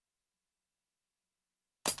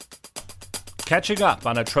catching up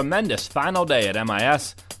on a tremendous final day at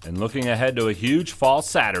MIS and looking ahead to a huge fall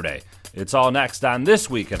Saturday. It's all next on This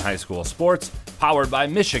Week in High School Sports, powered by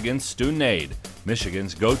Michigan Student Aid,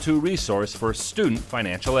 Michigan's go-to resource for student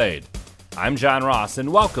financial aid. I'm John Ross,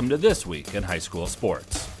 and welcome to This Week in High School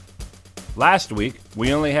Sports. Last week,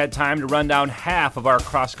 we only had time to run down half of our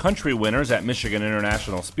cross-country winners at Michigan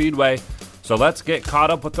International Speedway, so let's get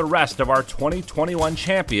caught up with the rest of our 2021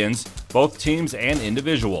 champions, both teams and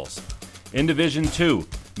individuals. In Division 2,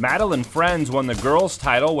 Madeline Friends won the girls'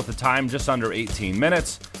 title with a time just under 18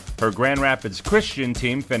 minutes. Her Grand Rapids Christian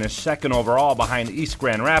team finished second overall behind East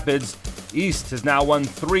Grand Rapids. East has now won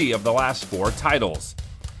 3 of the last 4 titles.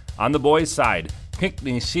 On the boys' side,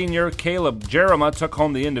 Pinckney senior Caleb Jerema took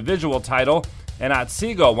home the individual title, and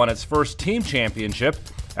Otsego won its first team championship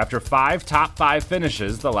after 5 top 5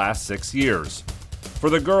 finishes the last 6 years. For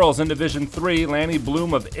the girls in Division 3, Lanny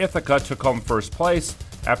Bloom of Ithaca took home first place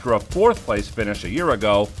after a 4th place finish a year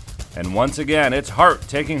ago. And once again, it's Hart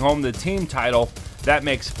taking home the team title. That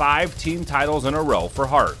makes 5 team titles in a row for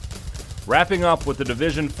Hart. Wrapping up with the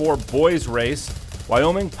Division 4 boys race,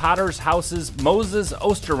 Wyoming Potters House's Moses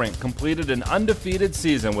Osterrink completed an undefeated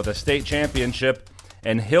season with a state championship,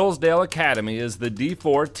 and Hillsdale Academy is the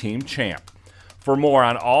D4 team champ. For more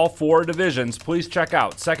on all 4 divisions, please check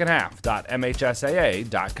out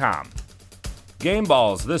secondhalf.mhsaa.com. Game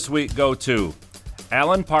balls this week go to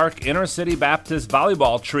Allen Park Inner City Baptist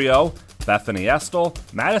Volleyball Trio, Bethany Estel,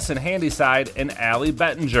 Madison Handyside, and Allie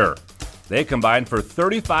Bettinger. They combined for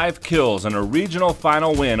 35 kills in a regional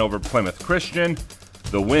final win over Plymouth Christian.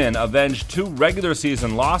 The win avenged 2 regular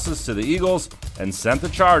season losses to the Eagles and sent the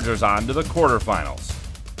Chargers on to the quarterfinals.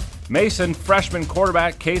 Mason freshman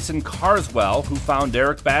quarterback Kaysen Carswell, who found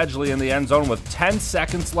Derek Badgley in the end zone with 10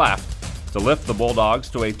 seconds left to lift the Bulldogs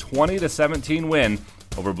to a 20-17 win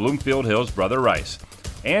over Bloomfield Hills' Brother Rice.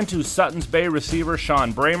 And to Sutton's Bay receiver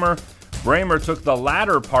Sean Bramer. Bramer took the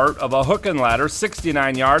latter part of a hook and ladder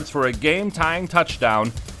 69 yards for a game-tying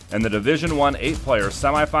touchdown in the Division I 8-player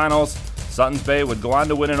semifinals. Sutton's Bay would go on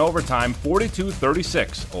to win in overtime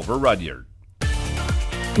 42-36 over Rudyard.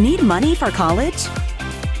 Need money for college?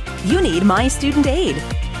 You need My Student Aid.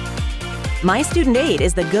 My Student Aid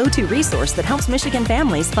is the go-to resource that helps Michigan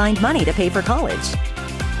families find money to pay for college.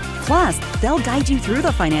 Plus, they'll guide you through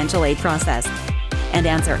the financial aid process and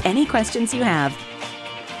answer any questions you have.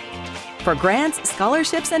 For grants,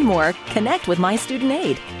 scholarships, and more, connect with My Student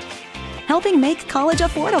Aid, helping make college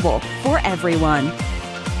affordable for everyone.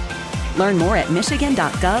 Learn more at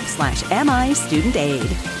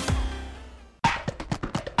michigan.gov/MIStudentAid.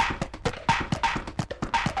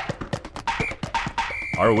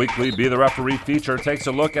 Our weekly Be the Referee feature takes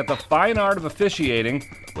a look at the fine art of officiating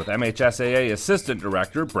with MHSAA Assistant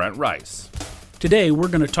Director Brent Rice. Today, we're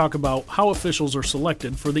going to talk about how officials are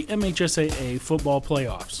selected for the MHSAA football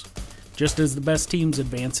playoffs. Just as the best teams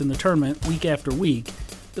advance in the tournament week after week,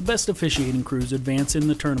 the best officiating crews advance in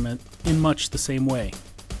the tournament in much the same way.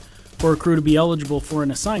 For a crew to be eligible for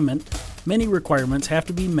an assignment, many requirements have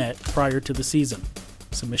to be met prior to the season.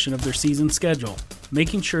 Submission of their season schedule,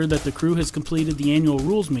 making sure that the crew has completed the annual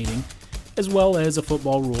rules meeting, as well as a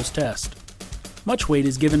football rules test. Much weight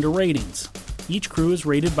is given to ratings. Each crew is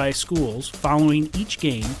rated by schools following each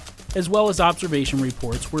game, as well as observation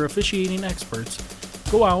reports where officiating experts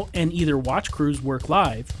go out and either watch crews work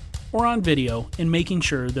live or on video in making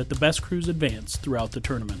sure that the best crews advance throughout the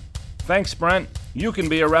tournament. Thanks, Brent. You can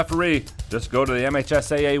be a referee. Just go to the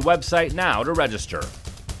MHSAA website now to register.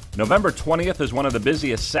 November 20th is one of the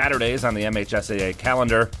busiest Saturdays on the MHSAA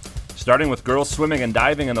calendar. Starting with girls swimming and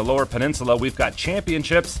diving in the Lower Peninsula, we've got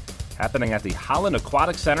championships happening at the Holland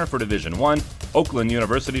Aquatic Center for Division I, Oakland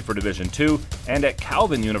University for Division II, and at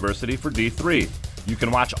Calvin University for D3. You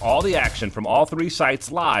can watch all the action from all 3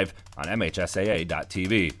 sites live on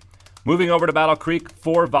MHSAA.tv. Moving over to Battle Creek,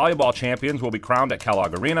 4 volleyball champions will be crowned at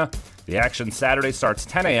Kellogg Arena. The action Saturday starts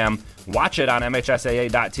 10 a.m. Watch it on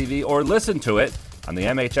MHSAA.tv or listen to it on the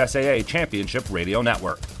MHSAA Championship Radio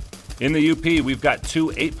Network. In the UP, we've got 2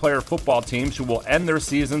 8-player football teams who will end their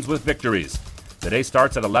seasons with victories. The day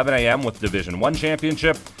starts at 11 a.m. with Division I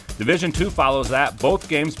Championship. Division II follows that, both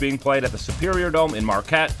games being played at the Superior Dome in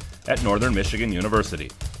Marquette at Northern Michigan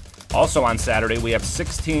University. Also on Saturday, we have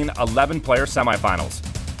 16 11-player semifinals.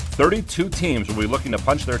 32 teams will be looking to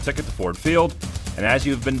punch their ticket to Ford Field, and as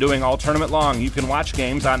you've been doing all tournament long, you can watch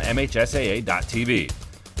games on MHSAA.tv.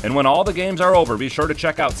 And when all the games are over, be sure to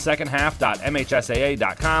check out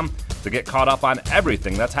secondhalf.mhsaa.com to get caught up on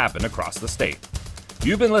everything that's happened across the state.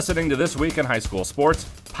 You've been listening to This Week in High School Sports,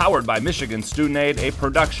 powered by Michigan Student Aid, a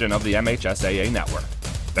production of the MHSAA Network.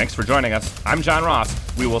 Thanks for joining us. I'm John Ross.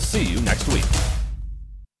 We will see you next week.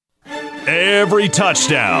 Every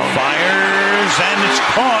touchdown. Fires, and it's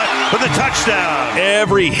caught for the touchdown.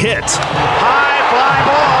 Every hit. High fly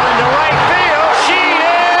ball into right field. She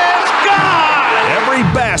is gone. Every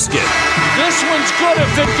basket. This one's good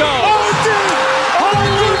if it goes.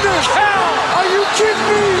 Holy cow! Are you kidding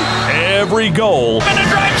me? Every goal And the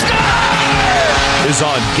drive stop! is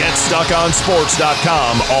on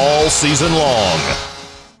GetStuckOnSports.com all season long.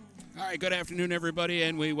 All right, good afternoon, everybody,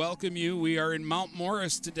 and we welcome you. We are in Mount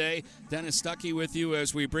Morris today. Dennis Stuckey with you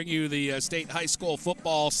as we bring you the state high school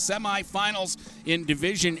football semifinals in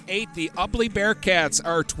Division 8. The Ubly Bearcats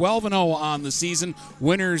are 12-0 on the season,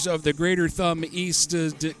 winners of the Greater Thumb East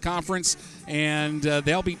Conference, and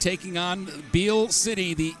they'll be taking on Beal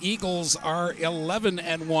City. The Eagles are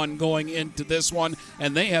 11-1 going into this one,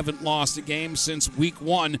 and they haven't lost a game since week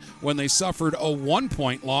 1 when they suffered a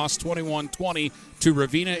 1-point loss, 21-20 to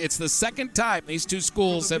Ravenna. It's the second time these two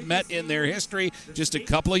schools have met in their history. Just a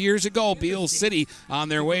couple of years ago, Beal City, on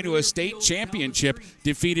their way to a state championship,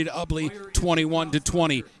 defeated Ubly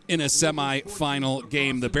 21-20 in a semifinal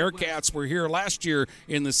game. The Bearcats were here last year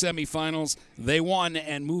in the semifinals. They won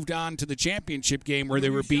and moved on to the championship game where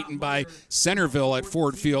they were beaten by Centerville at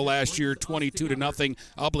Ford Field last year, 22-0.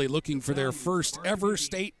 Ubly looking for their first ever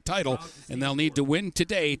state title, and they'll need to win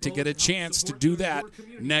today to get a chance to do that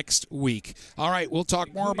next week. All right, we'll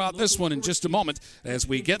talk more about this one in just a moment as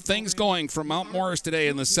we get things going from Mount Morris today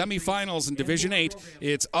in the semifinals in Division 8.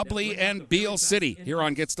 It's Ubly and Beal City here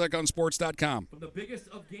on GetStuckOnSports.com.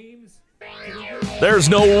 There's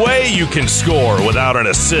no way you can score without an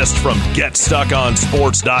assist from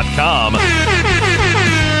GetStuckOnSports.com.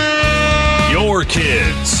 Your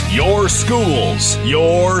kids, your schools,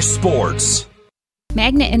 your sports.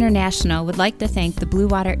 Magna International would like to thank the Blue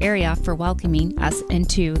Water area for welcoming us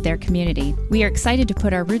into their community. We are excited to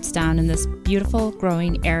put our roots down in this beautiful,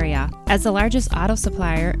 growing area. As the largest auto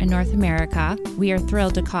supplier in North America, we are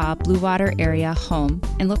thrilled to call Blue Water area home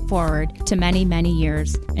and look forward to many, many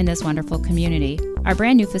years in this wonderful community. Our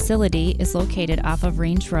brand new facility is located off of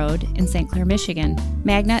Range Road in St. Clair, Michigan.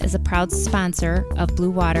 Magna is a proud sponsor of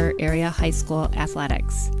Blue Water Area High School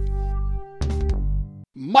athletics.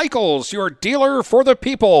 Michael's, your dealer for the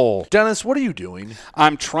people. Dennis, what are you doing?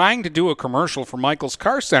 I'm trying to do a commercial for Michael's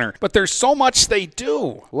Car Center, but there's so much they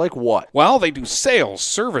do. Like what? Well, they do sales,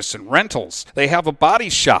 service, and rentals. They have a body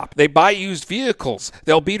shop. They buy used vehicles.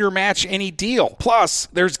 They'll beat or match any deal. Plus,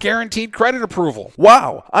 there's guaranteed credit approval.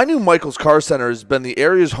 Wow, I knew Michael's Car Center has been the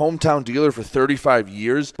area's hometown dealer for 35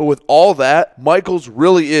 years, but with all that, Michael's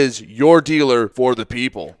really is your dealer for the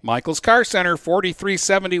people. Michael's Car Center,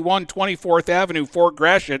 4371 24th Avenue, Fort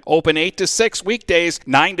Gratiot. Open 8 to 6 weekdays,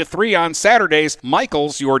 9 to 3 on Saturdays.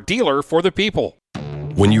 Michael's, your dealer for the people.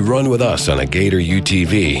 When you run with us on a Gator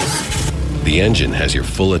UTV, the engine has your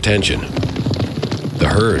full attention. The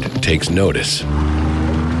herd takes notice.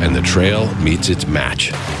 And the trail meets its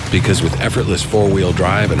match. Because with effortless four-wheel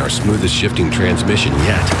drive and our smoothest shifting transmission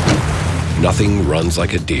yet, nothing runs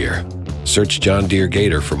like a deer. Search John Deere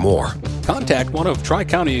Gator for more. Contact one of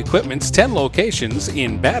Tri-County Equipment's 10 locations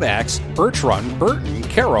in Bad Axe, Birch Run, Burton,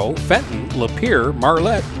 Caro, Fenton, Lapeer,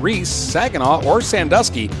 Marlette, Reese, Saginaw, or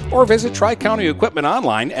Sandusky, or visit Tri-County Equipment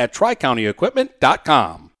online at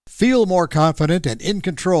tricountyequipment.com. Feel more confident and in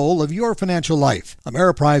control of your financial life.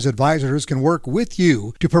 Ameriprise Advisors can work with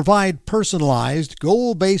you to provide personalized,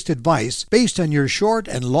 goal-based advice based on your short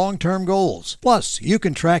and long-term goals. Plus, you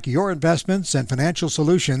can track your investments and financial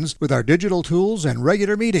solutions with our digital tools and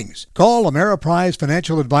regular meetings. Call Ameriprise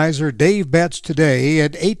Financial Advisor Dave Betts today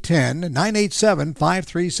at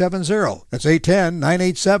 810-987-5370. That's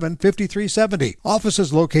 810-987-5370. Office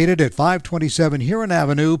is located at 527 Huron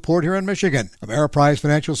Avenue, Port Huron, Michigan. Ameriprise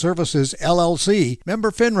Financial Services, LLC,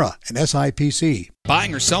 member FINRA and SIPC.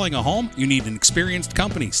 Buying or selling a home? You need an experienced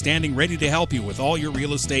company standing ready to help you with all your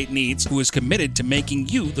real estate needs, who is committed to making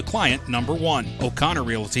you the client number one. O'Connor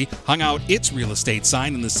Realty hung out its real estate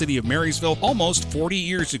sign in the city of Marysville almost 40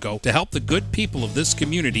 years ago to help the good people of this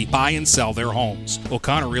community buy and sell their homes.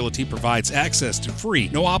 O'Connor Realty provides access to free,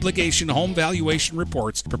 no-obligation home valuation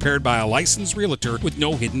reports prepared by a licensed realtor with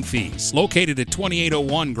no hidden fees. Located at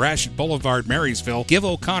 2801 Gratiot Boulevard, Marysville, give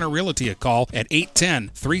O'Connor Realty a call at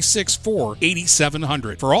 810-364-8700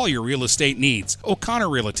 for all your real estate needs. O'Connor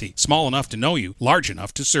Realty, small enough to know you, large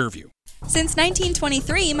enough to serve you. Since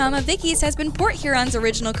 1923, Mama Vicky's has been Port Huron's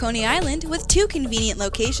original Coney Island with 2 convenient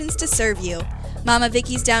locations to serve you. Mama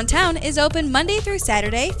Vicky's downtown is open Monday through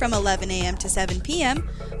Saturday from 11 a.m. to 7 p.m.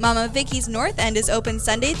 Mama Vicky's North End is open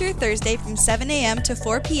Sunday through Thursday from 7 a.m. to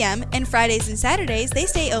 4 p.m. and Fridays and Saturdays they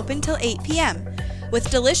stay open till 8 p.m.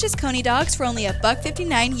 With delicious Coney dogs for only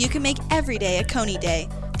 $1.59, you can make every day a Coney day.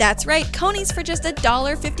 That's right, Coney's for just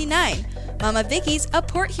 $1.59. Mama Vicky's, a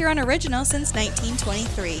Port Huron original since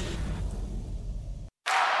 1923.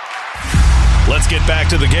 Let's get back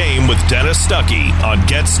to the game with Dennis Stuckey on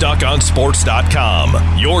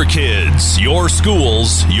GetStuckOnSports.com. Your kids, your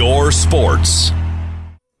schools, your sports. All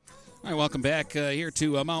right, welcome back here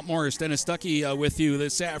to Mount Morris. Dennis Stuckey with you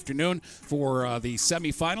this afternoon for the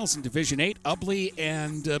semifinals in Division 8, Ubly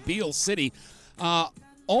and Beal City.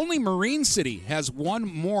 Only Marine City has won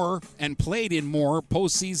more and played in more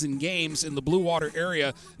postseason games in the Blue Water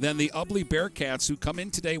area than the Ubly Bearcats, who come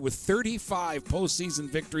in today with 35 postseason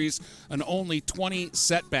victories and only 20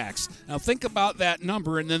 setbacks. Now think about that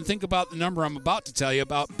number, and then think about the number I'm about to tell you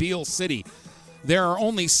about Beal City. There are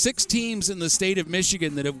only 6 teams in the state of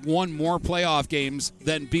Michigan that have won more playoff games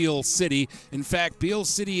than Beal City. In fact, Beal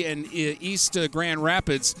City and East Grand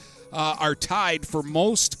Rapids are tied for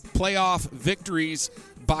most playoff victories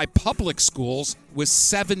by public schools with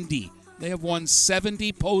 70. They have won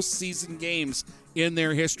 70 postseason games in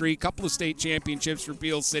their history, a couple of state championships for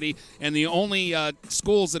Beal City, and the only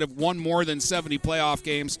schools that have won more than 70 playoff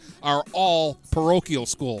games are all parochial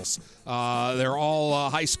schools. They're all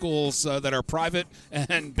high schools that are private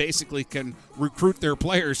and basically can recruit their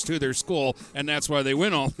players to their school, and that's why they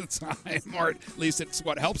win all the time, or at least it's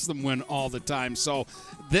what helps them win all the time. So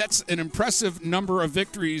that's an impressive number of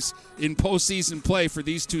victories in postseason play for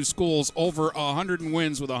these two schools, over 100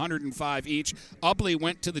 wins with 105 each. Ubly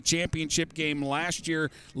went to the championship game last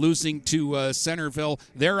year, losing to Centerville.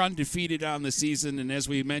 They're undefeated on the season, and as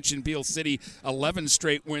we mentioned, Beal City, 11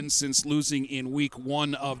 straight wins since losing in week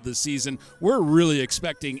 1 of the season. We're really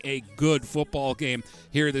expecting a good football game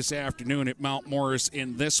here this afternoon at Mount Morris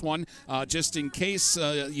in this one. Just in case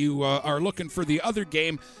you are looking for the other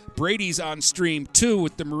game, Brady's on stream 2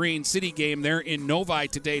 with the Marine City game. They're in Novi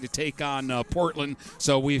today to take on Portland.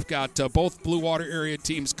 So we've got both Blue Water area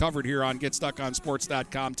teams covered here on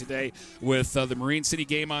GetStuckOnSports.com today with the Marine City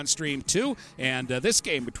game on stream 2 and this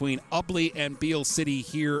game between Ubly and Beal City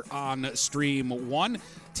here on stream 1.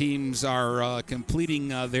 Teams are completing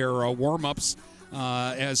their warm-ups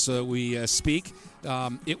as we speak.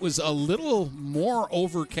 It was a little more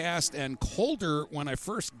overcast and colder when I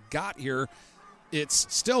first got here. It's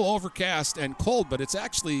still overcast and cold, but it's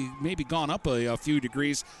actually maybe gone up a few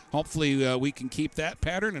degrees. Hopefully we can keep that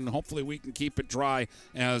pattern, and hopefully we can keep it dry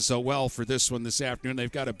as well for this one this afternoon.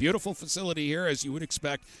 They've got a beautiful facility here, as you would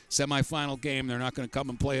expect. Semifinal game. They're not going to come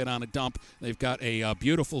and play it on a dump. They've got a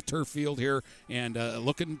beautiful turf field here, and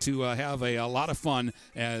looking to have a lot of fun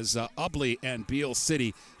as Ubly and Beal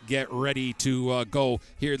City get ready to go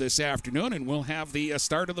here this afternoon, and we'll have the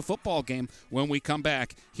start of the football game when we come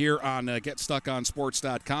back here on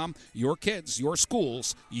GetStuckOnSports.com. Your kids, your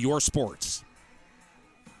schools, your sports.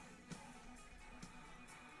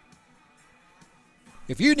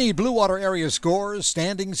 If you need Blue Water area scores,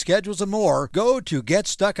 standings, schedules, and more, go to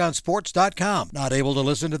GetStuckOnSports.com. Not able to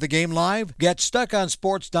listen to the game live?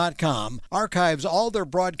 GetStuckOnSports.com archives all their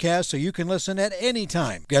broadcasts so you can listen at any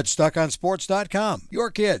time. GetStuckOnSports.com.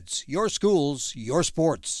 Your kids, your schools, your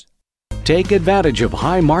sports. Take advantage of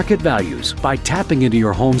high market values by tapping into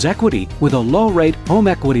your home's equity with a low-rate home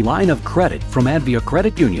equity line of credit from Advia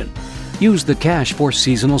Credit Union. Use the cash for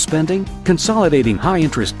seasonal spending, consolidating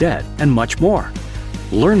high-interest debt, and much more.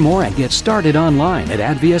 Learn more and get started online at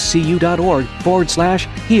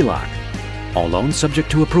adviacu.org/HELOC. All loans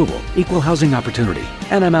subject to approval. Equal housing opportunity.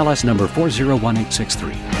 NMLS number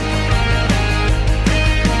 401863.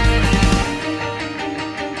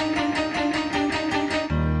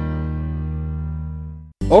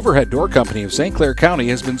 Overhead Door Company of St. Clair County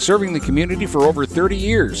has been serving the community for over 30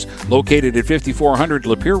 years. Located at 5400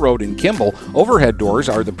 Lapeer Road in Kimball, Overhead Doors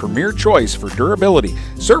are the premier choice for durability,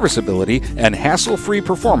 serviceability, and hassle-free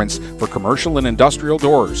performance for commercial and industrial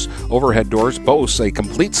doors. Overhead Doors boasts a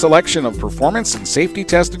complete selection of performance and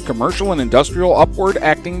safety-tested commercial and industrial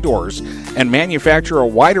upward-acting doors and manufacture a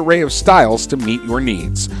wide array of styles to meet your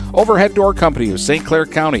needs. Overhead Door Company of St. Clair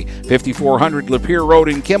County, 5400 Lapeer Road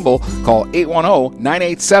in Kimball. Call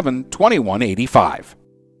 810-987-2185.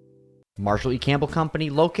 Marshall E. Campbell Company,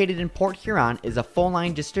 located in Port Huron, is a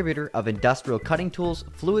full-line distributor of industrial cutting tools,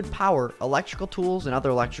 fluid power, electrical tools, and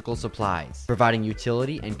other electrical supplies, providing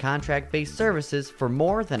utility and contract-based services for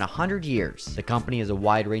more than 100 years. The company has a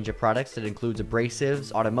wide range of products that includes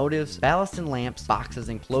abrasives, automotives, ballast and lamps, boxes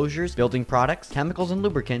and closures, building products, chemicals and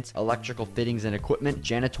lubricants, electrical fittings and equipment,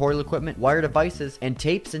 janitorial equipment, wire devices, and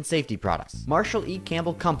tapes and safety products. Marshall E.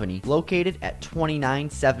 Campbell Company, located at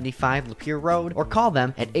 2975 Lapeer Road, or call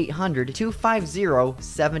them at 800-250-7520.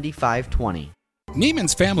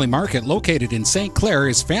 Neiman's Family Market, located in St. Clair,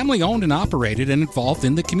 is family-owned and operated and involved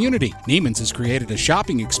in the community. Neiman's has created a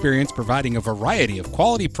shopping experience providing a variety of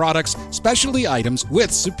quality products, specialty items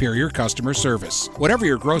with superior customer service. Whatever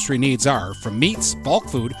your grocery needs are, from meats, bulk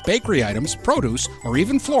food, bakery items, produce, or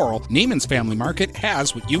even floral, Neiman's Family Market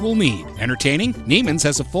has what you will need. Entertaining? Neiman's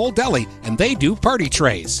has a full deli, and they do party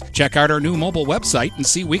trays. Check out our new mobile website and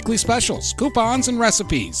see weekly specials, coupons, and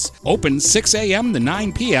recipes. Open 6 a.m. to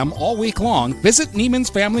 9 p.m. all week long. Visit Neiman's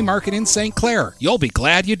Family Market in St. Clair. You'll be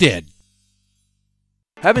glad you did.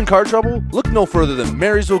 Having car trouble? Look no further than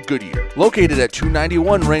Marysville Goodyear. Located at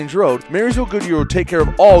 291 Range Road, Marysville Goodyear will take care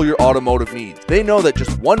of all your automotive needs. They know that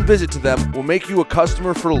just one visit to them will make you a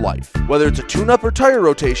customer for life. Whether it's a tune-up or tire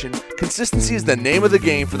rotation, consistency is the name of the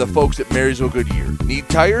game for the folks at Marysville Goodyear. Need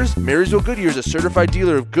tires? Marysville Goodyear is a certified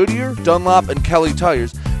dealer of Goodyear, Dunlop, and Kelly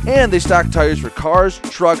tires, and they stock tires for cars,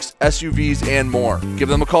 trucks, SUVs, and more. Give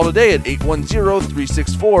them a call today at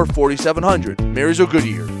 810-364-4700. Marysville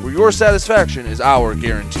Goodyear, where your satisfaction is our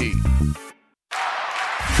guarantee.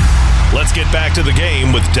 Let's get back to the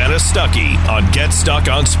game with Dennis Stuckey on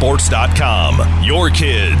GetStuckOnSports.com. Your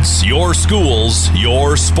kids, your schools,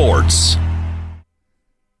 your sports.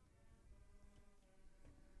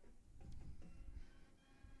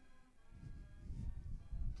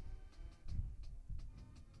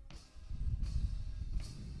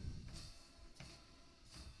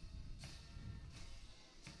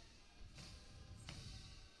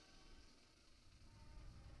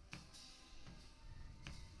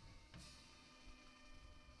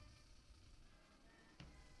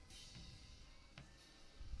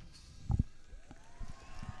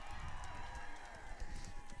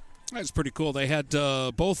 That's pretty cool. They had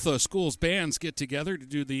both schools' bands get together to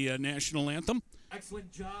do the national anthem.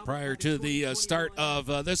 Excellent job. Prior to the start of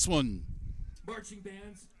this one. Marching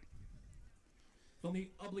bands from the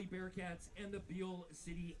Ubly Bearcats and the Beal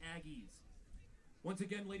City Aggies. Once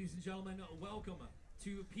again, ladies and gentlemen, welcome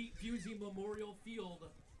to Pete Fusey Memorial Field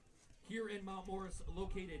here in Mount Morris,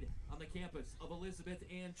 located on the campus of Elizabeth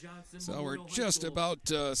Ann Johnson So Memorial we're just High School.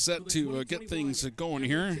 about set to get things going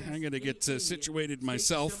here. I'm going to get situated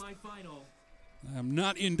myself. I'm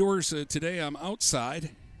not indoors today. I'm outside.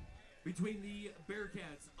 Between the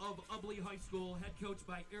Bearcats of Ubly High School, head coach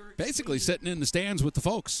by Eric. Basically sitting in the stands with the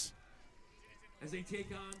folks. As they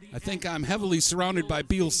take on the I think I'm heavily surrounded by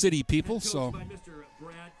Beal City people, so by Mr.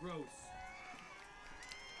 Brad Gross.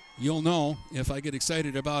 you'll know if I get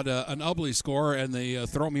excited about an Ubly score and they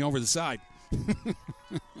throw me over the side.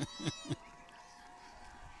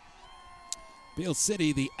 Beal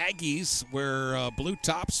City, the Aggies wear blue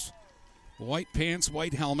tops, white pants,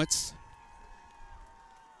 white helmets.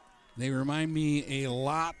 They remind me a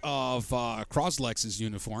lot of Croslex's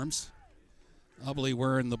uniforms. Ubly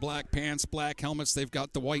wearing the black pants, black helmets. They've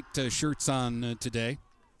got the white shirts on today.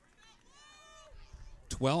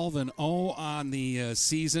 12-0 on the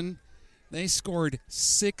season. They scored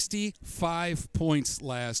 65 points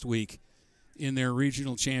last week in their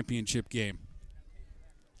regional championship game.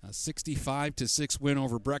 A 65-6 win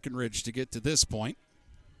over Breckenridge to get to this point.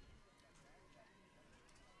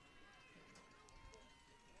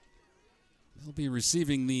 They'll be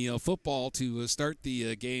receiving the football to start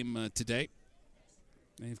the game today.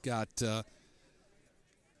 They've got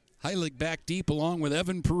Heilig back deep along with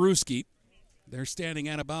Evan Peruski. They're standing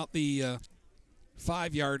at about the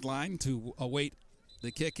 5-yard line to await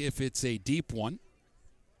the kick if it's a deep one.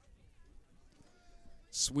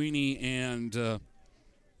 Sweeney and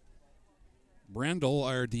Brendel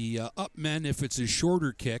are the up men if it's a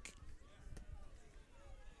shorter kick.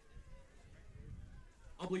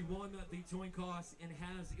 Ubly won the coin toss and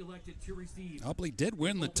has elected to receive. Ubly did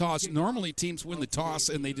win the toss. Normally teams win the toss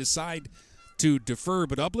and they decide to defer,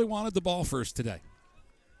 but Ubly wanted the ball first today.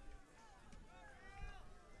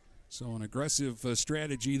 So an aggressive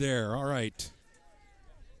strategy there. All right.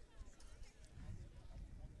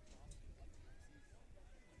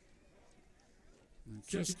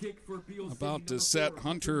 Just about to set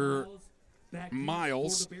Hunter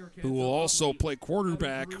Miles, who will also play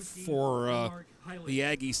quarterback for the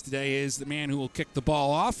Aggies today, is the man who will kick the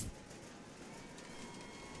ball off.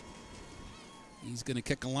 He's going to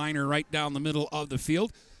kick a liner right down the middle of the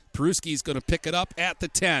field. Peruski's going to pick it up at the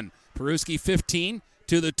 10. Peruski 15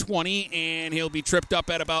 to the 20, and he'll be tripped up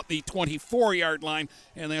at about the 24-yard line,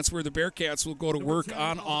 and that's where the Bearcats will go to work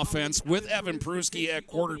on offense with Evan Peruski at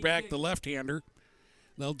quarterback, the left-hander.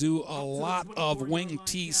 They'll do a lot of wing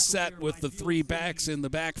T set with the 3 backs in the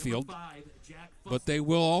backfield, but they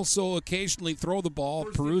will also occasionally throw the ball.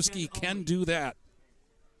 Peruski can do that,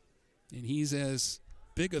 and he's as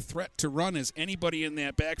big a threat to run as anybody in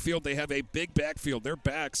that backfield. They have a big backfield. Their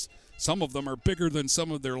backs, some of them are bigger than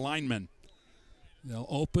some of their linemen. They'll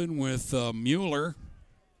open with Mueller,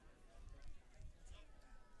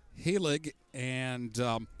 Halig, and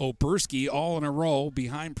Oberski all in a row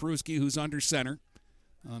behind Pruski, who's under center.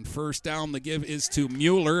 On first down, the give is to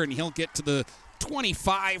Mueller, and he'll get to the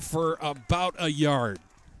 25 for about a yard.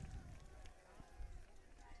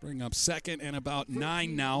 Bring up second and about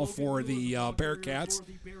 9 now for the Bearcats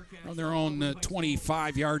on their own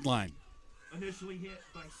 25-yard line.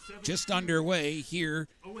 Just underway here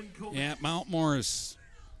at Mount Morris.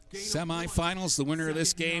 Semifinals, the winner of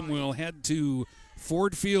this game will head to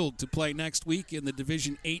Ford Field to play next week in the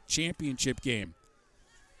Division 8 championship game.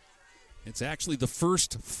 It's actually the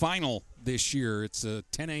first final this year. It's a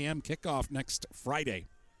 10 a.m. kickoff next Friday.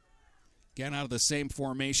 Again, out of the same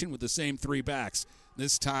formation with the same 3 backs.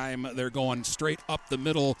 This time they're going straight up the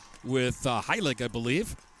middle with Heilig, I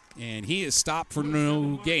believe, and he is stopped for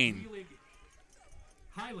no gain.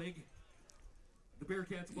 Heilig, the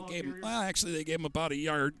Bearcats ball actually, they gave him about a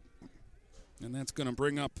yard, and that's going to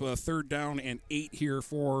bring up third down and 8 here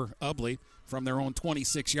for Ubly from their own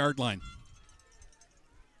 26-yard line.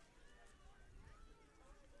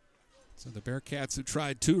 So the Bearcats have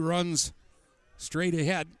tried 2 runs straight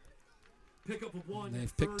ahead.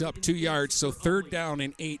 They've picked up 2 yards, so third down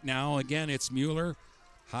and 8 now. Again, it's Mueller,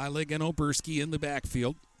 Heilig, and Oberski in the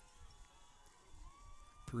backfield.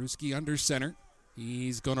 Pruski under center.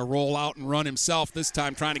 He's going to roll out and run himself this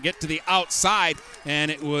time, trying to get to the outside,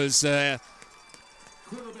 and it was a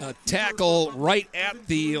tackle right at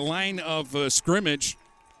the line of scrimmage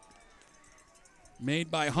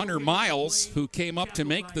made by Hunter Miles, who came up to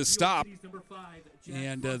make the stop.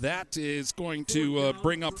 And that is going to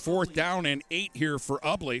bring up fourth down and 8 here for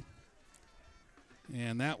Ubly.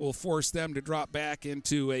 And that will force them to drop back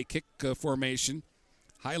into a kick formation.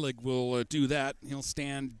 Heilig will do that. He'll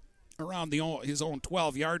stand around his own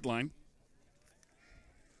 12-yard line.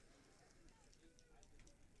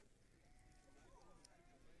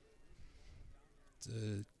 It's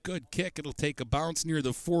a good kick. It'll take a bounce near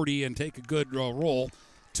the 40 and take a good roll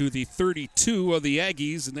to the 32 of the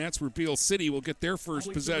Aggies, and that's where Beal City will get their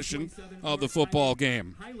first possession of the football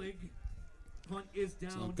game.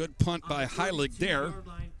 So a good punt by Heilig there.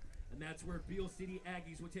 And that's where Beal City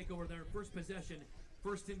Aggies will take over their first possession.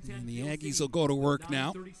 First and 10. And the Aggies will go to work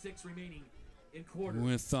now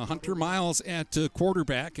with Hunter Miles at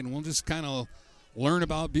quarterback, and we'll just kind of learn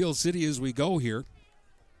about Beal City as we go here.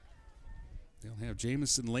 They'll have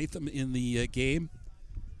Jamison Latham in the game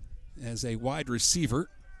as a wide receiver,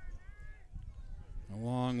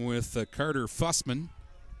 along with Carter Fussman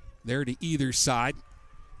there to either side.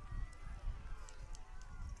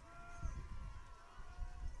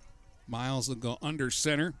 Miles will go under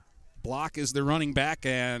center. Block is the running back,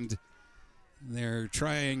 and they're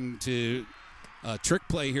trying to trick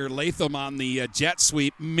play here. Latham on the jet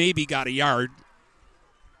sweep, maybe got a yard.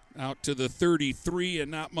 Out to the 33,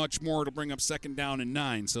 and not much more to bring up second down and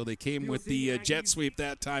 9. So they came with the jet sweep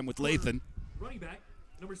that time with Latham. Running back,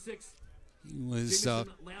 number 6. He was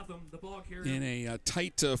in a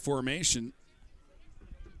tight formation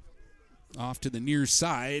off to the near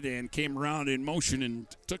side and came around in motion and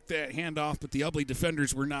took that handoff, but the Ubly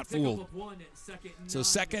defenders were not fooled. So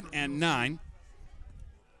second and 9.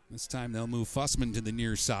 This time they'll move Fussman to the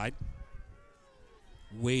near side.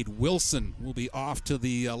 Wade Wilson will be off to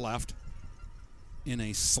the left. In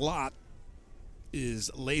a slot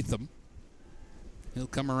is Latham. He'll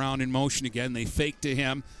come around in motion again. They fake to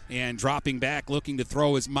him, and dropping back, looking to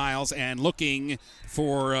throw is Miles, and looking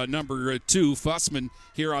for number 2, Fussman,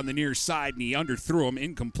 here on the near side, and he underthrew him,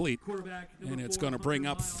 incomplete. And it's going to bring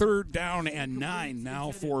up third down and 9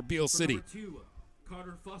 now for Beal City.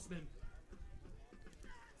 Carter Fussman.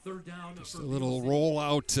 Third down. Just a little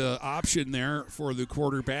rollout option there for the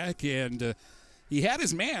quarterback, and he had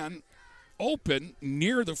his man open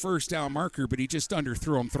near the first down marker, but he just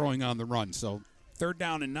underthrew him, throwing on the run. So third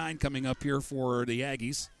down and 9 coming up here for the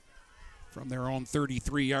Aggies from their own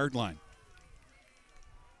 33-yard line.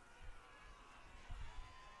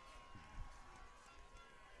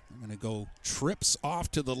 I'm going to go trips off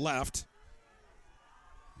to the left.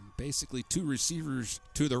 Basically 2 receivers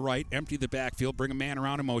to the right, empty the backfield, bring a man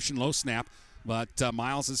around in motion, low snap, but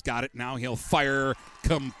Miles has got it. Now he'll fire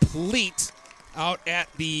complete out at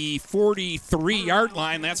the 43-yard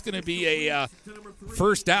line. That's going to be a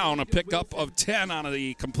first down, a pickup of 10 on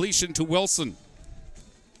the completion to Wilson.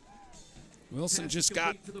 Wilson just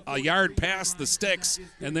got a yard past the sticks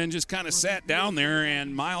and then just kind of sat down there,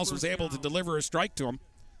 and Miles was able to deliver a strike to him.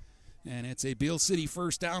 And it's a Beal City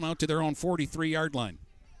first down out to their own 43-yard line.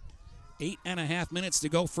 8.5 minutes to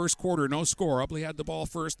go, first quarter, no score. Ubly had the ball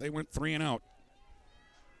first. They went 3 and out.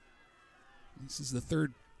 This is the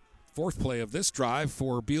fourth play of this drive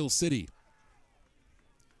for Beal City.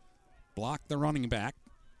 Block the running back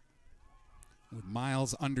with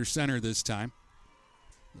Miles under center this time.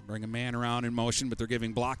 They'll bring a man around in motion, but they're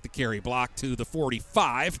giving Block the carry. Block to the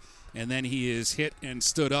 45, and then he is hit and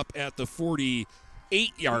stood up at the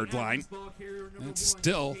 48-yard line. That's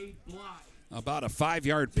still about a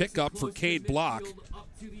 5-yard pickup for Cade Block.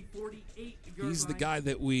 He's the guy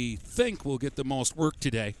that we think will get the most work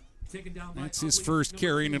today. That's his first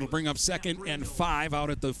carry, and it'll bring up 2nd and 5 out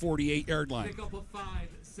at the 48-yard line. Pick up a 5,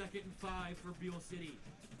 2nd and 5 for Beal City.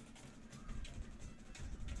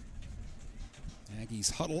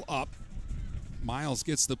 Aggies huddle up. Miles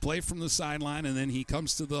gets the play from the sideline, and then he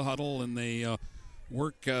comes to the huddle, and they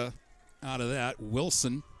work out of that.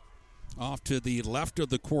 Wilson off to the left of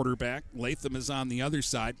the quarterback. Latham is on the other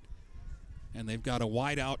side, and they've got a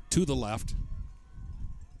wide out to the left.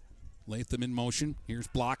 Latham in motion. Here's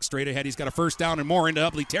Block straight ahead. He's got a first down and more into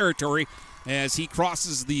Ubly territory as he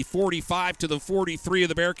crosses the 45 to the 43 of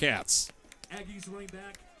the Bearcats. Aggies running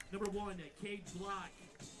back, number 1, Cade Block.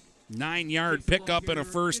 9-yard pickup and a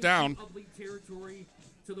first down. Ubly territory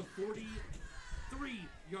to the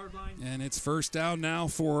 43-yard line. And it's first down now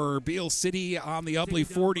for Beal City on the Ubly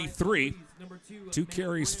 43. 2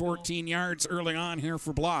 carries, 14 yards early on here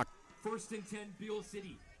for Block. 1st and 10, Beal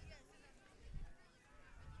City.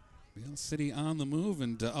 Beal City on the move,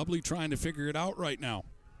 and Ubly trying to figure it out right now.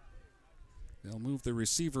 They'll move the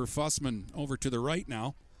receiver Fussman over to the right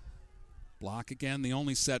now. Block again, the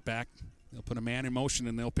only setback. They'll put a man in motion,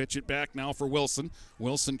 and they'll pitch it back now for Wilson.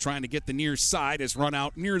 Wilson trying to get the near side, has run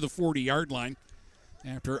out near the 40-yard line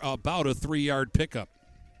after about a 3-yard pickup.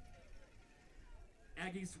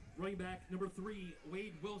 Aggies running back, number 3,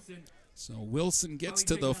 Wade Wilson. So Wilson gets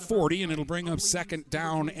to the 40, and it'll bring up 2nd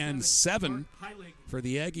down and 7 for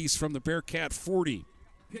the Aggies from the Bearcat 40.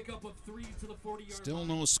 Pickup of 3 to the 40-yard Still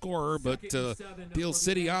no scorer, but Beal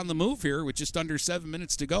City on the move here with just under 7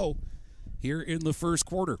 minutes to go here in the first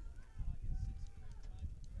quarter.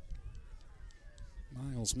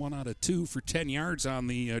 Miles 1 out of 2 for 10 yards on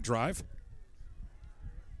the drive.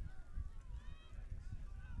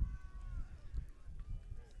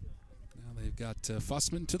 Now they've got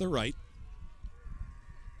Fussman to the right.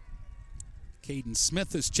 Caden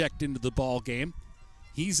Smith has checked into the ball game.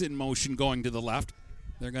 He's in motion going to the left.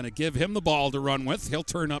 They're going to give him the ball to run with. He'll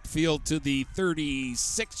turn upfield to the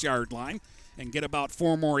 36-yard line and get about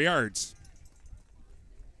 4 more yards.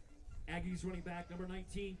 Aggies running back, number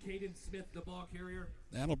 19, Caden Smith, the ball carrier.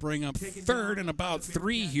 That'll bring up 3rd and about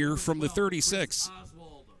 3 here from the 36.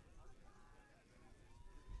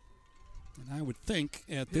 And I would think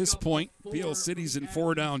at this point, Beal City's in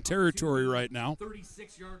 4-down territory right now.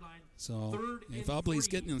 36-yard line. So if Ubly's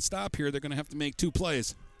getting a stop here, they're going to have to make 2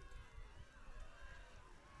 plays.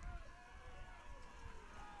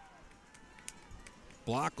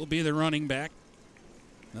 Block will be the running back.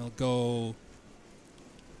 They'll go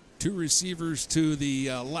 2 receivers to the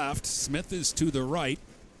left. Smith is to the right.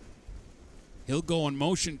 He'll go in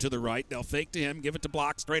motion to the right. They'll fake to him, give it to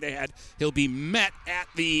Block straight ahead. He'll be met at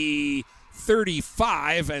the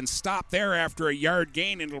 35 and stop there after a yard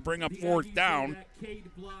gain, and it'll bring up 4th down.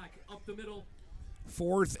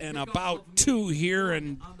 4th and about 2 here,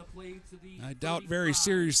 and I doubt very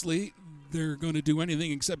seriously they're going to do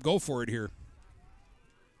anything except go for it here.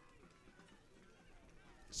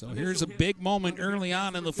 So here's a big moment early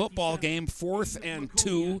on in the football game. 4th and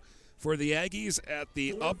 2 for the Aggies at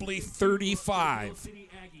the Ubly 35.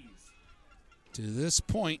 To this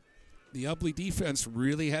point, the Ubly defense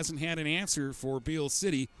really hasn't had an answer for Beal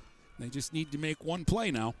City. They just need to make 1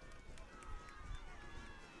 play now.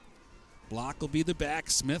 Block will be the back.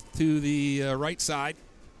 Smith to the right side.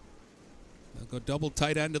 They'll go double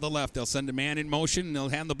tight end to the left. They'll send a man in motion, and they'll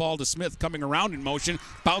hand the ball to Smith coming around in motion.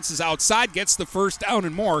 Bounces outside, gets the first down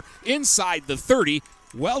and more inside the 30.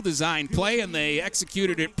 Well-designed play, and they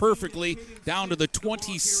executed it perfectly. Down to the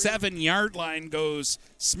 27-yard line goes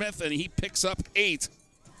Smith, and he picks up 8.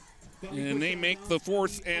 And they make the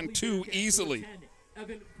 4th and 2 easily.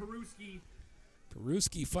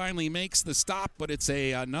 Peruski finally makes the stop, but it's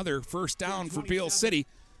another first down for Beal City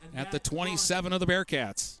at the 27 of the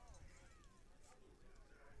Bearcats.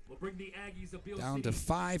 Down to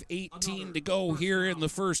 5:18 to go here in the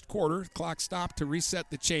first quarter. Clock stopped to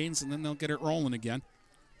reset the chains, and then they'll get it rolling again.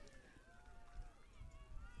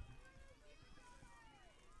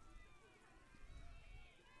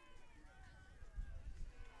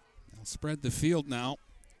 They'll spread the field now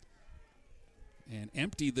and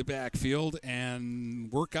empty the backfield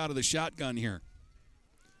and work out of the shotgun here.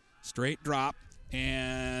 Straight drop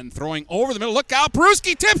and throwing over the middle. Look out,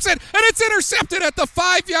 Peruski tips it, and it's intercepted at the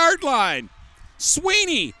 5-yard line.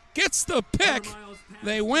 Sweeney gets the pick.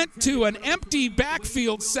 They went to an empty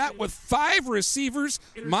backfield set with 5 receivers.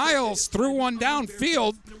 Miles threw one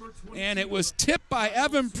downfield, and it was tipped by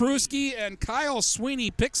Evan Peruski, and Kyle Sweeney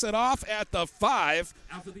picks it off at the 5,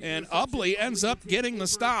 and Ubly ends up getting the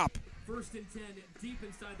stop.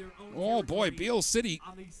 Oh, boy, Beal City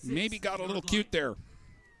maybe got a little cute there.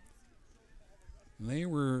 They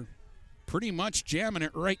were pretty much jamming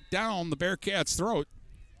it right down the Bearcats' throat,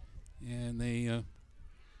 and they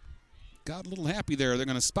got a little happy there. They're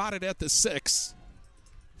going to spot it at the 6.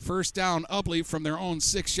 First down, Ubly from their own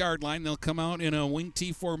 6-yard line. They'll come out in a wing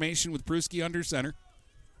T formation with Peruski under center.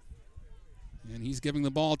 And he's giving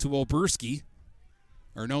the ball to Oberski.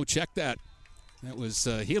 Or no, check that. That was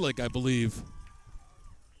Helig, I believe.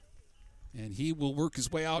 And he will work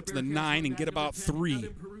his way out to the 9 and get about 3.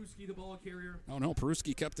 Oh, no,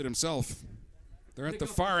 Peruski kept it himself. They're at the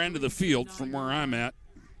far end of the field from where I'm at.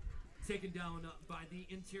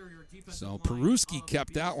 So Peruski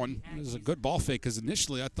kept that one. It was a good ball fake because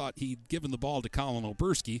initially I thought he'd given the ball to Colin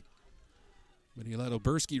Oberski. But he let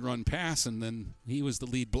Oberski run pass, and then he was the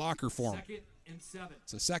lead blocker for him.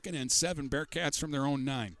 It's a 2nd and 7, Bearcats from their own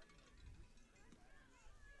 9.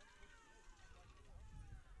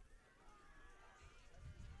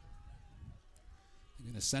 They're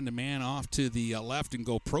going to send a man off to the left and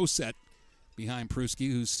go pro set behind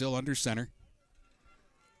Peruski, who's still under center.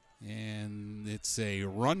 And it's a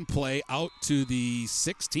run play out to the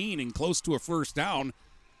 16 and close to a first down.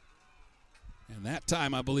 And that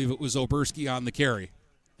time, I believe it was Oberski on the carry.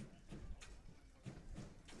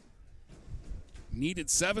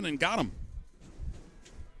 Needed 7 and got him.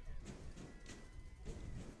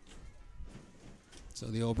 So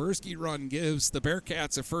the Oberski run gives the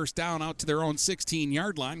Bearcats a first down out to their own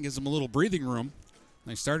 16-yard line, gives them a little breathing room.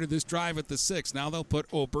 They started this drive at the 6. Now they'll put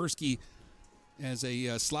Oberski as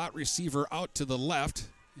a slot receiver out to the left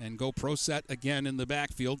and go pro set again in the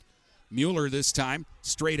backfield. Mueller this time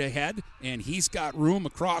straight ahead, and he's got room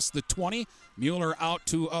across the 20. Mueller out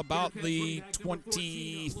to about the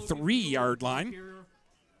 23-yard line.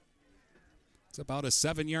 It's about a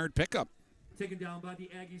 7-yard pickup. Taken down by the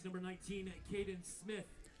Aggies, number 19, Caden Smith.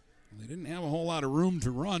 They didn't have a whole lot of room to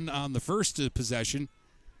run on the first possession.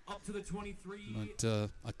 Up to the 23. But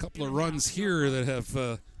a couple of runs here that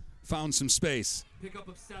have found some space. Pickup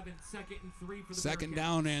of 7, 2nd and 3 for the Second Bearcats.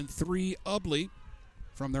 down and 3, Ubly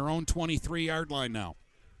from their own 23-yard line now.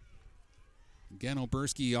 Again,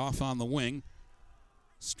 Oberski off on the wing.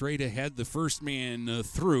 Straight ahead, the first man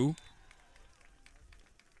through.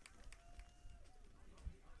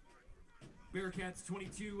 Bearcats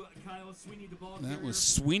 22, Kyle Sweeney, the ball That carrier. was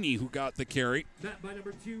Sweeney who got the carry. Met by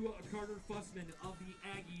number 2, Carter Fussman of the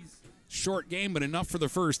Aggies. Short game, but enough for the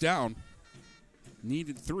first down.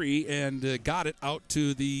 Needed 3 and got it out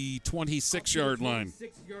to the 26-yard line.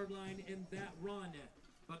 26-yard line, and that run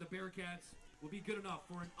by the Bearcats will be good enough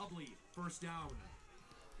for an Ubly first down.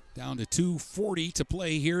 Down to 2:40 to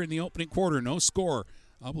play here in the opening quarter. No score.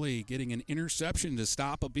 Ubly getting an interception to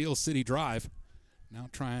stop a Beal City drive. Now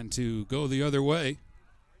trying to go the other way.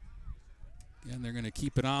 Again, they're going to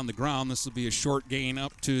keep it on the ground. This will be a short gain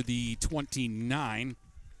up to the 29.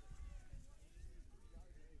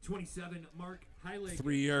 27, Mark Heilig.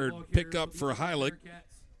 3-yard pickup for Heilig.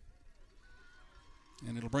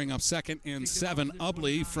 And it'll bring up 2nd and 7,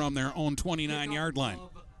 Ubly from their own 29-yard line.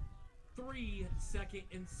 3, 2nd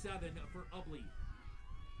and 7 for Ubly.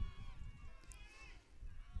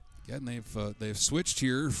 Again, they've switched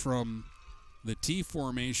here from the T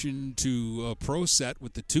formation to a pro set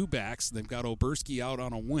with the 2 backs. They've got Oberski out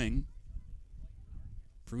on a wing.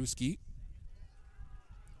 Peruski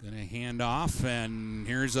going to hand off, and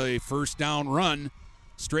here's a first down run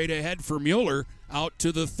straight ahead for Mueller out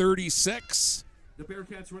to the 36. The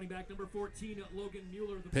Bearcats running back number 14, Logan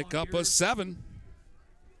Mueller. Pick up a 7.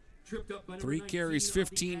 Tripped up by 3 19, carries,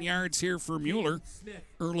 15 yards here for Mueller Smith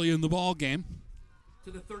early in the ball game.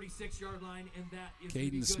 to the 36-yard line, and that is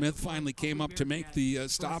Caden Smith finally came up to make the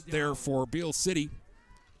stop there for Beal City.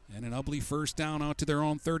 And an Ubly first down out to their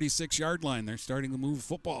own 36-yard line. They're starting to move the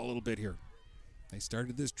football a little bit here. They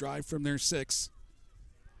started this drive from their 6.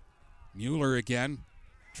 Mueller again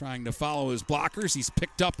trying to follow his blockers. He's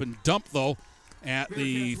picked up and dumped, though, at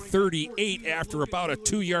the 38 after about a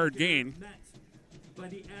 2-yard gain. By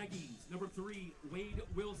the Aggies, number 3, Wade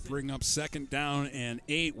Wilson. Bring up 2nd down and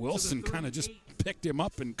 8. Wilson kind of just picked him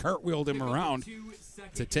up and cartwheeled him around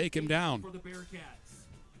to take him down.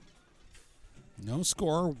 No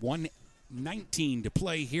score, 1:19 to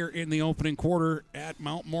play here in the opening quarter at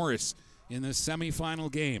Mount Morris in the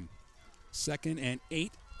semifinal game. 2nd and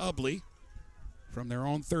 8, Ubly from their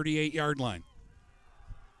own 38-yard line.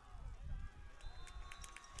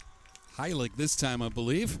 Heilig this time, I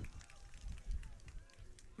believe.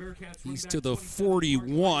 He's to the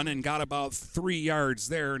 41 and got about 3 yards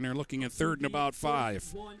there, and they're looking at 3rd and about 5.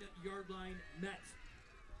 1-yard line met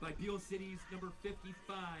by Beal City's number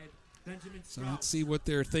 55, Benjamin So let's see what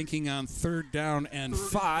they're thinking on 3rd down and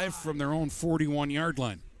 5 from their own 41-yard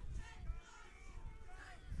line.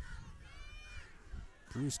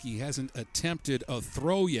 Pruski hasn't attempted a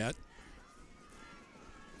throw yet.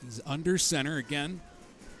 He's under center again.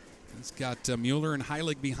 He's got Mueller and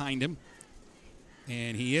Heilig behind him.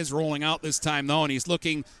 And he is rolling out this time, though, and he's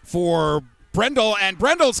looking for Brendel, and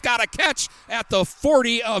Brendel's got a catch at the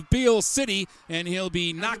 40 of Beal City, and he'll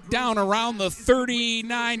be knocked down around the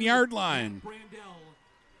 39-yard line.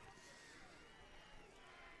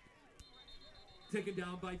 Taken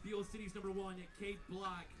down by Beal City's number 1, Kate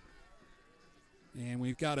Block. And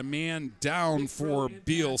we've got a man down for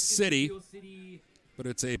Beal City, but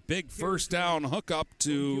it's a big first down hookup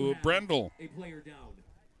to Brendel. A player down.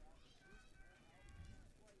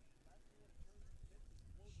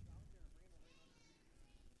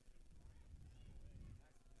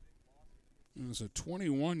 It was a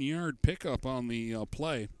 21-yard pickup on the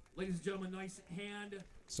play. Ladies and gentlemen, nice hand.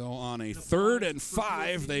 So on a 3rd and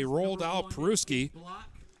 5, they rolled out Pruski.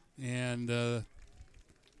 And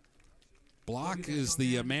Block is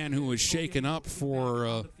the man who was shaken up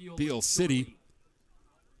for Beal City.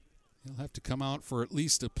 He'll have to come out for at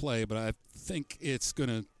least a play, but I think it's going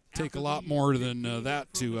to take a lot more than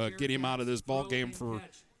that to get him out of this ball game for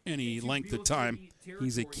any length of time.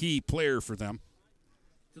 He's a key player for them.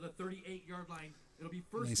 To the 38-yard line. It'll be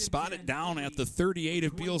first. They spot it down at the 38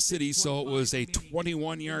 of Beal City, so it was a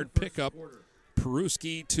 21-yard pickup.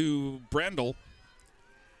 Peruski to Brendel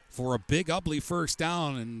for a big Ubly first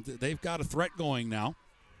down, and they've got a threat going now.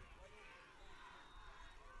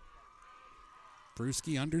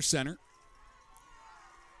 Peruski under center.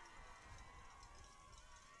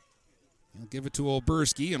 He'll give it to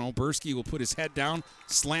Oberski, and Oberski will put his head down,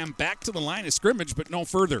 slam back to the line of scrimmage, but no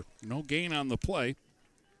further. No gain on the play.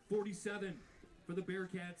 47 for the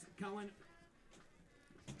Bearcats. Colin.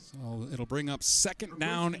 So it'll bring up 2nd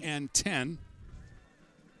down and 10.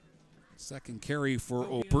 Second carry for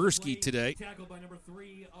Oberski today.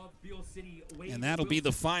 And that'll be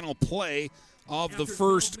the final play of the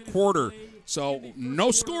first quarter. So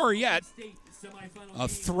no score yet. A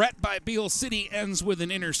threat by Beal City ends with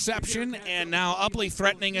an interception, and now Ubly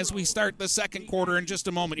threatening as we start the second quarter in just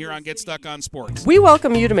a moment here on Get Stuck on Sports. We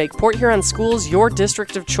welcome you to make Port Huron Schools your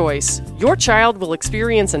district of choice. Your child will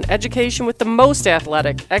experience an education with the most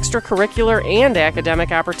athletic, extracurricular, and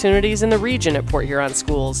academic opportunities in the region at Port Huron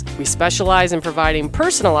Schools. We specialize in providing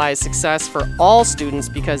personalized success for all students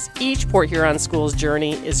because each Port Huron Schools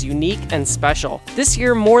journey is unique and special. This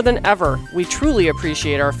year more than ever, we truly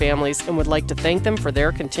appreciate our families and would like to thank them for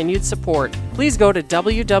their continued support. Please go to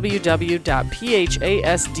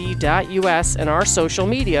www.phasd.us and our social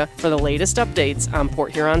media for the latest updates on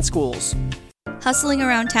Port Huron Schools. Hustling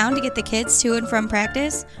around town to get the kids to and from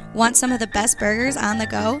practice? Want some of the best burgers on the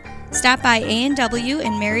go? Stop by A&W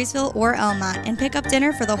in Marysville or Elmont and pick up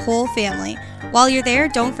dinner for the whole family. While you're there,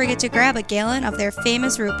 don't forget to grab a gallon of their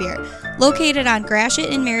famous root beer. Located on Gratiot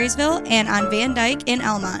in Marysville and on Van Dyke in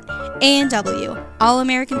Elmont. A&W,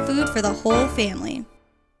 all-American food for the whole family.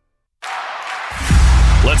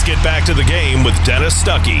 Let's get back to the game with Dennis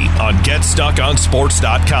Stuckey on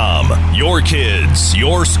GetStuckOnSports.com. Your kids,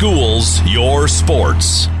 your schools, your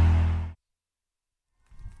sports.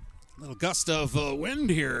 Little gust of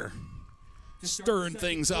wind here, stirring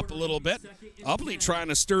things up a little bit. Ubly trying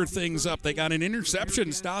to stir things up. They got an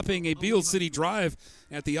interception stopping a Beal City drive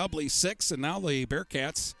at the Ubly 6, and now the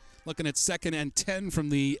Bearcats looking at 2nd and 10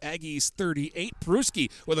 from the Aggies 38.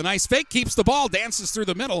 Pruski with a nice fake, keeps the ball, dances through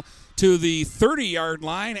the middle to the 30-yard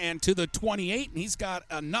line and to the 28, and he's got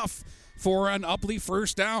enough for an Ubly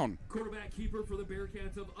first down. Quarterback keeper for the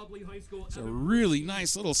Bearcats of Ubly High School. It's a really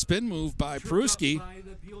nice little spin move by Pruski. By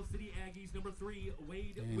the Beal City Aggies, number 3,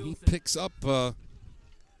 Wade And Wilson. he picks up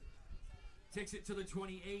Takes it to the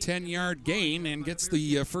 28. 10-yard gain and gets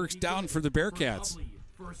the first down for the Bearcats.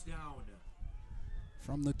 First down.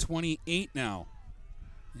 From the 28 now.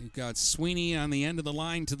 You've got Sweeney on the end of the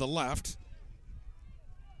line to the left.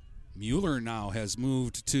 Mueller now has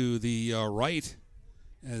moved to the right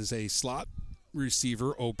as a slot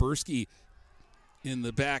receiver. Oberski in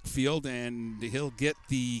the backfield, and he'll get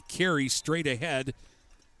the carry straight ahead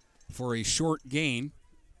for a short gain.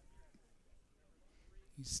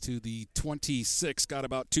 He's to the 26, got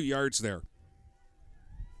about 2 yards there.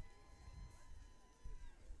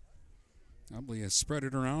 Ubly has spread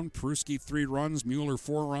it around. Pruski 3 runs, Mueller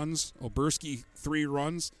 4 runs, Oberski 3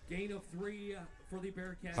 runs. Gain of 3 for the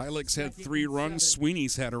Bearcats. Heilig's had 3 runs,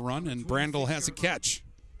 Sweeney's had a run, and Brandel has a catch.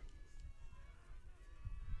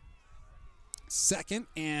 Second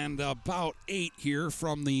and about 8 here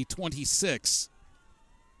from the 26.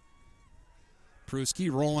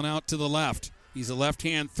 Pruski rolling out to the left. He's a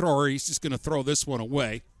left-hand thrower. He's just going to throw this one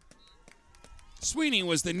away. Sweeney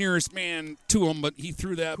was the nearest man to him, but he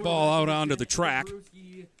threw that ball out onto the track.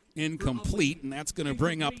 Incomplete, and that's going to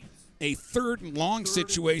bring up a 3rd and long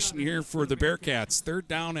situation here for the Bearcats. 3rd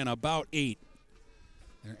down and about 8.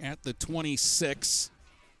 They're at the 26.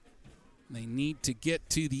 They need to get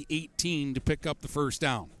to the 18 to pick up the 1st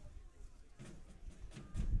down.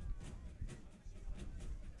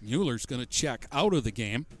 Mueller's going to check out of the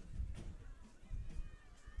game.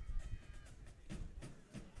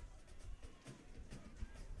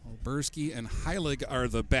 Oberski and Heilig are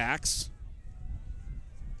the backs.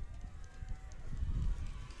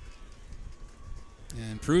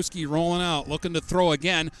 And Pruski rolling out, looking to throw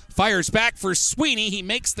again. Fires back for Sweeney. He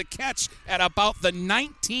makes the catch at about the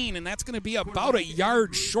 19, and that's going to be about a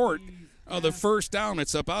yard short of the 1st down.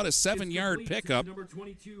 It's about a 7-yard pickup. Number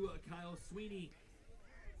 22, Kyle Sweeney.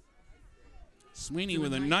 Sweeney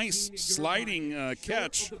with a nice sliding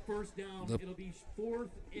catch.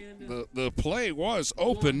 The play was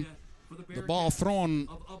open. The ball thrown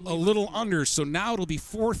a little under, so now it'll be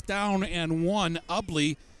 4th down and 1.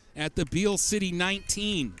 Ubly at the Beal City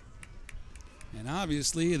 19. And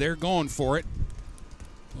obviously they're going for it.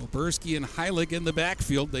 Oberski and Heilig in the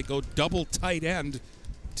backfield. They go double tight end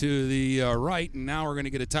to the right, and now we're going to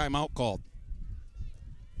get a timeout called.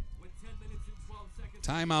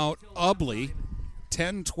 Timeout Ubly.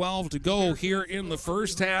 10-12 to go here in the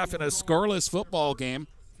 1st half in a scoreless football game.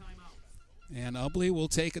 And Ubly will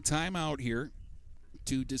take a timeout here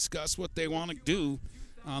to discuss what they want to do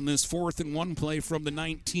on this 4th and 1 play from the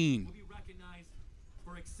 19.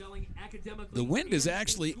 The wind is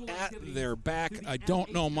actually at their back. I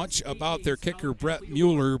don't know much about their kicker, Brett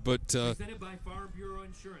Mueller, but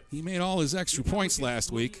he made all his extra points last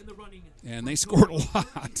week, and they scored a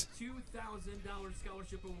lot.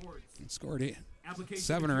 Scored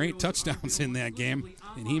 7 or 8 touchdowns in that game,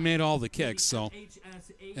 and he made all the kicks. So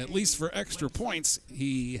at least for extra points,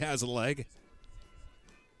 he has a leg.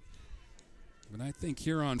 But I think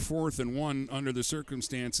here on 4th and 1, under the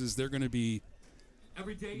circumstances, they're going to be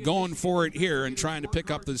going for it here and trying to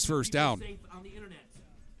pick up this 1st down.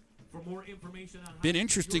 Been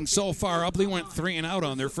interesting so far. Ubly went 3 and out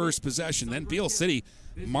on their first possession. Then Beal City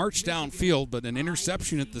marched downfield, but an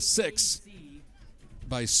interception at the 6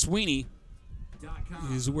 by Sweeney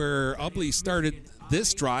is where Ubly started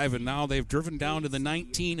this drive, and now they've driven down to the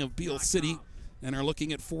 19 of Beal City and are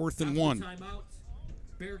looking at 4th and 1.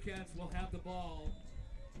 Bearcats will have the ball.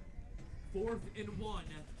 4th and 1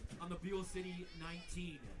 on the Beal City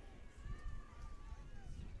 19.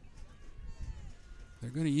 They're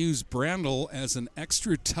going to use Brandel as an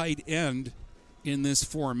extra tight end in this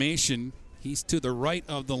formation. He's to the right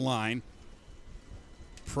of the line.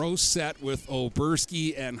 Pro set with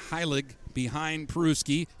Oberski and Heilig behind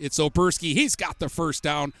Pruski. It's Oberski. He's got the 1st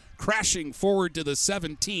down, crashing forward to the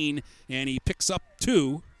 17, and he picks up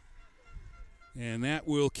 2. And that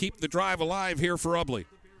will keep the drive alive here for Ubly.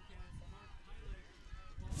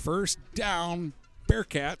 1st down,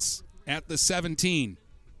 Bearcats at the 17.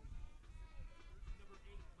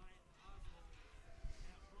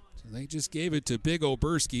 So they just gave it to Big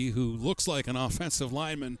Oberski, who looks like an offensive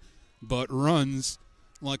lineman, but runs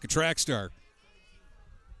like a track star.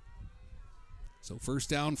 So 1st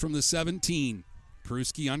down from the 17.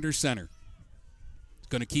 Pruski under center.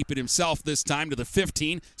 Going to keep it himself this time to the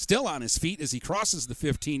 15. Still on his feet as he crosses the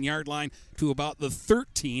 15-yard line to about the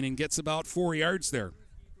 13 and gets about 4 yards there.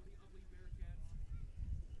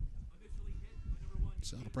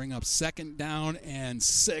 So it'll bring up 2nd down and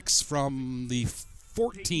 6 from the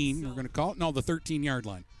 14. We're going to call it, no, the 13-yard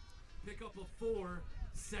line. Pick up a 4,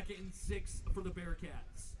 2nd and 6 for the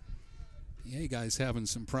Bearcats. Yeah, guy's having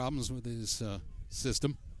some problems with his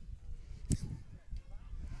system.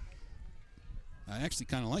 I actually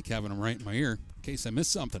kind of like having him right in my ear in case I miss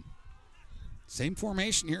something. Same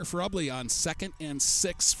formation here for Ubly on 2nd and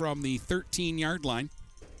 6 from the 13-yard line.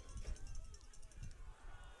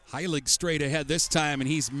 Heilig straight ahead this time, and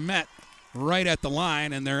he's met right at the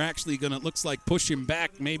line, and they're actually going to, looks like, push him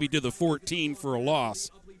back maybe to the 14 for a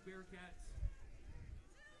loss.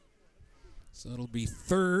 So it'll be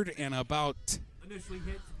 3rd and about initially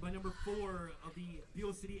hit by number 4 of the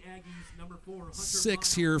Beal City Aggies, number 4, Hunter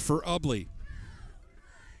 6 here for Ubly.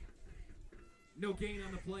 No gain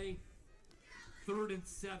on the play. 3rd and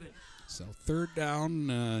 7. So 3rd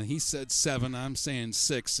down, he said 7. I'm saying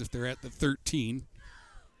 6 if they're at the 13.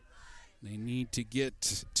 They need to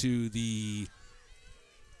get to the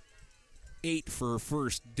 8 for a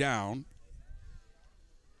 1st down.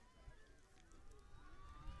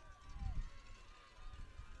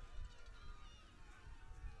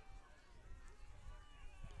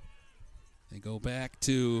 They go back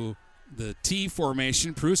to the T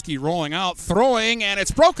formation. Pruski rolling out, throwing, and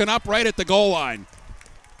it's broken up right at the goal line.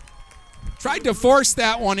 Tried to force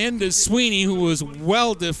that one into Sweeney, who was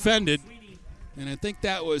well defended. And I think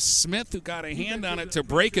that was Smith who got a hand on it to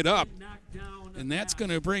break it up. And that's going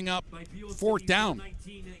to bring up 4th down.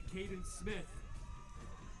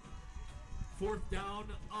 4th down,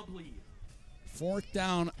 Ubly. 4th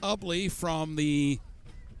down, Ubly from the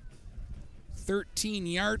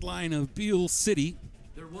 13-yard line of Beal City.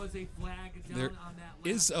 There was a flag down There on that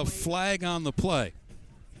is a play. flag on the play.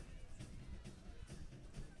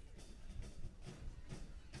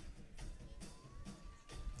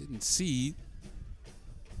 Didn't see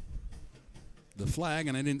the flag,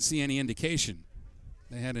 and I didn't see any indication.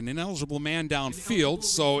 They had an ineligible man downfield,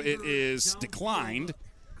 so it is declined.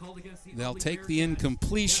 They'll take the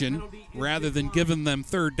incompletion rather than giving them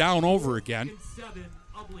 3rd down over again.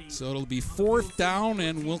 So it'll be 4th down,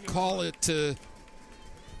 and we'll call it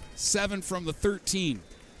 7 from the 13.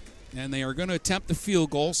 And they are going to attempt the field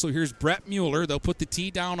goal. So here's Brett Mueller. They'll put the tee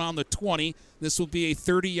down on the 20. This will be a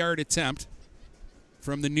 30-yard attempt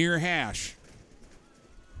from the near hash.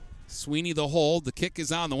 Sweeney the hold. The kick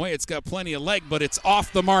is on the way. It's got plenty of leg, but it's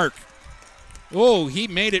off the mark. Oh, he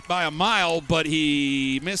made it by a mile, but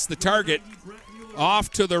he missed the target. Off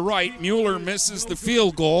to the right. Mueller misses the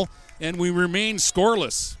field goal, and we remain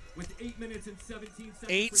scoreless. With 8 minutes and 17 seconds.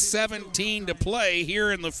 8:17 to play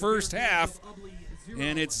here in the first half,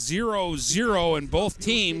 and it's 0-0, and both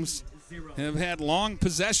teams have had long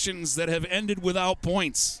possessions that have ended without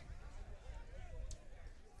points.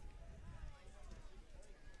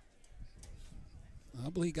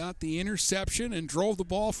 Ubly got the interception and drove the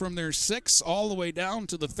ball from their 6 all the way down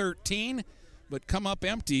to the 13, but come up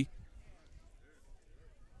empty.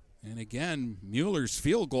 And again, Mueller's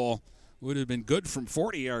field goal would have been good from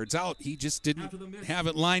 40 yards out. He just didn't have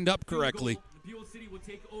it lined up correctly. Beal City will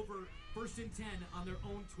take over 1st and 10 on their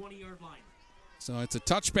own 20-yard line. So it's a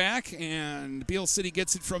touchback, and Beal City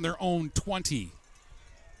gets it from their own 20.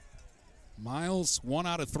 Miles, 1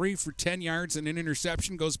 out of 3 for 10 yards and an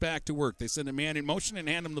interception, goes back to work. They send a man in motion and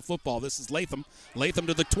hand him the football. This is Latham. Latham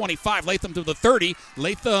to the 25, Latham to the 30.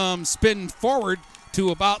 Latham spin forward to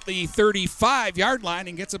about the 35-yard line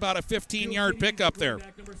and gets about a 15-yard pickup there.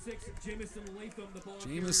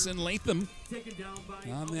 Jamison Latham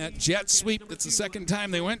on that jet sweep. That's the second time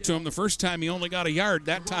they went to him. The first time he only got a yard.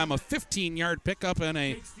 That time a 15-yard pickup and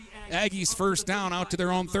a Aggies 1st down out to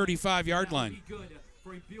their own 35-yard line.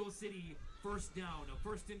 For a Beal City 1st down, a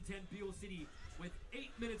 1st and 10 Beal City with 8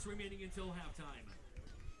 minutes remaining until halftime.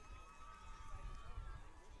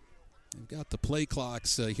 They've got the play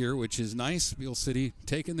clocks here, which is nice. Beal City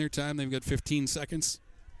taking their time. They've got 15 seconds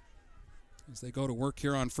as they go to work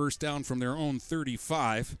here on 1st down from their own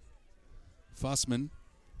 35. Fussman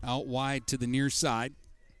out wide to the near side.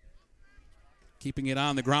 Keeping it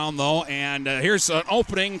on the ground, though, and here's an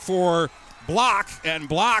opening for Block, and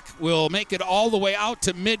Block will make it all the way out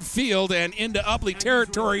to midfield and into Ubly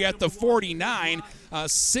territory at the 49. A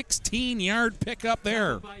 16-yard pickup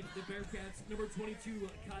there.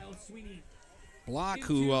 Block,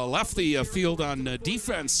 who left the field on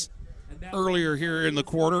defense earlier here in the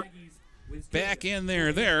quarter, back in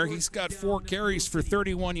there. He's got 4 carries for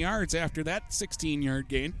 31 yards after that 16-yard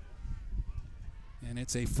gain. And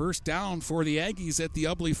it's a 1st down for the Aggies at the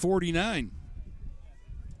Ubly 49.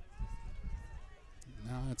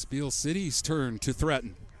 Now it's Beal City's turn to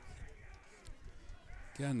threaten.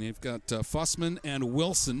 Again, they've got Fussman and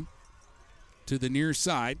Wilson to the near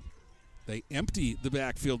side. They empty the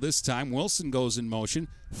backfield this time. Wilson goes in motion.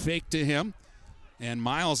 Fake to him. And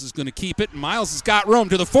Miles is going to keep it. Miles has got room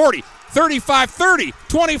to the 40, 35-30,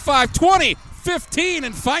 25-20, 15,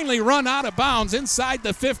 and finally run out of bounds inside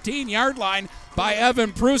the 15-yard line by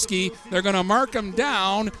Evan Pruski. They're going to mark him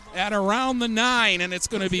down at around the 9, and it's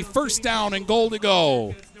going to be 1st down and goal to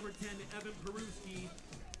go.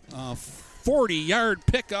 40-yard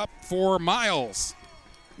pickup for Miles.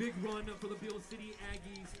 Big run for the Beal City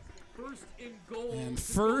Aggies. 1st and goal. And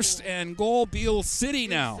 1st and goal, Beal City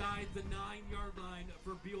now. Inside the 9-yard line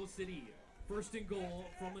for Beal City. 1st and goal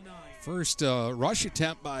from the 9. First rush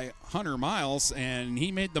attempt by Hunter Miles, and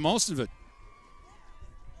he made the most of it.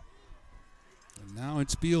 And now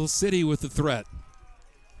it's Beal City with the threat.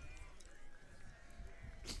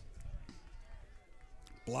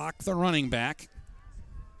 Block the running back.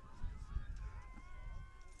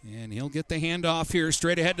 And he'll get the handoff here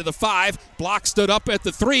straight ahead to the 5. Block stood up at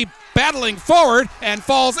the 3, battling forward and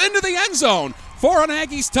falls into the end zone for an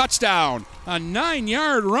Aggies touchdown. A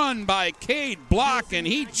 9-yard run by Cade Block, and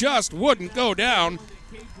he just wouldn't go down.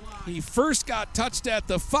 He first got touched at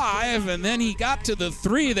the 5, and then he got to the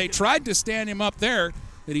 3. They tried to stand him up there,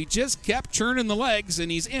 but he just kept churning the legs, and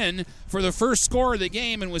he's in for the first score of the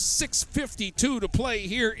game. And with 6:52 to play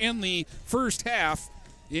here in the first half,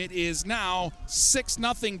 it is now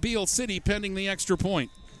 6-0 Beal City pending the extra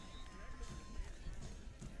point.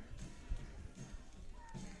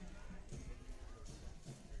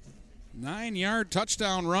 Nine-yard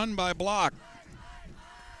touchdown run by Block.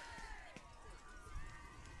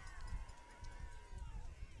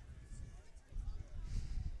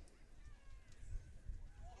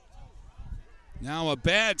 Now a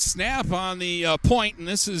bad snap on the point, and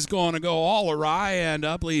this is going to go all awry, and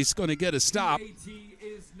Ubly's going to get a stop.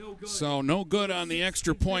 So no good on the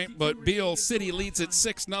extra point, but Beal City leads at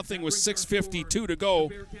 6-0 with 6:52 to go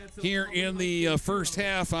here in the first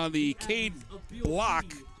half on the Cade Block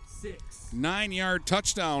 9-yard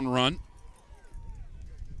touchdown run.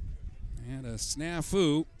 And a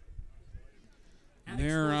snafu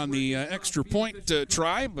there on the extra point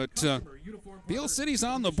try, but Beal City's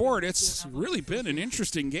on the board. It's really been an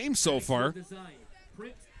interesting game so far.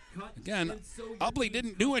 Again, Ubly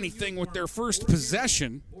didn't do anything with their first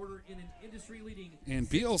possession, and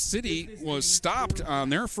Beal City was stopped on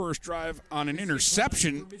their first drive on an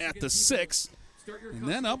interception at the 6, and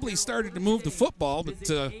then Ubly started to move the football, but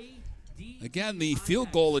again, the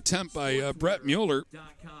field goal attempt by Brett Mueller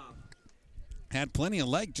had plenty of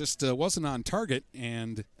leg, just wasn't on target,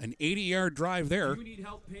 and an 80-yard drive there.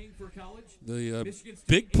 The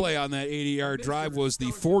big play on that 80-yard drive was the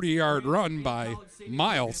 40-yard run by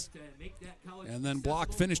Miles, and then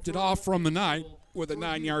Block finished it off from the 9 with a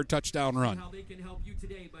 9-yard touchdown run.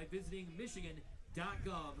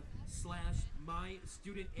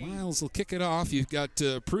 Miles will kick it off. You've got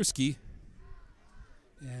Pruski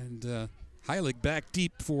and Heilig back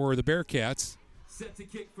deep for the Bearcats.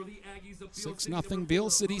 6-0 Beal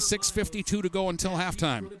City, 6:52 to go until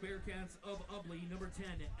halftime. For the Bearcats of Ubly, number 10,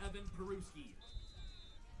 Evan Peruski.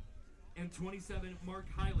 And 27, Mark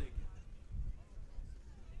Heilig.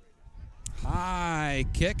 High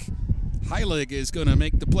kick. Heilig is going to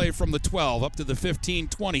make the play from the 12 up to the 15,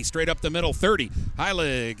 20, straight up the middle, 30.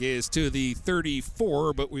 Heilig is to the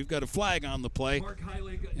 34, but we've got a flag on the play.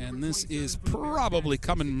 And this is probably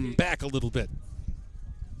coming back a little bit.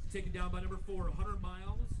 Taken down by number 4, Hunter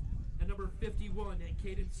Miles, and number 51,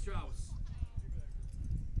 Caden Strauss.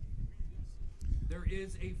 There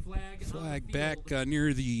is a flag back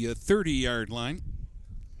near the 30-yard line.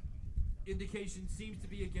 Indication seems to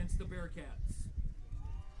be against the Bearcats.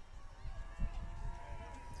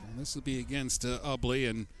 And this will be against Ubly,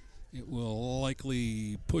 and it will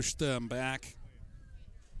likely push them back,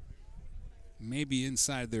 maybe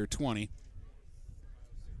inside their 20.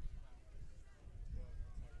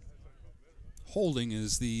 Holding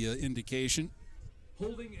is the indication.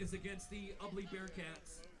 Holding is against the Ubly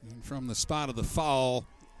Bearcats. And from the spot of the foul,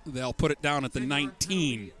 they'll put it down at the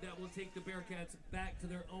 19. That will take the Bearcats back to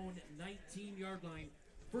their own 19-yard line.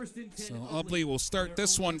 First and 10. So Ubly will start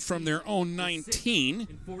this one from their own 19.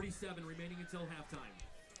 And 47 remaining until halftime.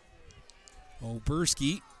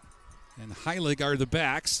 Oberski and Heilig are the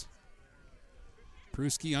backs.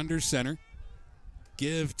 Pruski under center.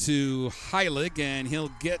 Give to Heilig, and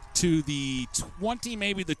he'll get to the 20,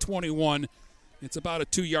 maybe the 21. It's about a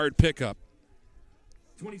 2-yard pickup.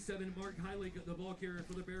 27, Mark Heilig, the ball carrier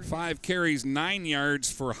for the Bearcats. 5 carries, 9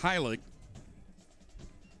 yards for Heilig.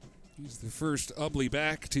 He's the first Ubly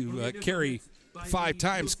back to carry 5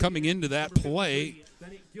 times coming into that play.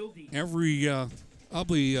 Every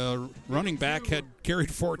Ubly running back had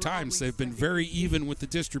carried 4 times. They've been very even with the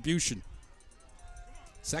distribution.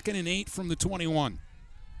 2nd and 8 from the 21.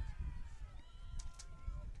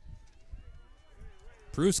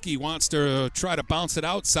 Pruski wants to try to bounce it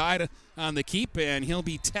outside on the keep, and he'll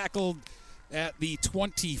be tackled at the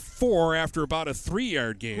 24 after about a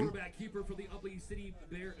 3-yard gain. Quarterback keeper for the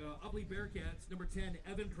Ubly Bearcats, number 10,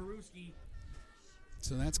 Evan Peruski.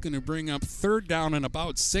 So that's going to bring up 3rd down and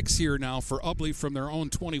about 6 here now for Ubly from their own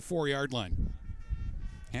 24-yard line.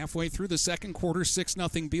 Halfway through the second quarter,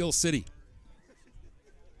 6-0 Beal City.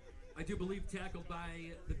 I do believe tackled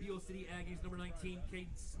by the Beal City Aggies, number 19, Cade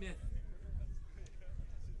Smith.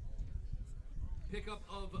 Pickup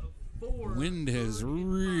of 4. Wind has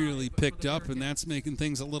really picked up, and that's making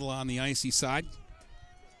things a little on the icy side.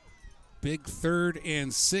 Big 3rd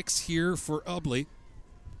and 6 here for Ubly.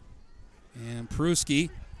 And Pruski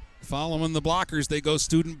Following the blockers, they go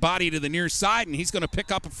student body to the near side, and he's going to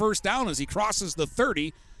pick up a first down as he crosses the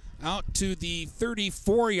 30 out to the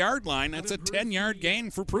 34-yard line. That's a 10-yard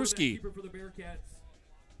gain for Pruski.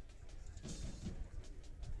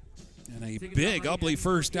 And a big Ubly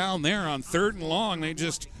first down there on 3rd and long. They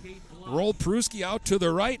just roll Pruski out to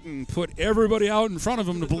the right and put everybody out in front of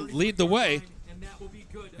him to lead the way.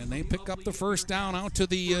 And they pick up the first down out to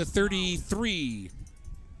the 33.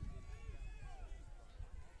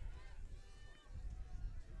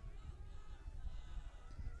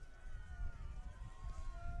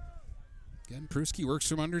 Again, Pruski works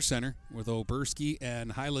from under center with Oberski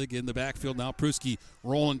and Heilig in the backfield. Now Pruski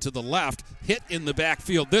rolling to the left. Hit in the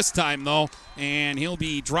backfield this time, though, and he'll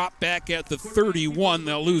be dropped back at the 31.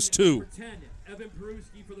 They'll lose 2.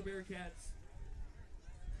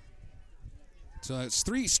 So it's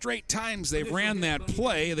 3 straight times they've ran that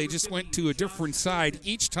play. They just went to a different side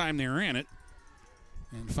each time they ran it.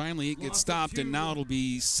 And finally it gets stopped, and now it'll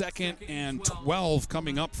be 2nd and 12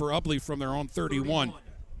 coming up for Ubly from their own 31.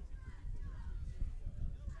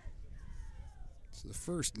 The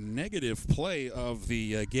first negative play of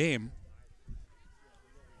the game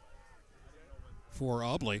for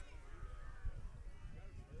Ubly.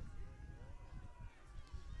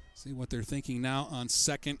 See what they're thinking now on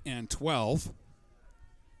 2nd and 12.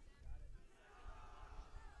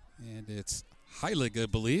 And it's Heilig, I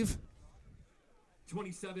believe.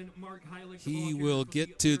 27, Mark Heilig. He will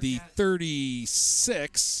get to the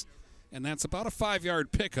 36, and that's about a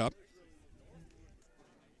 5-yard pickup.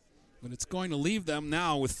 But it's going to leave them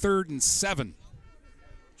now with 3rd and 7.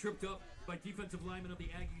 Tripped up by defensive lineman of the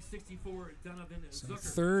Aggies, 64, Donovan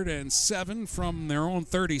Zucker. 3rd and 7 from their own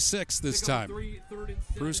 36 this time.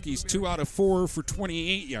 Pruski's 2 out of 4 for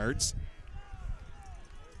 28 yards.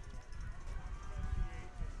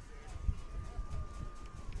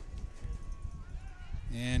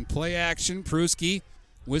 And play action, Pruski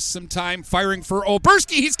with some time firing for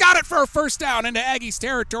Oberski. He's got it for a first down into Aggies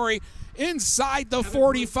territory inside the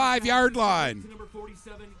 45-yard line.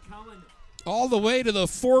 All the way to the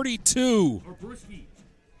 42.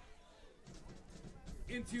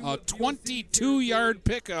 A 22-yard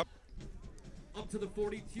pickup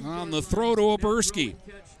on the throw to Oberski.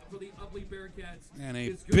 And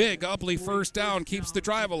a big Ubly first down keeps the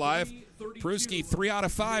drive alive. Pruski 3 out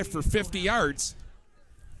of 5 for 50 yards.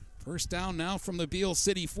 First down now from the Beal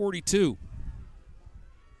City 42.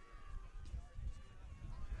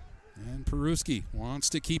 And Pruski wants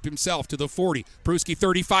to keep himself to the 40. Pruski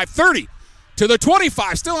 35-30 to the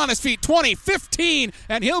 25. Still on his feet. 20, 15,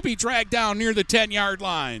 and he'll be dragged down near the 10-yard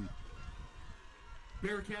line.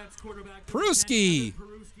 Pruski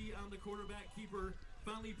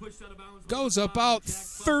goes about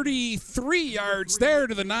 33 yards there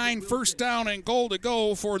to the 9. First down and goal to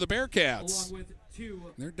go for the Bearcats.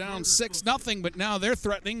 They're down 6-0, but now they're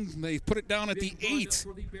threatening. They put it down at the 8.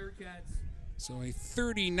 So a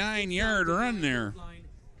 39-yard run there.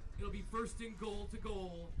 It'll be 1st and goal to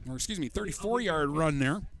goal. Or excuse me, 34-yard run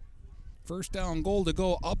there. First down goal to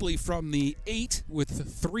go. Ubly from the 8 with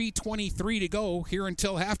 3:23 to go here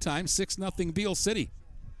until halftime. 6-0 Beal City.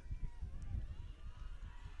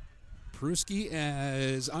 Pruski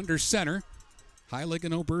as under center. Heilig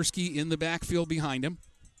and Oberski in the backfield behind him.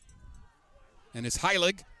 And it's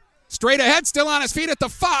Heilig straight ahead, still on his feet at the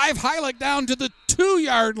 5. Heilig down to the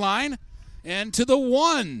 2-yard line and to the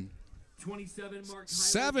 1. 27, Mark Heilig.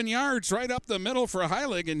 7 yards right up the middle for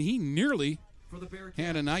Heilig, and he nearly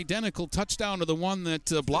had an identical touchdown to the one that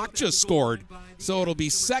Block just scored. So it'll be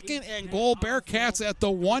 2nd and goal, Bearcats at the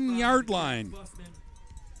 1-yard line.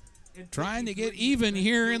 Trying to get even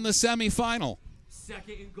here in the semifinal.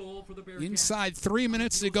 Inside 3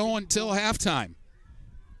 minutes to go until halftime.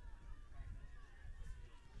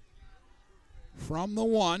 From the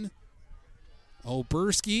 1,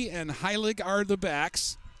 Oberski and Heilig are the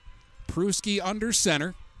backs. Pruski under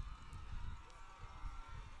center.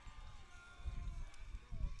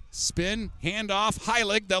 Spin, handoff,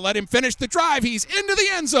 Heilig. They'll let him finish the drive. He's into the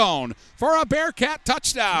end zone for a Bearcat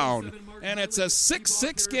touchdown. And it's a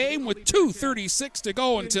 6-6 game with 2:36 to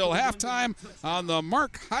go until halftime on the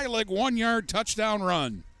Mark Heilig 1-yard touchdown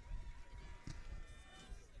run.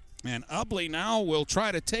 And Ubly now will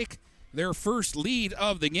try to take their first lead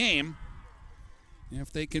of the game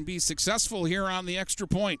if they can be successful here on the extra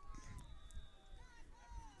point.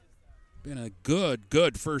 Been a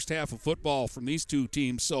good first half of football from these two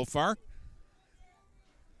teams so far.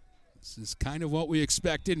 This is kind of what we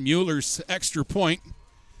expected. Mueller's extra point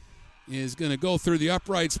is going to go through the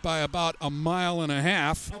uprights by about 1.5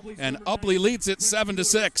 miles, and Ubly leads it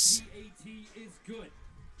 7-6.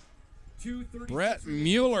 Brett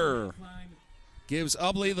Mueller gives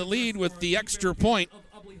Ubly the lead with the extra point.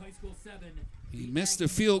 He missed a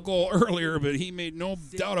field goal earlier, but he made no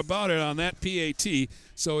doubt about it on that PAT.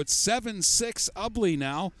 So it's 7-6 Ubly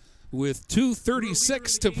now with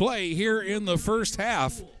 2:36 to play here in the first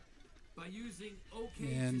half.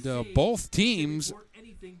 And both teams,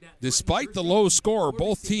 despite the low score,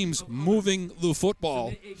 both teams moving the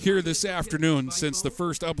football here this afternoon since the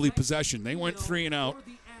first Ubly possession. They went 3 and out.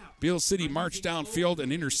 Beal City marched downfield,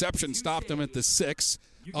 an interception stopped them at the 6.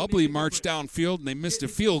 Ubly marched downfield, and they missed a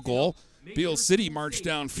field goal. Beal City marched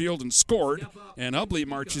downfield and scored, and Ubly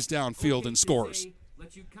marches downfield and scores.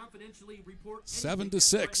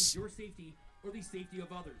 7-6.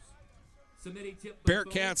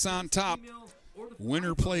 Bearcats on top.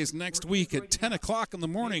 Winner plays next week at 10 o'clock in the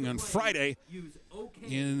morning on Friday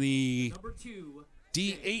in the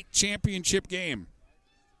D8 championship game.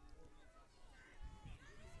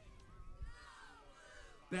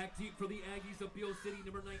 Back deep for the Aggies of Beal City,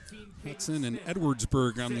 number 19. Hudson and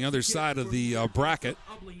Edwardsburg on the other side of the bracket.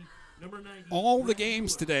 All the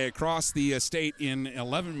games today across the state in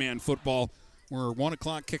 11-man football were 1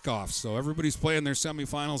 o'clock kickoffs, so everybody's playing their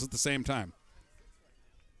semifinals at the same time.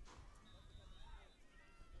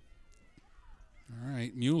 All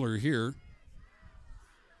right, Mueller here.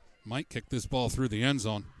 Might kick this ball through the end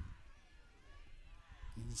zone.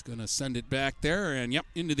 He's going to send it back there, and yep,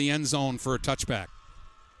 into the end zone for a touchback.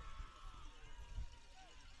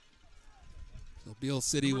 So Beal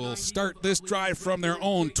City will start this drive from their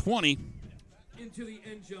own 20. Into the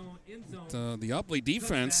end zone. The Ubly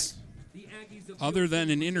defense, other than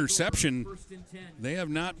an interception, they have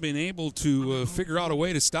not been able to figure out a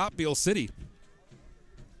way to stop Beal City.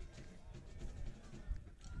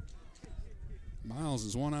 Miles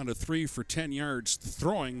is 1 out of 3 for 10 yards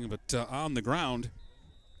throwing, but on the ground.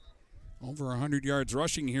 Over 100 yards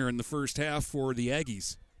rushing here in the first half for the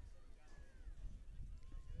Aggies.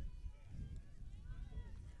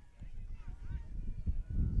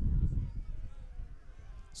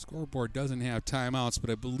 Scoreboard doesn't have timeouts, but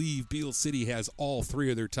I believe Beal City has all 3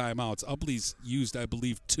 of their timeouts. Ubly's used, I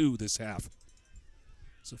believe, 2 this half.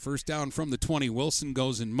 So first down from the 20. Wilson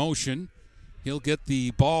goes in motion. He'll get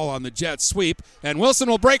the ball on the jet sweep, and Wilson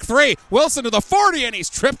will break 3. Wilson to the 40, and he's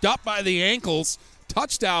tripped up by the ankles.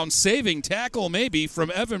 Touchdown saving tackle maybe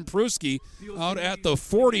from Evan Pruski out at the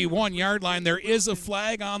 41-yard line. There is a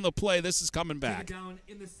flag on the play. This is coming back. Down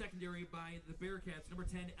in the secondary by the Bearcats, number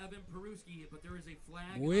 10, Evan Pruski, but there is a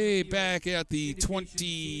flag way back at the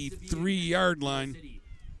 23-yard line.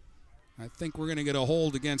 I think we're going to get a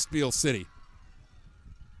hold against Beal City.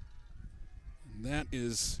 That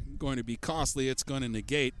is going to be costly. It's going to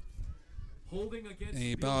negate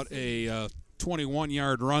about a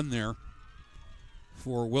 21-yard run there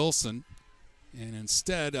for Wilson. And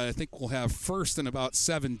instead, I think we'll have first and about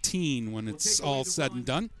 17 when it's all said and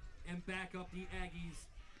done. And back up the Aggies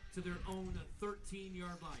to their own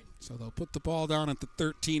 13-yard line. So they'll put the ball down at the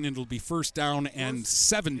 13, and it'll be first down and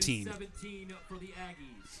 17. 17 for the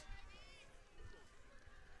Aggies.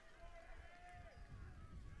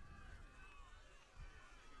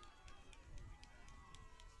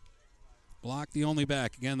 Block the only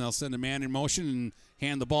back. Again, they'll send a man in motion and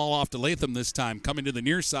hand the ball off to Latham this time. Coming to the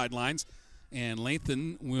near sidelines, and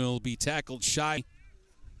Latham will be tackled shy.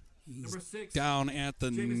 He's down at the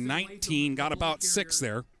 19, got about 6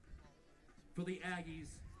 there. For the Aggies.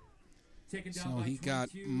 So he got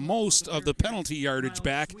most of the penalty yardage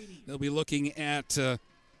back. They'll be looking at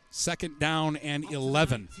second down and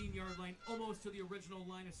 11. 19-yard line, almost to the original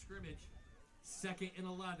line of scrimmage. Second and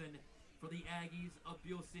 11 for the Aggies of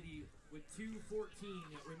Beal City with 2:14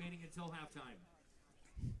 remaining until halftime.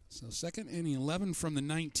 So second and 11 from the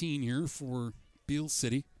 19 here for Beal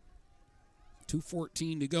City.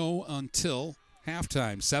 2:14 to go until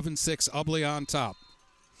halftime. 7-6 Ubly on top.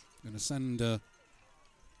 Going to send a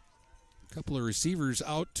couple of receivers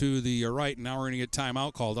out to the right. Now we're going to get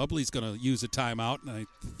timeout called. Ubly's going to use a timeout, and I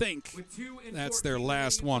think that's their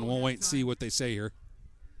last one. We'll wait and see what they say here.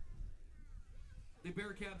 The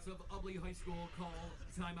Bearcats of Ubly High School call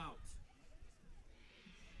timeout.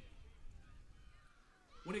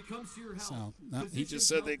 When it comes to your health, so, no, he just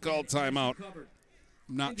said they called timeout.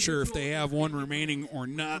 I'm not sure if they have one remaining or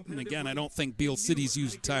not. And again, I don't think Beal City's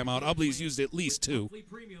used a timeout. Ubly's used at least 2.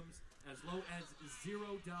 Premiums as low as $0.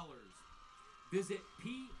 Visit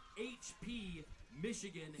PHP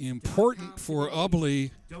Michigan. Important for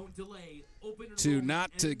Ubly to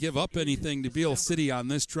not to give up anything to Beal City on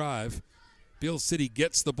this drive. Beal City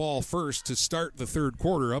gets the ball first to start the third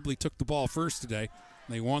quarter. Ubly took the ball first today.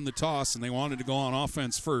 They won the toss, and they wanted to go on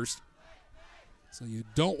offense first. So you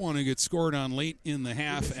don't want to get scored on late in the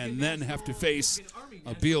half and then have to face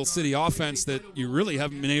a Beal City offense that you really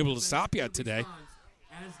haven't been able to stop yet today,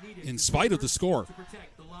 in spite of the score.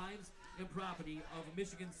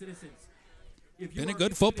 Been a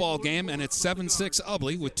good football game, and it's 7-6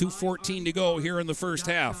 Ubly with 2:14 to go here in the first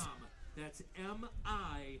half. That's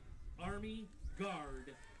miarmyguard.com.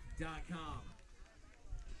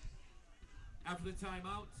 After the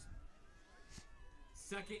timeout,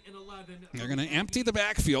 2nd and 11. They're going to empty the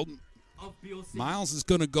backfield. Miles is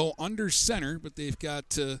going to go under center, but they've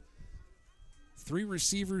got 3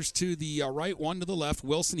 receivers to the right, 1 to the left.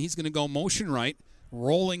 Wilson, he's going to go motion right.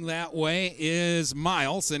 Rolling that way is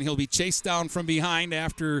Miles, and he'll be chased down from behind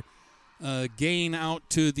after a gain out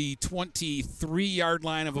to the 23-yard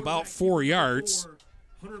line of about 4 yards.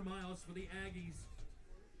 100 miles for the Aggies.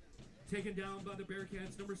 Taken down by the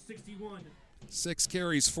Bearcats, number 61. 6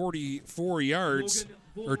 carries, 44 yards,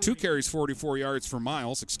 or 2 carries, 44 yards for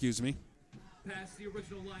Miles, excuse me. Past the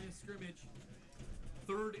original line of scrimmage.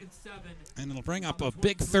 3rd and 7. And it'll bring up a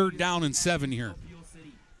big 3rd down and 7 here.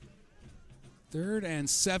 3rd and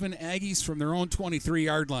 7 Aggies from their own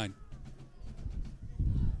 23-yard line.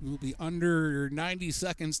 We'll be under 90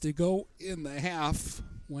 seconds to go in the half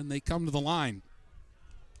when they come to the line.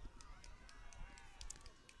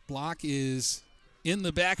 Block is in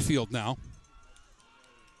the backfield now.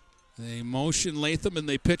 They motion Latham and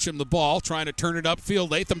they pitch him the ball, trying to turn it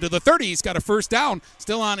upfield. Latham to the 30. He's got a first down,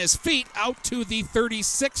 still on his feet, out to the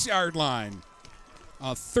 36-yard line.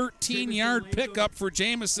 A 13-yard pickup for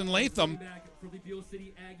Jamison Latham.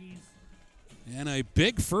 And a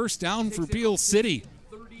big first down for Beal City.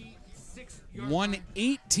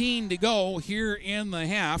 1:18 to go here in the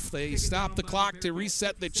half. They stop the clock to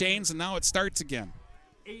reset the chains, and now it starts again.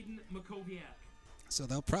 So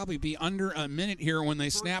they'll probably be under a minute here when they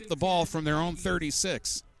snap the ball from their own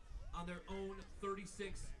 36. On their own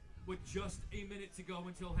 36 with just a minute to go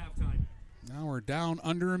until halftime. Now we're down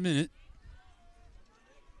under a minute.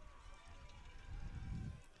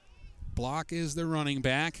 Block is the running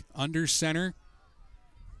back. Under center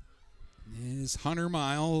is Hunter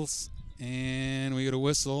Miles. And we get a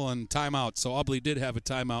whistle and timeout. So Ubly did have a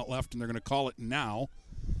timeout left, and they're going to call it now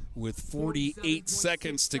with 48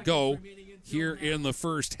 seconds to go here in the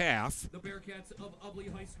first half. The Bearcats of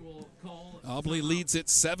Ubly High School call. Ubly leads it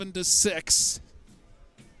 7-6.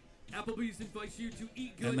 Applebee's invites you to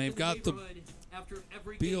eat good. And they've got the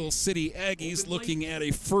Beal City Aggies looking at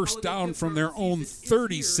a first down from their own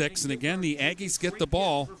 36. And again, the Aggies get the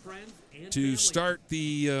ball to start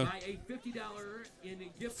the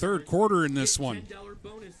third quarter in this one. $10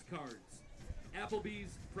 bonus cards.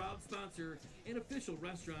 Applebee's, proud sponsor and official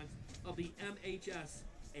restaurant of the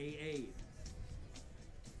MHSAA.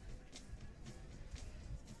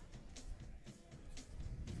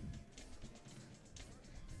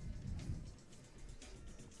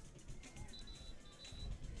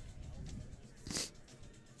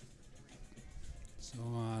 So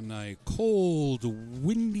on a cold,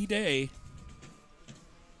 windy day,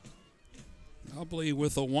 Ubly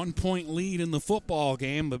with a 1-point lead in the football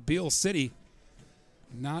game, but Beal City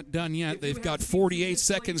not done yet. They've got 48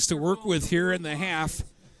 seconds to work with here in the half,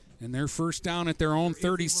 and they're first down at their own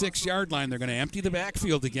 36-yard line. They're going to empty the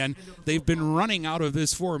backfield again. They've been running out of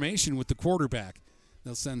this formation with the quarterback.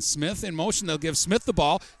 They'll send Smith in motion. They'll give Smith the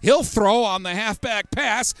ball. He'll throw on the halfback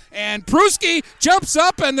pass, and Pruski jumps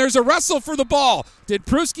up, and there's a wrestle for the ball. Did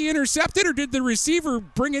Pruski intercept it, or did the receiver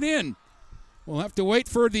bring it in? We'll have to wait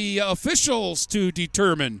for the officials to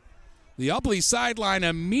determine. The Ubly sideline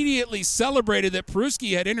immediately celebrated that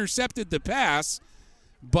Pruski had intercepted the pass,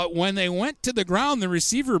 but when they went to the ground, the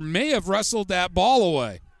receiver may have wrestled that ball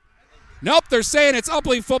away. Nope, they're saying it's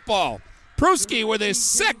Ubly football. Pruski with his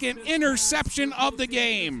second interception of the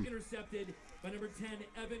game. Intercepted by number 10,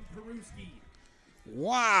 Evan Peruski.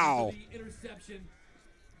 Wow. The interception.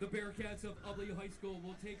 The Bearcats of Ubly High School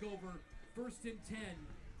will take over 1st and 10.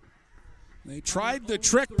 They tried the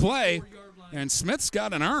trick play, and Smith's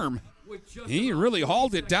got an arm. He really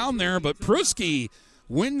hauled it down there, but Pruski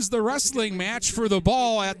wins the wrestling match for the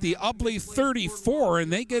ball at the Ubly 34,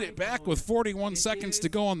 and they get it back with 41 seconds to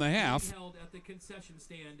go on the half.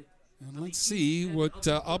 And let's see what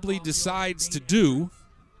Ubly decides to do.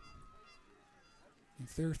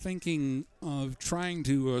 If they're thinking of trying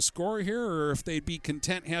to score here, or if they'd be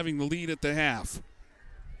content having the lead at the half.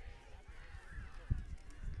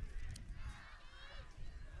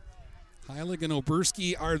 Heilig and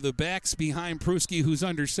Oberski are the backs behind Pruski, who's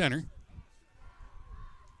under center.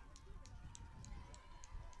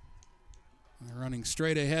 They're running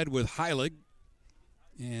straight ahead with Heilig.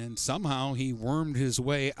 And somehow he wormed his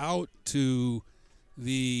way out to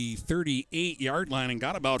the 38-yard line and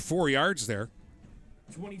got about 4 yards there.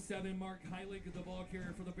 27, Mark Heilig, the ball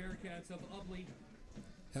carrier for the Bearcats of Ubly.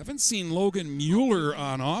 Haven't seen Logan Mueller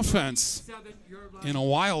on offense in a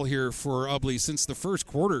while here for Ubly since the first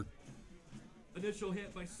quarter. Initial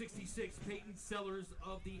hit by 66, Peyton Sellers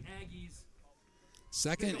of the Aggies.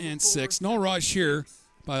 2nd and 6. No rush here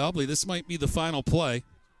by Ubly. This might be the final play.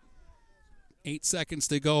 8 seconds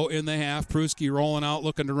to go in the half. Pruski rolling out,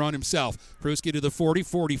 looking to run himself. Pruski to the 40,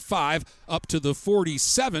 45, up to the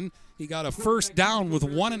 47. He got a first down with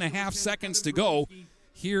 1.5 seconds to go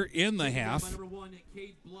here in the half.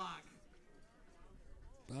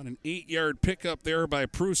 About an 8-yard pickup there by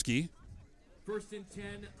Pruski. 1st and 10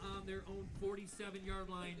 on their own 47-yard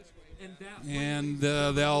line. And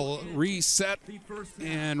they'll reset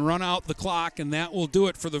and run out the clock, and that will do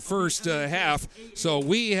it for the first half. So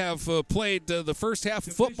we have played the first half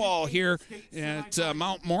of football here at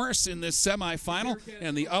Mount Morris in this semifinal,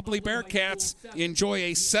 and the Ubly Bearcats enjoy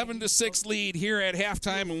a 7-6 lead here at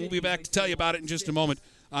halftime, and we'll be back to tell you about it in just a moment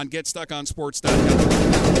on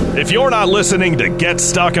GetStuckOnSports.com. If you're not listening to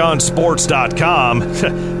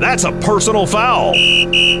GetStuckOnSports.com, that's a personal foul.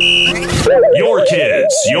 Your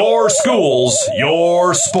kids, your schools,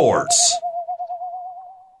 your sports.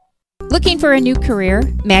 Looking for a new career?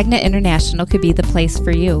 Magna International could be the place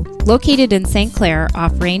for you. Located in St. Clair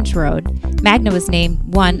off Range Road, Magna was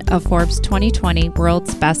named one of Forbes 2020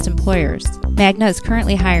 World's Best Employers. Magna is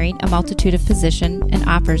currently hiring a multitude of positions and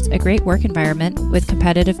offers a great work environment with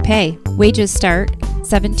competitive pay. Wages start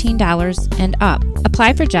 $17 and up.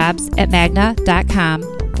 Apply for jobs at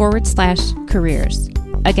magna.com/careers.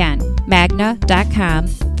 Again,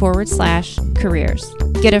 magna.com/careers.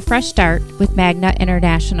 Get a fresh start with Magna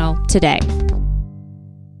International today.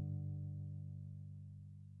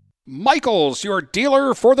 Michael's, your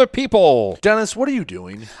dealer for the people. Dennis, what are you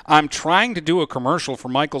doing? I'm trying to do a commercial for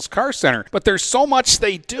Michael's Car Center, but there's so much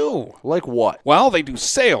they do. Like what? Well, they do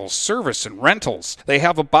sales, service, and rentals. They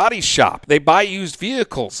have a body shop. They buy used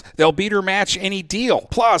vehicles. They'll beat or match any deal.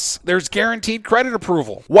 Plus, there's guaranteed credit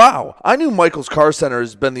approval. Wow, I knew Michael's Car Center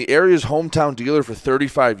has been the area's hometown dealer for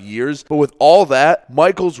 35 years, but with all that,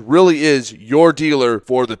 Michael's really is your dealer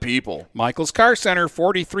for the people. Michael's Car Center,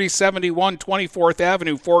 4371 24th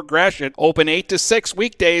Avenue, Fort Gratiot. Open 8 to 6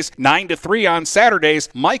 weekdays, 9 to 3 on Saturdays.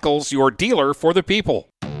 Michael's, your dealer for the people.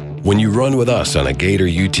 When you run with us on a Gator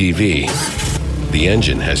UTV, the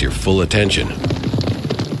engine has your full attention.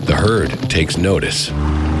 The herd takes notice.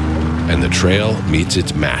 And the trail meets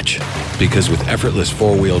its match. Because with effortless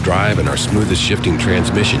four-wheel drive and our smoothest shifting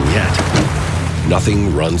transmission yet,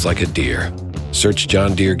 nothing runs like a deer. Search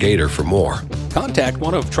John Deere Gator for more. Contact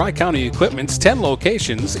one of Tri-County Equipment's 10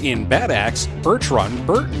 locations in Bad Axe, Birch Run,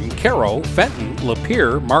 Burton, Caro, Fenton,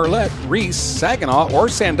 Lapeer, Marlette, Reese, Saginaw, or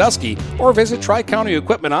Sandusky, or visit Tri-County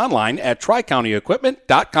Equipment online at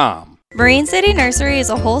tricountyequipment.com. Marine City Nursery is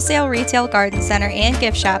a wholesale retail garden center and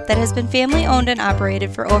gift shop that has been family owned and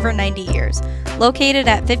operated for over 90 years. Located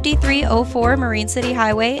at 5304 Marine City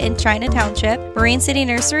Highway in China Township, Marine City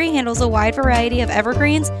Nursery handles a wide variety of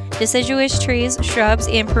evergreens, deciduous trees, shrubs,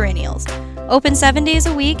 and perennials. Open 7 days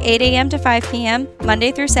a week, 8 a.m. to 5 p.m.,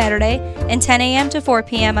 Monday through Saturday, and 10 a.m. to 4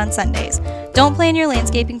 p.m. on Sundays. Don't plan your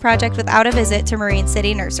landscaping project without a visit to Marine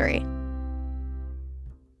City Nursery.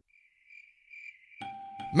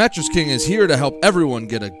 Mattress King is here to help everyone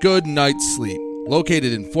get a good night's sleep.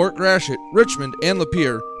 Located in Fort Gratiot, Richmond, and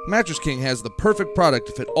Lapeer, Mattress King has the perfect product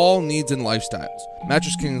to fit all needs and lifestyles.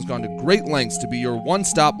 Mattress King has gone to great lengths to be your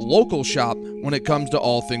one-stop local shop when it comes to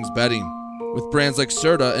all things bedding. With brands like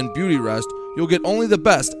Serta and Beauty Rest, you'll get only the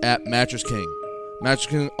best at Mattress King. Mattress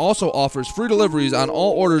King also offers free deliveries on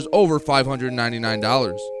all orders over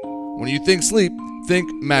 $599. When you think sleep, think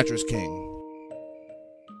Mattress King.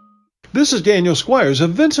 This is Daniel Squires of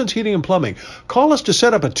Vincent's Heating and Plumbing. Call us to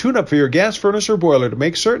set up a tune-up for your gas furnace or boiler to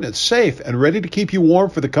make certain it's safe and ready to keep you warm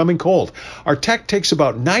for the coming cold. Our tech takes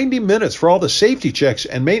about 90 minutes for all the safety checks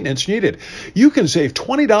and maintenance needed. You can save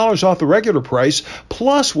 $20 off the regular price,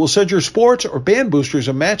 plus we'll send your sports or band boosters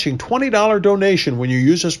a matching $20 donation when you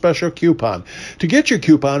use a special coupon. To get your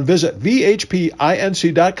coupon, visit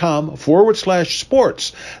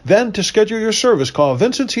vhpinc.com/sports. Then to schedule your service, call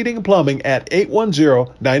Vincent's Heating and Plumbing at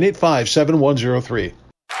 810-985-7103.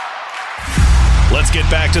 Let's get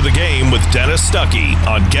back to the game with Dennis Stuckey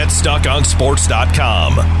on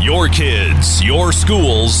GetStuckOnSports.com. Your kids, your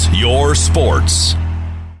schools, your sports.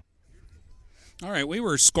 All All right, we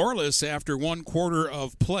were scoreless after 1 quarter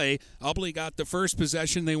of play. Ubly got the first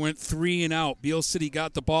possession. They went 3 and out. Beal City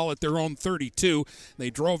got the ball at their own 32. They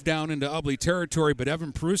drove down into Ubly territory, but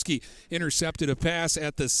Evan Peruski intercepted a pass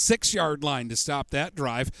at the 6-yard line to stop that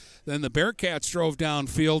drive. Then the Bearcats drove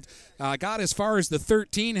downfield, got as far as the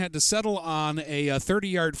 13, had to settle on a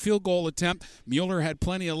 30-yard field goal attempt. Mueller had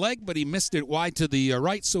plenty of leg, but he missed it wide to the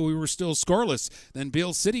right, so we were still scoreless. Then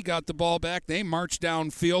Beal City got the ball back. They marched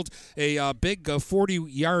downfield. A big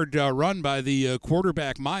 40-yard run by the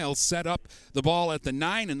quarterback, Miles, set up the ball at the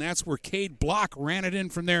 9, and that's where Cade Block ran it in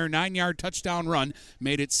from there. 9-yard touchdown run.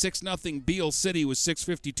 Made it 6-0 Beal City with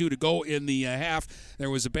 6:52 to go in the half. There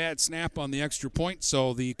was a bad snap on the extra point,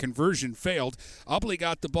 so the conversion failed. Ubly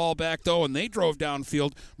got the ball back, though, and they drove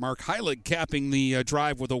downfield. Mark Heilig capping the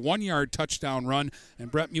drive with a 1-yard touchdown run, and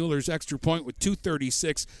Brett Mueller's extra point with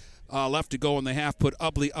 2:36 left to go in the half put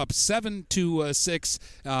Ubly up 7-6,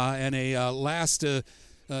 and a last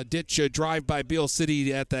ditch drive by Beal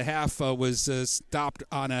City at the half was stopped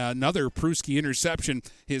on another Peruski interception,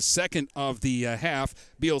 his second of the half.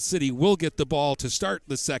 Beal City will get the ball to start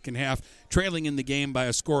the second half, trailing in the game by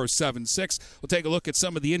a score of 7-6. We'll take a look at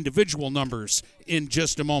some of the individual numbers in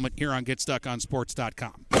just a moment here on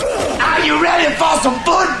GetStuckOnSports.com. Are you ready for some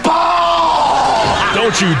football?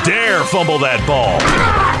 Don't you dare fumble that ball.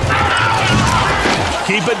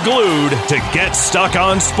 Keep it glued to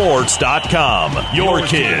GetStuckOnSports.com. Your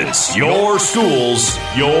kids, your schools,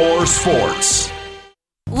 your sports.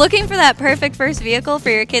 Looking for that perfect first vehicle for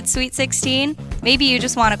your kid's Sweet 16? Maybe you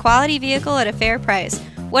just want a quality vehicle at a fair price.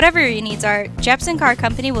 Whatever your needs are, Jepson Car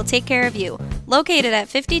Company will take care of you. Located at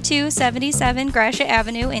 5277 Gratiot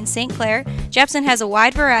Avenue in St. Clair, Jepson has a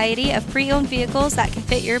wide variety of pre-owned vehicles that can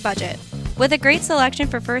fit your budget. With a great selection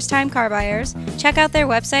for first-time car buyers, check out their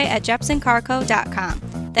website at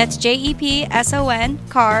jepsoncarco.com. That's JEPSON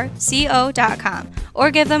carco.com. Or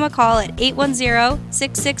give them a call at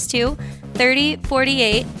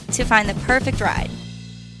 810-662-3048 to find the perfect ride.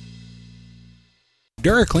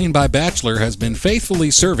 DuraClean by Bachelor has been faithfully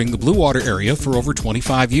serving the Blue Water area for over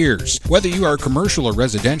 25 years. Whether you are commercial or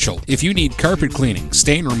residential, if you need carpet cleaning,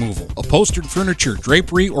 stain removal, upholstered furniture,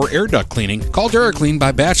 drapery, or air duct cleaning, call DuraClean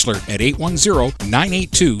by Bachelor at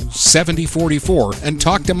 810-982-7044 and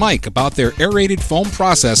talk to Mike about their aerated foam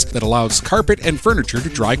process that allows carpet and furniture to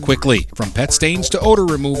dry quickly. From pet stains to odor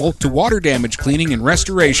removal to water damage cleaning and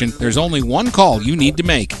restoration, there's only one call you need to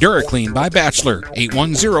make. DuraClean by Bachelor,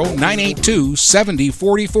 810-982-7044.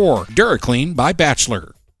 DuraClean by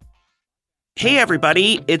Bachelor. Hey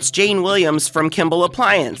everybody, it's Jane Williams from Kimball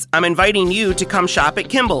Appliance. I'm inviting you to come shop at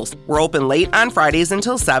Kimball's. We're open late on Fridays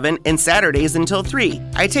until 7 and Saturdays until 3.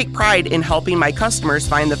 I take pride in helping my customers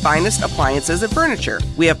find the finest appliances and furniture.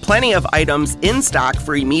 We have plenty of items in stock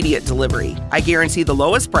for immediate delivery. I guarantee the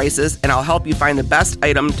lowest prices and I'll help you find the best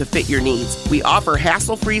item to fit your needs. We offer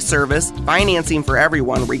hassle-free service, financing for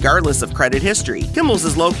everyone regardless of credit history. Kimball's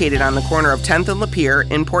is located on the corner of 10th and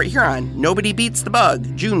Lapeer in Port Huron. Nobody beats the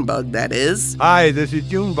bug. Junebug, that is. Hi, this is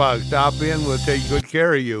Junebug. Stop in, we'll take good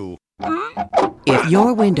care of you. If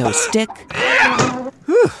your windows stick,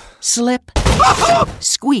 slip,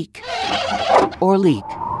 squeak, or leak,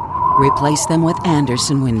 replace them with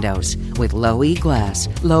Andersen windows. With low E-glass,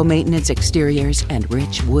 low maintenance exteriors, and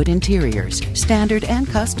rich wood interiors, standard and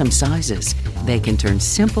custom sizes, they can turn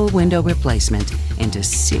simple window replacement into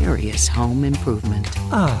serious home improvement.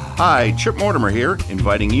 Hi, Chip Mortimer here,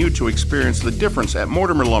 inviting you to experience the difference at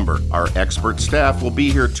Mortimer Lumber. Our expert staff will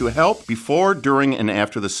be here to help before, during, and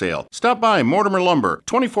after the sale. Stop by Mortimer Lumber,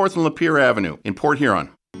 24th and Lapeer Avenue in Port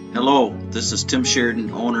Huron. Hello, this is Tim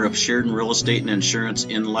Sheridan, owner of Sheridan Real Estate and Insurance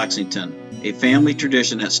in Lexington, a family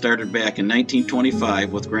tradition that started back in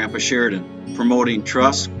 1925 with Grandpa Sheridan. Promoting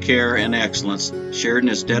trust, care, and excellence, Sheridan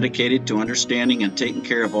is dedicated to understanding and taking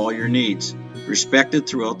care of all your needs. Respected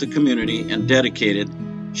throughout the community and dedicated,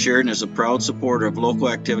 Sheridan is a proud supporter of local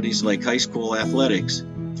activities like high school athletics.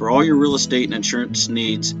 For all your real estate and insurance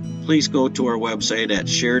needs, please go to our website at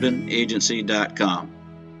SheridanAgency.com.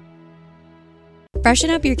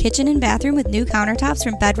 Freshen up your kitchen and bathroom with new countertops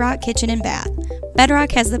from Bedrock Kitchen and Bath.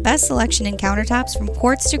 Bedrock has the best selection in countertops from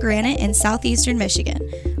quartz to granite in southeastern Michigan.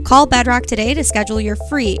 Call Bedrock today to schedule your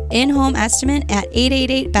free in-home estimate at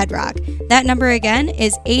 888-BEDROCK. That number again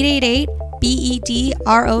is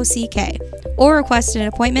 888-BEDROCK. Or request an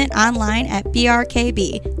appointment online at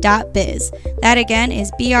brkb.biz. That again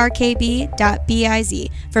is brkb.biz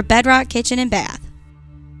for Bedrock Kitchen and Bath.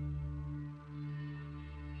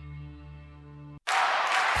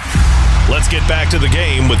 Let's get back to the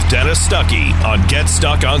game with Dennis Stuckey on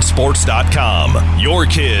GetStuckOnSports.com. Your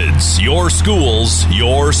kids, your schools,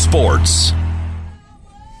 your sports.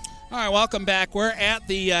 All right, welcome back. We're at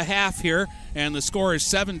the half here, and the score is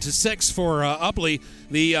 7-6 for Ubly.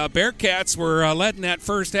 The Bearcats were led in that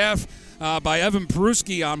first half by Evan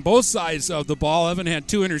Peruski on both sides of the ball. Evan had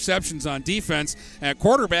 2 interceptions on defense. At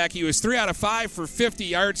quarterback, he was 3 out of 5 for 50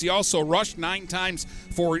 yards. He also rushed 9 times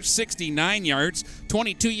for 69 yards.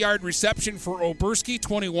 22-yard reception for Oberski,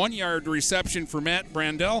 21-yard reception for Matt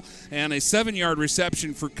Brandel, and a 7-yard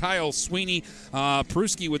reception for Kyle Sweeney.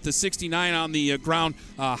 Peruski with the 69 on the ground.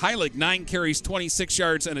 Heilig, 9 carries, 26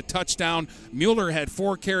 yards, and a touchdown. Mueller had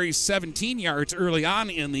 4 carries, 17 yards early on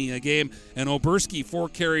in the game, and Oberski 4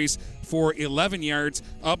 carries for 11 yards.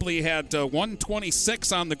 Ubly had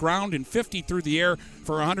 126 on the ground and 50 through the air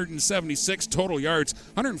for 176 total yards.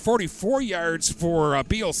 144 yards for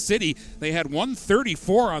Beal City. They had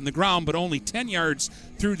 134 on the ground, but only 10 yards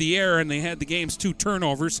through the air, and they had the game's 2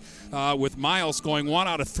 turnovers, with Miles going 1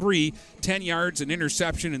 out of 3, 10 yards, an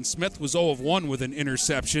interception, and Smith was 0 of 1 with an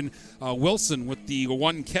interception. Wilson with the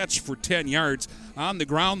 1 catch for 10 yards. On the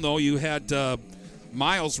ground, though, you had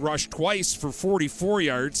Miles rushed twice for 44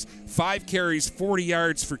 yards, 5 carries, 40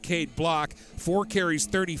 yards for Cade Block, 4 carries,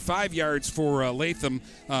 35 yards for Latham,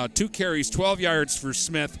 2 carries, 12 yards for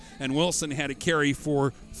Smith, and Wilson had a carry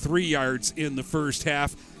for 3 yards in the first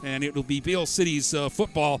half. And it will be Beal City's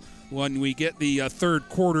football when we get the third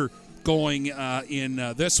quarter going in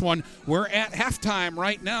this one. We're at halftime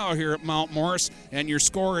right now here at Mount Morris, and your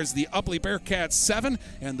score is the Ubly Bearcats 7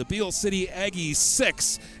 and the Beal City Aggies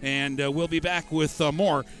 6. And we'll be back with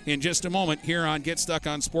more in just a moment here on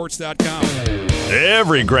GetStuckOnSports.com.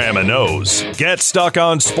 Every grandma knows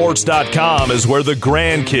GetStuckOnSports.com is where the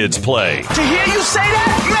grandkids play. To hear you say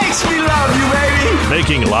that makes me love you, baby.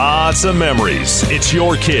 Making lots of memories. It's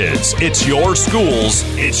your kids, it's your schools,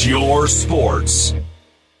 it's your sports.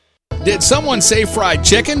 Did someone say fried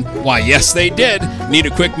chicken? Why, yes, they did. Need a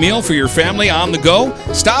quick meal for your family on the go?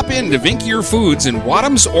 Stop in to Vinkier Foods in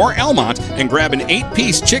Wadhams or Elmont and grab an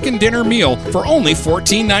 8-piece chicken dinner meal for only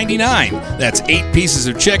 $14.99. That's 8 pieces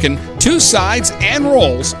of chicken, 2 sides, and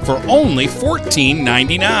rolls for only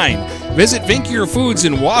 $14.99. Visit Vinkier Foods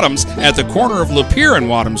in Wadhams at the corner of Lapeer and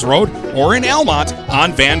Wadhams Road, or in Elmont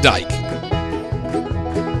on Van Dyke.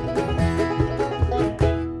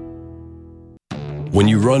 When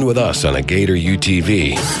you run with us on a Gator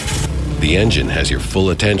UTV, the engine has your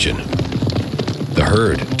full attention, the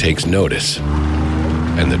herd takes notice,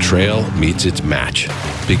 and the trail meets its match.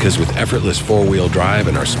 Because with effortless 4-wheel drive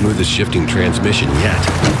and our smoothest shifting transmission yet,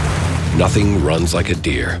 nothing runs like a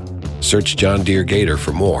deer. Search John Deere Gator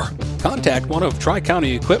for more. Contact one of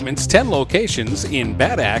Tri-County Equipment's 10 locations in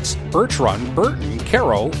Bad Axe, Birch Run, Burton,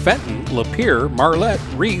 Caro, Fenton, Lapeer, Marlette,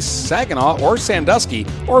 Reese, Saginaw, or Sandusky,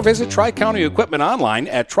 or visit Tri-County Equipment online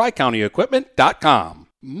at tricountyequipment.com.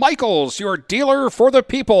 Michael's, your dealer for the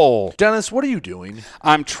people. Dennis, what are you doing?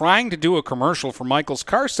 I'm trying to do a commercial for Michael's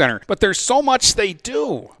Car Center, but there's so much they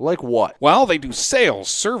do. Like what? Well, they do sales,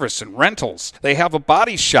 service, and rentals. They have a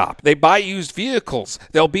body shop. They buy used vehicles.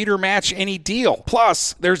 They'll beat or match any deal.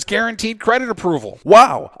 Plus, there's guaranteed credit approval.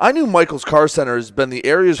 Wow, I knew Michael's Car Center has been the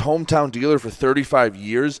area's hometown dealer for 35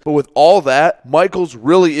 years, but with all that, Michael's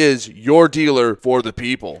really is your dealer for the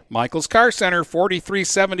people. Michael's Car Center,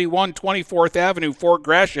 4371 24th Avenue, Fort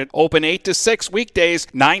Gratiot, open 8 to 6 weekdays,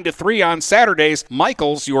 9 to 3 on Saturdays.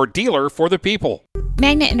 Michael's, your dealer for the people.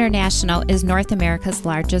 Magna International is North America's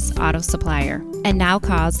largest auto supplier and now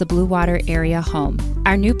calls the Blue Water area home.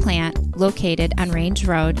 Our new plant, located on Range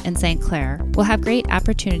Road in St. Clair, will have great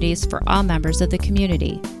opportunities for all members of the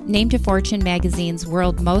community. Named to Fortune magazine's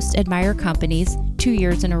World Most Admired Companies 2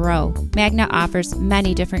 years in a row, Magna offers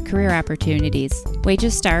many different career opportunities.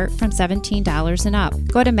 Wages start from $17 and up.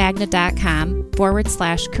 Go to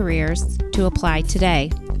magna.com/careers to apply today.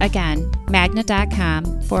 Again,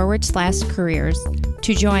 magna.com/careers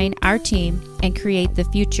to join our team and create the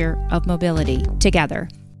future of mobility together.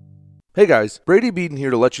 Hey guys, Brady Beaton here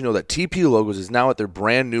to let you know that TP Logos is now at their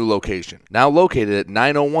brand new location. Now located at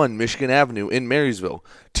 901 Michigan Avenue in Marysville,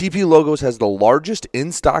 TP Logos has the largest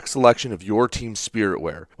in-stock selection of your team's spirit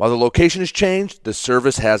wear. While the location has changed, the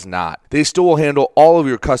service has not. They still will handle all of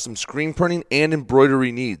your custom screen printing and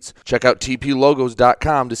embroidery needs. Check out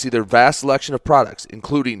tplogos.com to see their vast selection of products,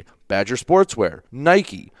 including Badger Sportswear,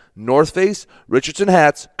 Nike, North Face, Richardson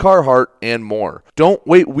hats, Carhartt, and more. Don't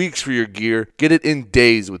wait weeks for your gear. Get it in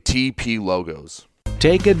days with TP Logos.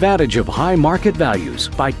 Take advantage of high market values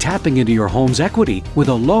by tapping into your home's equity with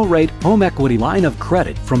a low-rate home equity line of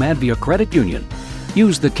credit from Advia Credit Union.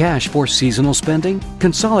 Use the cash for seasonal spending,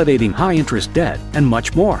 consolidating high-interest debt, and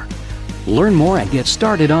much more. Learn more and get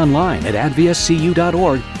started online at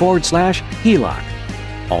adviacu.org/HELOC.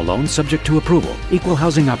 All loans subject to approval. Equal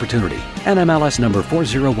housing opportunity. NMLS number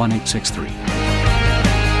 401863.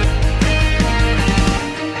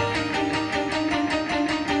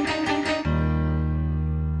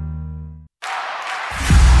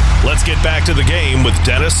 Let's get back to the game with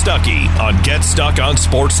Dennis Stuckey on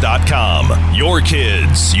GetStuckOnSports.com. Your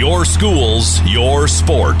kids, your schools, your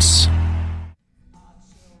sports.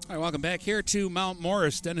 All right, welcome back here to Mount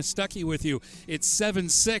Morris. Dennis Stuckey with you. It's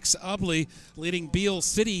 7-6 Ubly leading Beal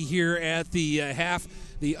City here at the half.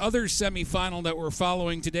 The other semifinal that we're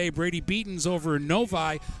following today, Brady Beaton's over in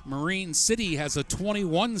Novi. Marine City has a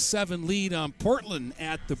 21-7 lead on Portland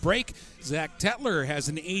at the break. Zach Tetler has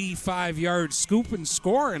an 85-yard scoop and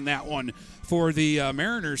score in that one for the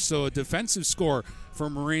Mariners, so a defensive score for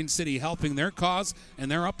Marine City helping their cause,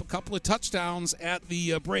 and they're up a couple of touchdowns at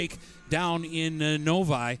the break down in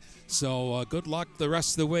Novi. So good luck the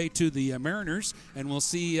rest of the way to the Mariners, and we'll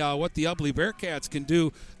see what the Ubly Bearcats can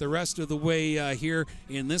do the rest of the way here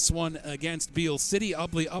in this one against Beal City.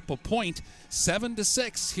 Ubly up a point,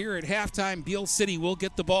 7-6 here at halftime. Beal City will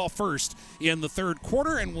get the ball first in the third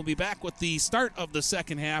quarter, and we'll be back with the start of the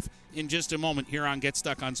second half in just a moment here on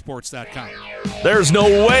GetStuckOnSports.com. There's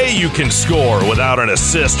no way you can score without an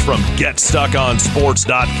assist from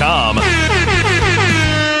GetStuckOnSports.com.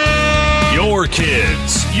 Your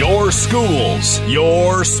kids, your schools,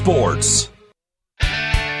 your sports.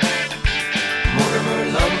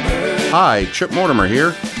 Hi, Chip Mortimer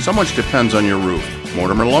here. So much depends on your roof.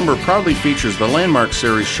 Mortimer Lumber proudly features the Landmark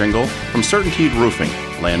Series shingle from Certainteed Roofing.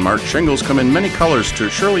 Landmark shingles come in many colors to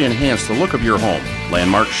surely enhance the look of your home.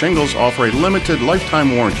 Landmark shingles offer a limited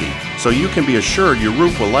lifetime warranty, so you can be assured your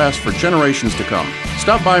roof will last for generations to come.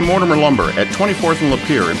 Stop by Mortimer Lumber at 24th and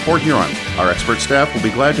Lapeer in Port Huron. Our expert staff will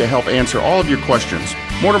be glad to help answer all of your questions.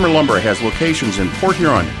 Mortimer Lumber has locations in Port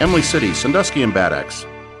Huron, Emily City, Sandusky, and Bad Axe.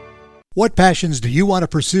 What passions do you want to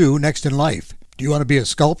pursue next in life? Do you want to be a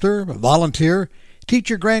sculptor, a volunteer,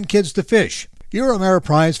 teach your grandkids to fish? Your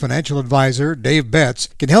Ameriprise financial advisor, Dave Betts,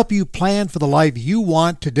 can help you plan for the life you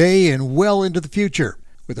want today and well into the future.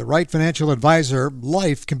 With the right financial advisor,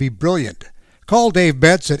 life can be brilliant. Call Dave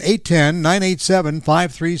Betts at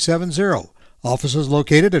 810-987-5370. Office is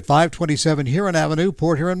located at 527 Huron Avenue,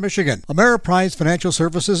 Port Huron, Michigan. Ameriprise Financial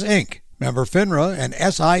Services, Inc., member FINRA and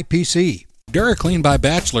SIPC. DuraClean by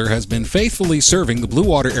Bachelor has been faithfully serving the Blue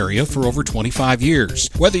Water area for over 25 years.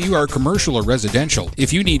 Whether you are commercial or residential,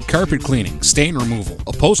 if you need carpet cleaning, stain removal,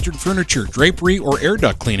 upholstered furniture, drapery, or air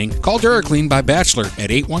duct cleaning, call DuraClean by Bachelor at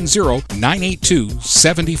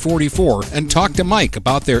 810-982-7044 and talk to Mike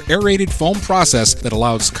about their aerated foam process that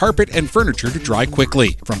allows carpet and furniture to dry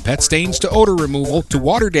quickly. From pet stains to odor removal to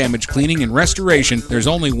water damage cleaning and restoration, there's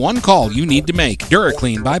only one call you need to make.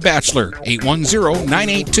 DuraClean by Bachelor,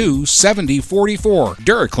 810-982-7044.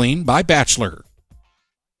 DuraClean by Bachelor.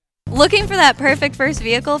 Looking for that perfect first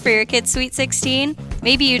vehicle for your kid's Sweet 16?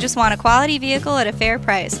 Maybe you just want a quality vehicle at a fair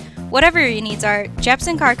price. Whatever your needs are,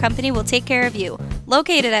 Jepson Car Company will take care of you.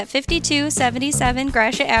 Located at 5277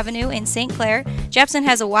 Gratiot Avenue in St. Clair, Jepson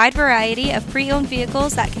has a wide variety of pre-owned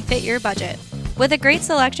vehicles that can fit your budget. With a great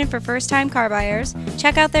selection for first-time car buyers,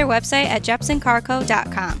 check out their website at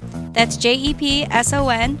jepsoncarco.com. That's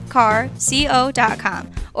JEPSON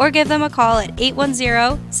car.co.com, or give them a call at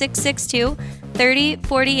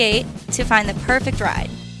 810-662-3048 to find the perfect ride.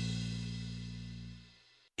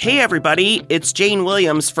 Hey everybody, it's Jane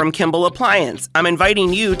Williams from Kimball Appliance. I'm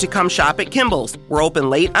inviting you to come shop at Kimball's. We're open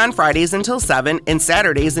late on Fridays until 7 and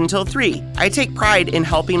Saturdays until 3. I take pride in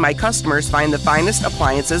helping my customers find the finest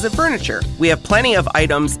appliances and furniture. We have plenty of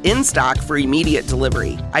items in stock for immediate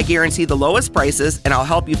delivery. I guarantee the lowest prices, and I'll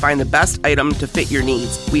help you find the best item to fit your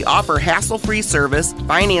needs. We offer hassle-free service,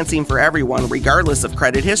 financing for everyone regardless of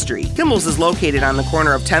credit history. Kimball's is located on the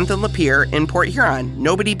corner of 10th and Lapeer in Port Huron.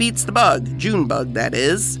 Nobody beats the bug, Junebug that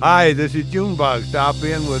is. Hi, this is Junebug. Stop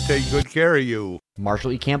in, we'll take good care of you.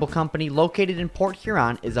 Marshall E. Campbell Company, located in Port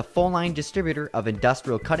Huron, is a full-line distributor of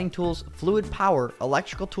industrial cutting tools, fluid power,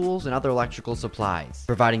 electrical tools, and other electrical supplies,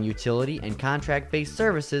 providing utility and contract-based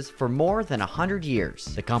services for more than 100 years.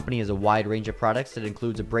 The company has a wide range of products that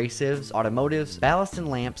includes abrasives, automotives, ballast and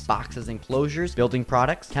lamps, boxes and closures, building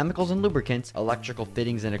products, chemicals and lubricants, electrical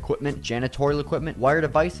fittings and equipment, janitorial equipment, wire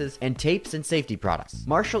devices, and tapes and safety products.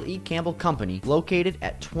 Marshall E. Campbell Company, located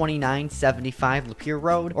at 2975 Lapeer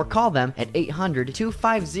Road, or call them at 800-250-7520.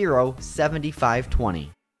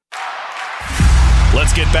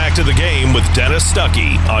 Let's get back to the game with Dennis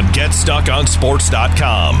Stuckey on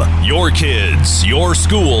GetStuckOnSports.com. Your kids, your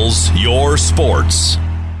schools, your sports.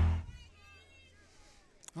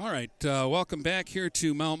 All right, welcome back here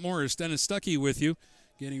to Mount Morris. Dennis Stuckey with you,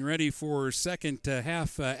 getting ready for second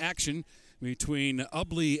half action between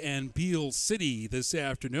Ubly and Beal City this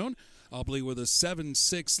afternoon. Ubly with a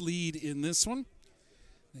 7-6 lead in this one.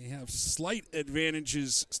 They have slight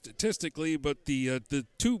advantages statistically, but the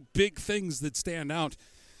two big things that stand out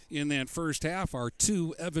in that first half are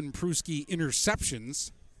two Evan Pruski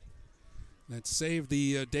interceptions that saved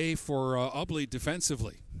the day for Ubly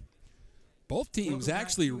defensively. Both teams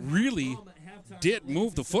actually really did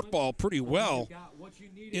move the football pretty well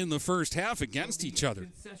in the first half against each other.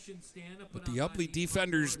 But the Ubly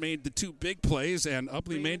defenders made the two big plays, and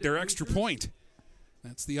Ubly made their extra point.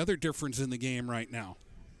 That's the other difference in the game right now.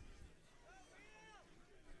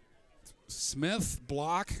 Smith,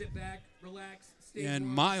 Block, and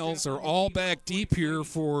Miles are all back deep here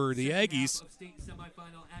for the Aggies.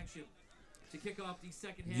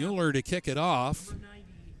 Mueller to kick it off.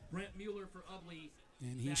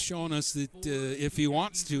 And he's showing us that if he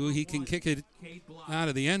wants to, he can kick it out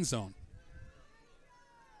of the end zone.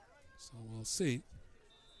 So we'll see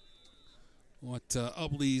what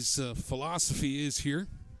Ubly's philosophy is here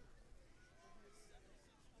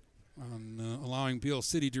on allowing Beal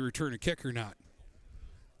City to return a kick or not.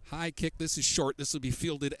 High kick. This is short. This will be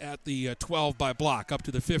fielded at the 12 by Block, up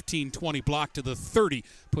to the 15-20, Block to the 30.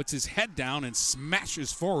 Puts his head down and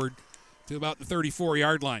smashes forward to about the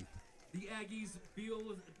 34-yard line. The Aggies,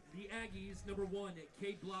 number 1,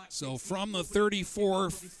 Cade Block. So from the 34,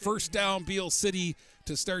 first down Beal City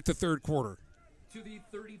to start the third quarter. To the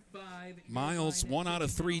 35. Miles, 1 out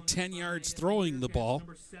of 3, 10 yards throwing the ball.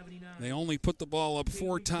 They only put the ball up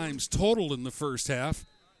 4 times total in the first half.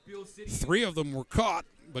 3 of them were caught,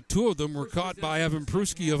 but 2 of them were caught by Evan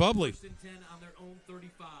Pruski of Ubly.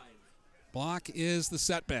 Block is the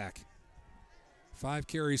setback. 5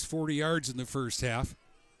 carries, 40 yards in the first half.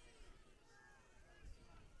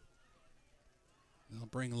 They'll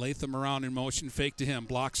bring Latham around in motion, fake to him,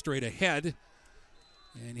 Block straight ahead,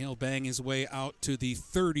 and he'll bang his way out to the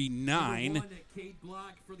 39.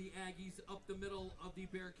 Block for the Aggies up the middle of the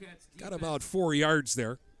Bearcats. Got about 4 yards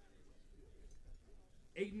there.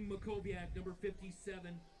 Aiden Makoviak, number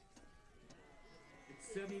 57.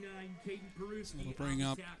 It's 79, Caden Peruski. We'll bring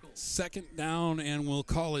up second down, and we'll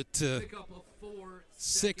call it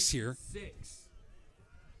 6 here. 6.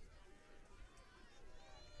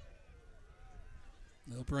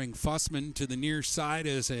 They'll bring Fussman to the near side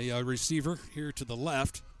as a receiver here to the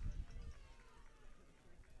left.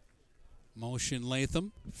 Motion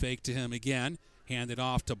Latham, fake to him again. Hand it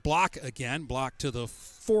off to Block again. Block to the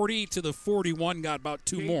 40, to the 41, got about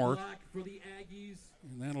 2 more. Block for the Aggies.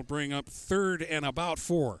 And that'll bring up third and about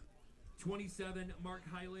 4. 27, Mark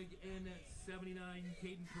Heilig, and 79,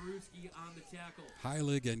 Caden Peruski on the tackle.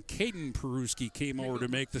 Heilig and Caden Peruski came over to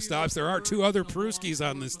make the stops. There are 2 other Peruskis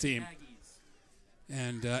on this team.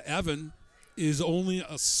 And Evan is only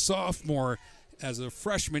a sophomore. As a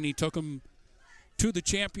freshman, he took him to the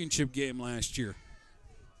championship game last year.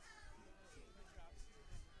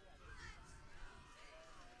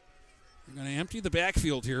 They're going to empty the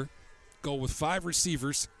backfield here. Go with 5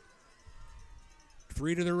 receivers.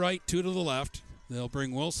 3 to the right, 2 to the left. They'll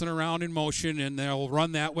bring Wilson around in motion, and they'll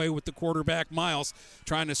run that way with the quarterback, Miles,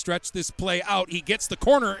 trying to stretch this play out. He gets the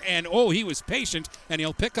corner, and, he was patient, and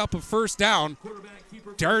he'll pick up a first down,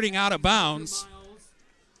 darting out of bounds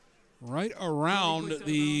right around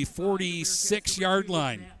the 46-yard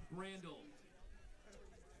line.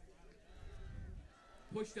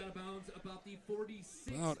 Pushed out of bounds about the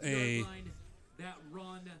 46 About a yard line. That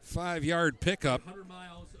run 5-yard pickup. 100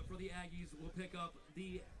 miles for the Aggies will pick up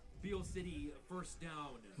the Beal City first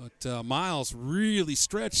down. But Miles really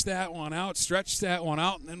stretched that one out,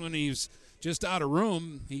 and then when he was just out of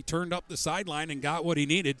room, he turned up the sideline and got what he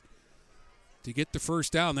needed to get the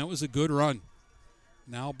first down. That was a good run.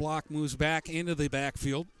 Now Block moves back into the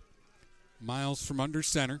backfield. Miles from under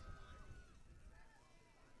center.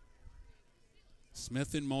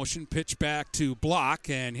 Smith in motion, pitch back to Block,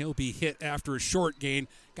 and he'll be hit after a short gain.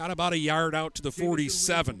 Got about a yard out to the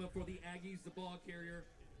 47. For the Aggies, the ball carrier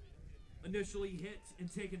initially hit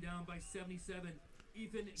and taken down by 77.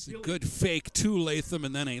 Ethan It's a good fake to Latham,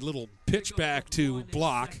 and then a little pitch back to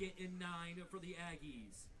Block. 2nd and 9 for the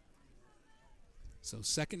Aggies. So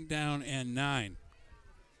 2nd down and 9.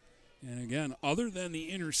 And again, other than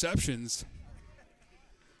the interceptions,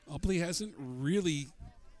 Ubly hasn't really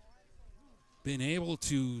been able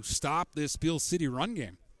to stop this Beal City run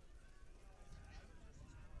game.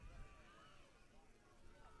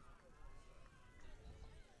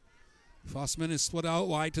 Fussman is split out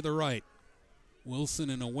wide to the right. Wilson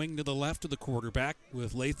in a wing to the left of the quarterback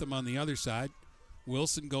with Latham on the other side.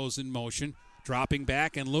 Wilson goes in motion, dropping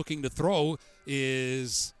back and looking to throw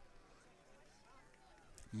is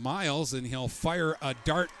Miles, and he'll fire a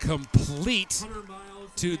dart complete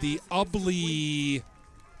to the Ubly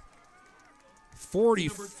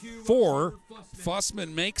 44.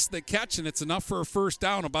 Fussman makes the catch, and it's enough for a first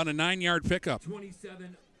down, about a 9-yard pickup.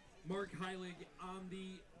 27, Mark Heilig on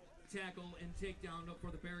the tackle and takedown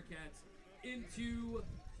for the Bearcats into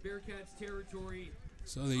Bearcats territory.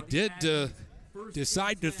 So they did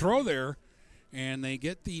decide to throw there, and they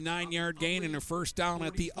get the 9-yard gain and a first down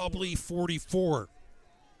at the Ubly 44.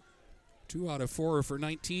 2 out of 4 for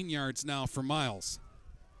 19 yards now for Miles.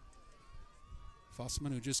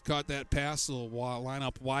 Fussman, who just caught that pass, will line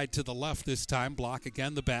up wide to the left this time. Block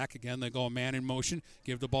again, the back. Again, they go a man in motion.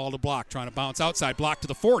 Give the ball to Block. Trying to bounce outside. Block to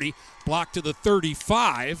the 40. Block to the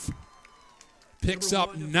 35. Picks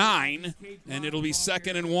up 9, and it'll be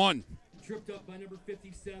 2nd and 1. Tripped up by number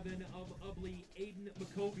 57 of Ubly, Aiden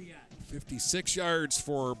McCoviat. 56 yards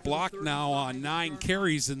for Block now on 9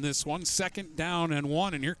 carries in this one. 2nd down and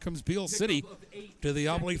 1, and here comes Beal City to the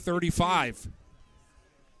Ubly 35.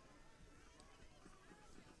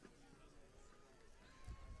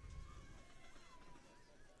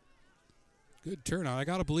 Good turnout. I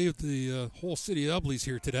got to believe the whole city of Ubly's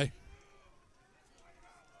here today.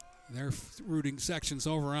 Their rooting section's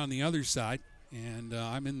over on the other side, and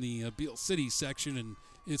I'm in the Beal City section, and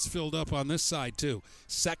it's filled up on this side too.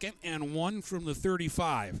 2nd and 1 from the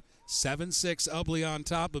 35. 7-6 Ubly on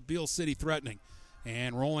top, but Beal City threatening.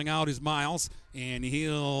 And rolling out is Miles, and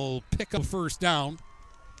he'll pick up first down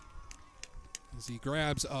as he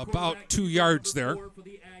grabs about 2 yards there. For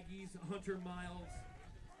the Aggies, Hunter Miles.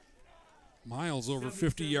 Miles over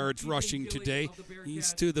 50 yards rushing today.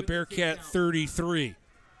 He's to the Bearcat 33.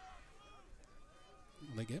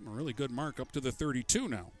 Well, they gave him a really good mark up to the 32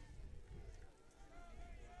 now.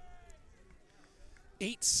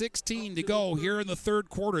 8:16 to go here in the third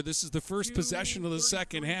quarter. This is the first possession of the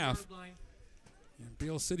second half. And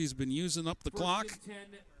Beal City's been using up the clock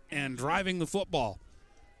and driving the football.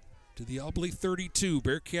 To the Ubly 32.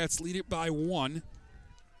 Bearcats lead it by 1.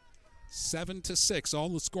 7-6, all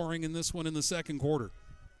the scoring in this one in the second quarter.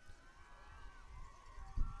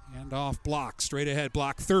 Hand off Block, straight ahead,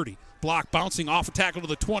 Block 30. Block bouncing off a tackle to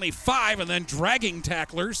the 25 and then dragging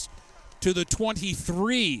tacklers to the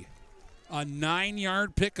 23. A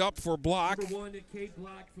 9-yard pickup for Block. Number 1, Cade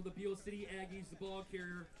Block for the Beal City Aggies, the ball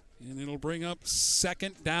carrier. And it'll bring up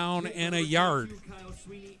 2nd down and a yard. Number 2, Kyle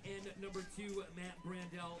Sweeney, and number 2, Matt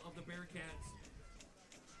Brandell of the Bearcats.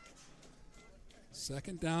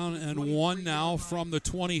 2nd down and 1 now from the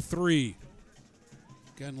 23.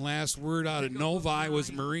 Again, last word out of Novi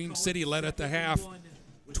was Marine City led at the half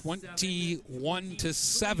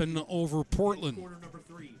 21-7 over Portland.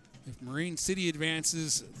 If Marine City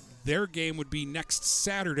advances, their game would be next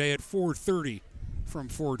Saturday at 4:30 from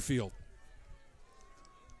Ford Field.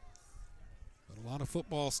 But a lot of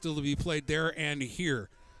football still to be played there and here.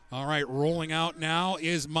 All right, rolling out now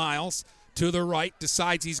is Miles. To the right,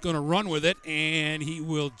 decides he's going to run with it, and he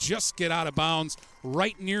will just get out of bounds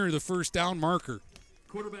right near the first down marker.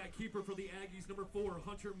 Quarterback keeper for the Aggies, number 4,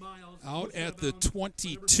 Hunter Miles. Out at the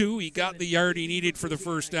 22, he got the yard he needed for the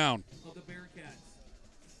first down. Of the Bearcats.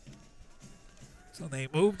 So they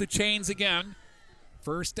move the chains again.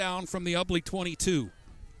 First down from the Ubly 22.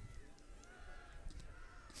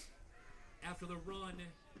 After the run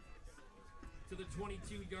to the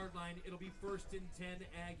 22-yard line, it'll be 1st and 10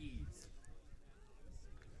 Aggies.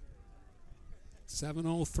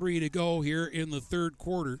 7:03 to go here in the third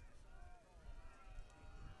quarter.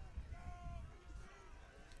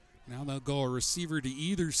 Now they'll go a receiver to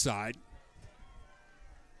either side.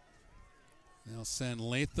 They'll send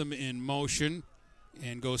Latham in motion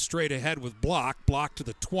and go straight ahead with Block. Block to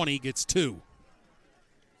the 20, gets 2.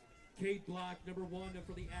 Cade Block, number 1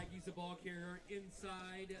 for the Aggies, the ball carrier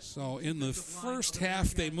inside. So in the first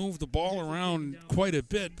half, they moved the ball around quite a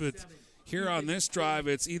bit, but here on this drive,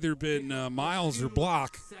 it's either been Miles or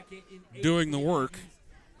Block doing the work.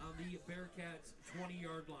 On the Bearcats'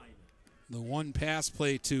 20-yard line. The one pass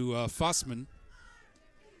play to Fussman.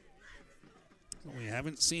 We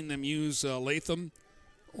haven't seen them use Latham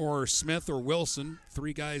or Smith or Wilson,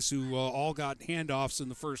 3 guys who all got handoffs in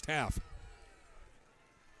the first half.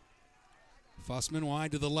 Fussman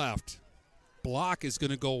wide to the left. Block is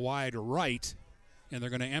going to go wide right, and they're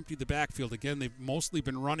going to empty the backfield. Again, they've mostly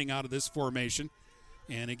been running out of this formation.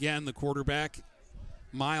 And again, the quarterback,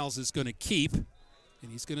 Miles, is going to keep, and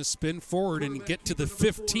he's going to spin forward and get to the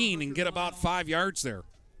 15 and get about 5 yards there.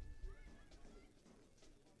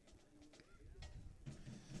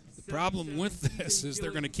 The problem with this is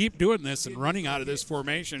they're going to keep doing this and running out of this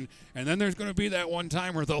formation, and then there's going to be that one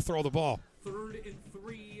time where they'll throw the ball. 3rd and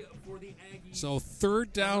 3 for the Aggies. So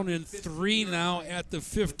 3rd down and 3 now at the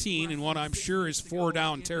 15 in what I'm sure is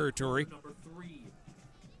 4-down territory.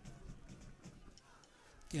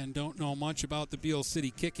 Again, don't know much about the Beal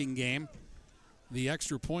City kicking game. The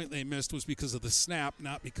extra point they missed was because of the snap,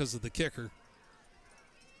 not because of the kicker.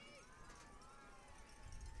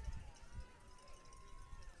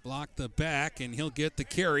 Block the back, and he'll get the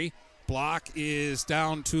carry. Block is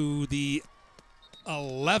down to the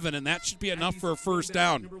 11, and that should be enough for a first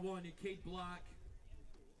down. Number 1, Kate Block.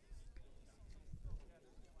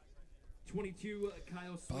 22,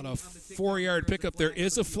 Kyle Sweeney. About a 4-yard pickup. There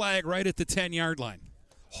is a flag right at the 10-yard line.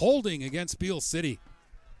 Holding against Beal City.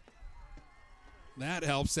 That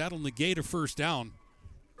helps. That'll negate a first down.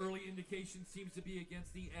 Early indication seems to be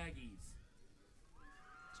against the Aggies.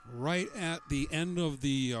 Right at the end of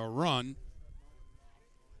the run.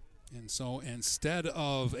 And so instead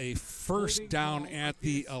of a first down at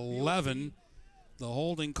the 11, the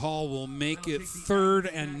holding call will make it 3rd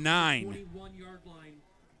and 9. 21-yard line,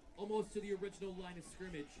 almost to the original line of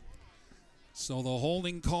scrimmage. So the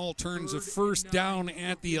holding call turns a first down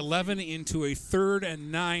at the 11 into a 3rd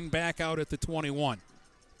and 9 back out at the 21.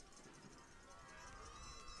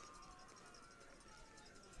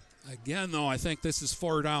 Again, though, I think this is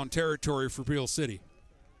 4-down territory for Beal City.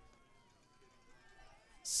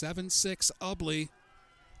 7-6 Ubly.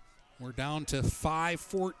 We're down to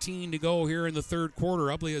 5:14 to go here in the 3rd quarter.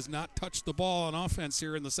 Ubly has not touched the ball on offense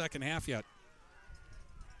here in the second half yet.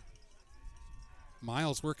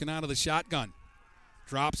 Miles working out of the shotgun.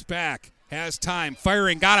 Drops back. Has time.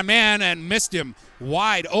 Firing. Got a man and missed him.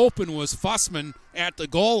 Wide open was Fussman at the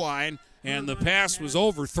goal line, and the pass was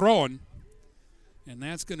overthrown. And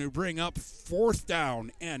that's going to bring up 4th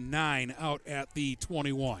down and 9 out at the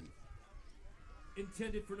 21.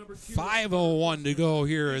 Intended for number 2. 5:01 to go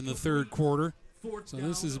here in the 3rd quarter. So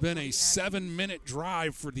this has been a 7-minute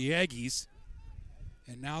drive for the Aggies.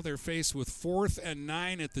 And now they're faced with 4th and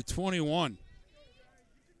 9 at the 21.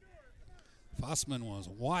 Fussman was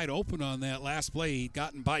wide open on that last play. He'd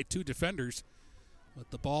gotten by 2 defenders,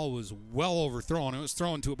 but the ball was well overthrown. It was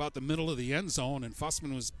thrown to about the middle of the end zone, and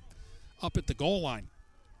Fussman was up at the goal line.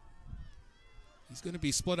 He's going to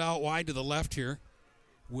be split out wide to the left here.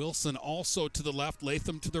 Wilson also to the left,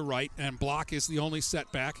 Latham to the right, and Block is the only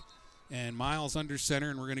setback. And Miles under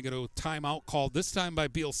center, and we're going to get a timeout called this time by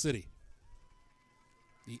Beal City.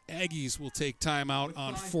 The Aggies will take timeout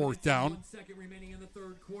on 4th down. 1 second remaining in the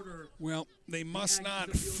 3rd quarter. Well, they must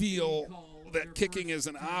not feel that kicking is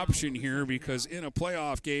an option here, because in a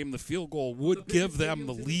playoff game, the field goal would give them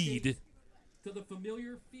the lead. To the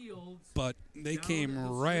familiar fields. But they came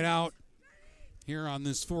right out here on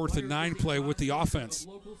this 4th and 9 play with the offense.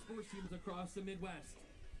 Local sports teams across the Midwest.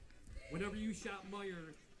 Whenever you shop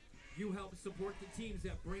Meijer, you help support the teams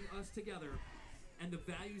that bring us together and the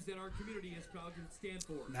values that our community is proud to stand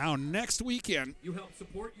for. Now, next weekend, you help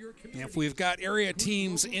support your community. If we've got area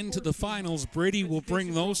teams into the finals, Brady will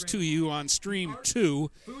bring those to you on Stream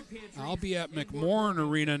 2. I'll be at McMorran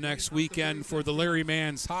Arena next weekend for the Larry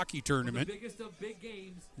Mann's hockey tournament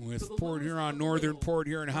with Port Huron Northern, Port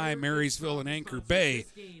Huron High, Marysville, and Anchor Bay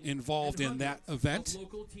involved in that event.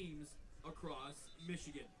 Local teams across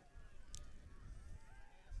Michigan.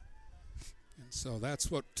 So that's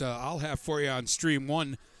what I'll have for you on Stream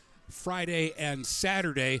 1 Friday and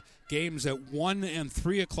Saturday. Games at 1 and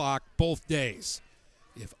 3 o'clock both days.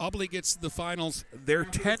 If Ubly gets to the finals, they're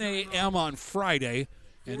 10 a.m. on Friday.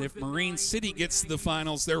 And if Marine City gets to the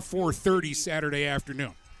finals, they're 4:30 Saturday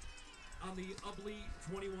afternoon. On the Ubly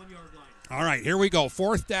 21-yard line. All right, here we go.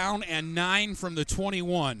 4th down and 9 from the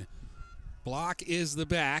 21. Block is the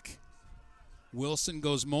back. Wilson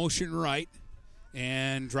goes motion right.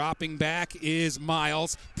 And dropping back is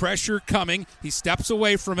Miles. Pressure coming. He steps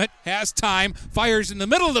away from it. Has time. Fires in the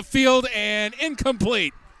middle of the field and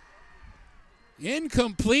incomplete.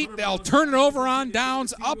 Incomplete. They'll turn it over on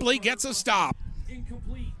downs. Ubly gets a stop.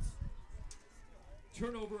 Incomplete.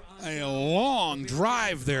 Turnover on a long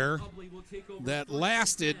drive there that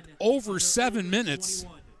lasted over 7 minutes.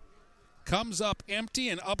 Comes up empty,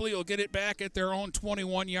 and Ubly will get it back at their own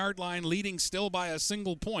 21-yard line, leading still by a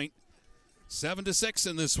single point. 7-6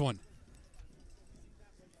 in this one.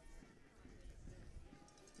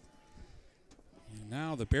 And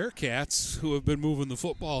now the Bearcats, who have been moving the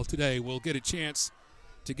football today, will get a chance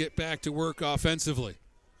to get back to work offensively.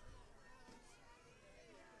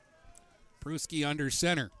 Pruski under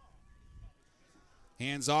center.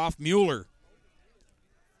 Hands off, Mueller.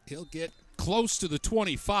 He'll get close to the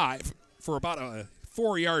 25 for about a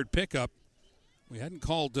 4-yard pickup. We hadn't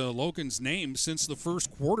called Logan's name since the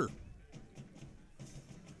first quarter.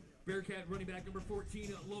 Bearcat running back number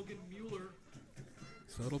 14, Logan Mueller.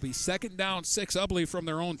 So it'll be 2nd down 6, Ubly from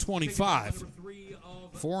their own 25.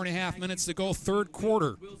 4.5 minutes to go, third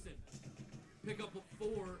quarter. Pick up a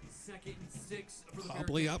 4, 2nd and 6 for the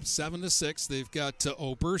Ubly up 7-6. They've got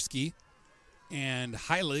Oberski and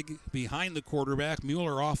Heilig behind the quarterback.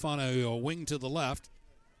 Mueller off on a wing to the left.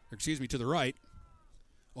 To the right.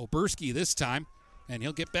 Oberski this time, and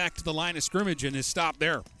he'll get back to the line of scrimmage and is stopped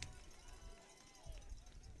there.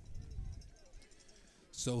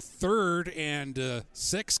 So 3rd and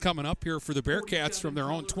 6 coming up here for the Bearcats from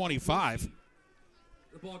their own 25.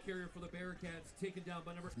 The ball carrier for the Bearcats taken down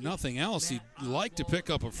by number 8. Nothing else, you'd like to pick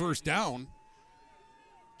up a first down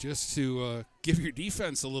just to give your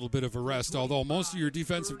defense a little bit of a rest, although most of your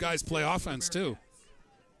defensive guys play offense too.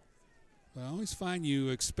 I always find you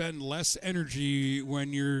expend less energy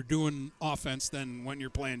when you're doing offense than when you're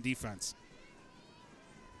playing defense.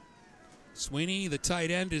 Sweeney, the tight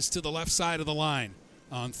end, is to the left side of the line.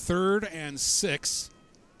 On 3rd and 6,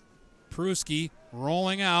 Pruski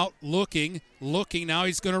rolling out, looking. Now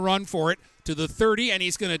he's going to run for it to the 30, and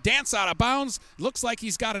he's going to dance out of bounds. Looks like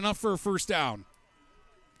he's got enough for a first down.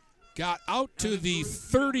 Got out to the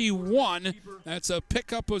 31. That's a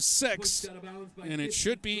pickup of 6, and it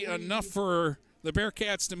should be enough for the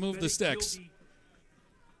Bearcats to move the sticks.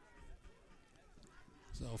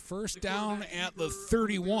 So first down at the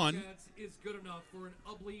 31.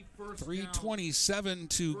 3:27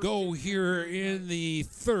 to go here in the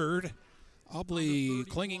third. Ubly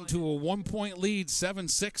clinging to a 1-point lead,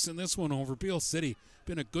 7-6 in this one over Beal City.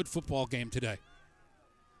 Been a good football game today.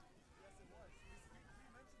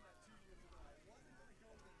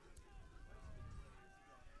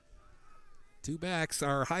 Two backs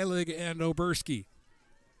are Heilig and Oberski.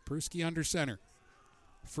 Oberski under center.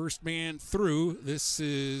 First man through. This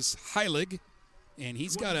is Heilig, and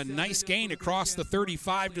he's got a nice gain across the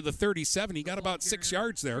 35 to the 37. He got about 6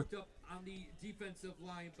 yards there. On the defensive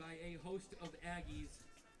line by a host of Aggies.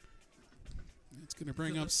 It's going to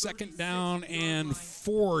bring up 2nd down and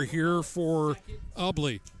 4 here for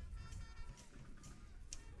Ubly.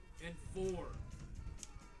 And 4.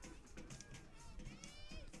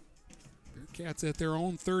 Bearcats at their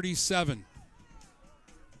own 37.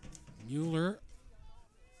 Mueller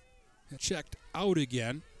checked out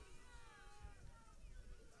again.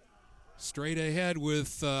 Straight ahead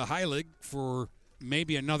with Heilig for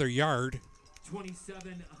maybe another yard.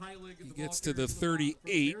 27 Heilig. He gets to the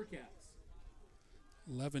 38.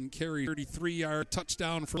 11 carry, 33-yard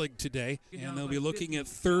touchdown for Heilig today. And they'll be looking at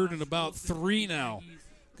 3rd and about 3 now.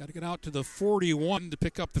 Got to get out to the 41 to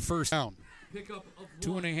pick up the first down.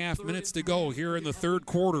 2.5 minutes to go here in the third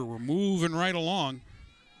quarter. We're moving right along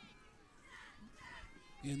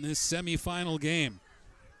in this semifinal game.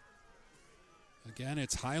 Again,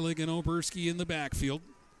 it's Heilig and Oberski in the backfield.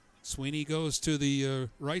 Sweeney goes to the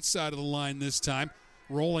right side of the line this time.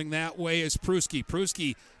 Rolling that way is Pruski.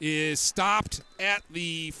 Pruski is stopped at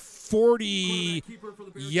the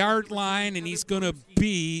 40-yard line, and he's going to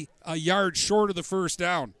be a yard short of the first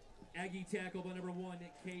down. Aggie tackle by number 1,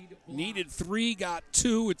 Cade Block. Needed 3, got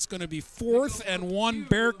 2. It's going to be 4th and 1.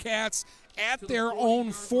 Bearcats at their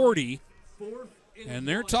own 40. And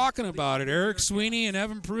they're talking about it. Eric Sweeney and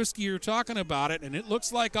Evan Pruski are talking about it, and it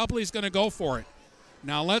looks like Ubly's going to go for it.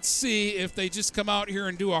 Now let's see if they just come out here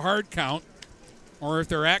and do a hard count, or if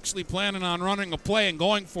they're actually planning on running a play and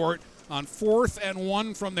going for it on 4th and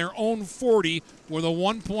 1 from their own 40 with a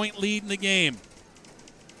 1-point lead in the game.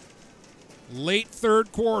 Late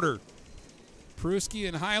third quarter. Pruski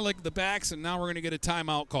and Heilig the backs, and now we're going to get a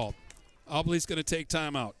timeout called. Ubly's going to take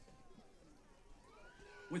timeout.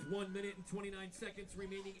 With 1 minute and 29 seconds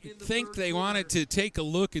remaining in the I think they wanted to take a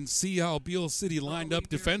look and see how Beal City lined up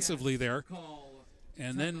defensively there,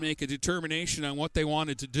 and then make a determination on what they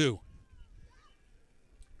wanted to do.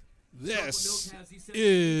 This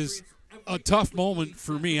is a tough moment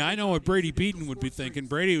for me. I know what Brady Beaton would be thinking.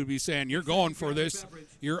 Brady would be saying, you're going for this.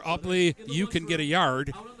 You're Ubly. You can get a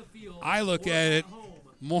yard. I look at it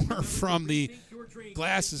more from the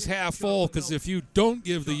glass is half full, because if you don't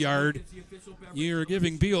give the yard, you're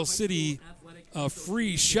giving Beal City a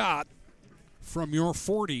free shot from your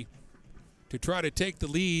 40 to try to take the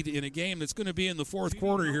lead in a game that's going to be in the fourth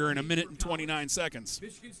quarter here in 1 minute and 29 seconds.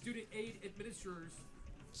 Michigan Student Aid administers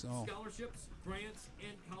scholarships, grants,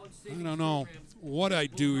 and college savings I don't know what I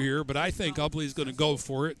do here, but I think Ubly's going to go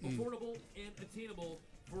for it. And affordable and attainable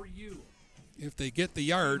for you. if they get the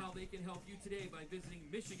yard, How they can help you today by visiting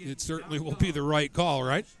Michigan. it certainly will be the right call,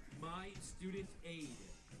 right? My Student Aid.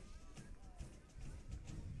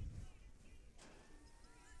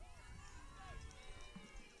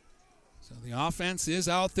 So the offense is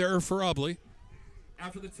out there for Ubly.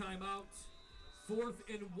 After the timeout, 4th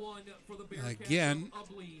and 1 for the Bearcats. Again, of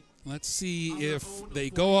Ubly. let's see if they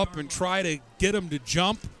go up and try to get him to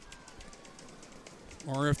jump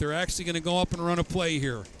or if they're actually going to go up and run a play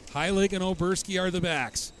here. Heilig and Oberski are the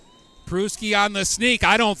backs. Pruski on the sneak.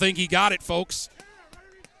 I don't think he got it, folks.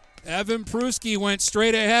 Evan Pruski went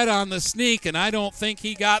straight ahead on the sneak, and I don't think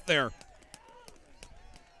he got there.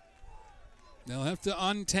 They'll have to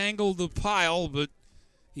untangle the pile, but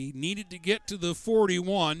he needed to get to the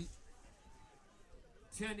 41.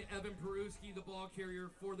 10, Evan Peruski, the ball carrier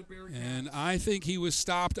for the Bearcats. And I think he was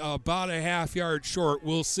stopped about a half yard short.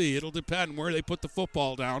 We'll see. It'll depend where they put the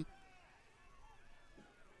football down.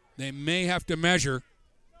 They may have to measure.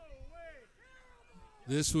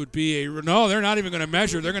 This would be no, they're not even going to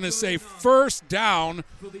measure. They're going to say first down,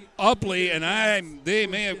 Ubly, and they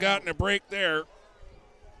may have gotten a break there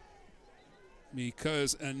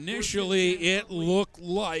because initially it looked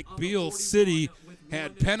like Beal City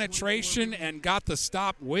had penetration and got the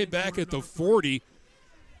stop way back at the 40.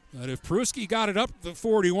 But if Pruski got it up to the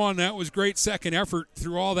 41, that was great second effort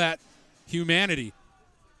through all that humanity.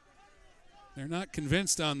 They're not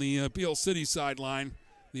convinced on the Beal City sideline.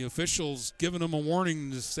 The officials giving them a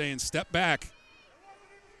warning, just saying, step back.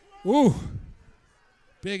 Woo.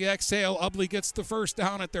 Big exhale. Ubly gets the first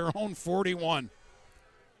down at their own 41.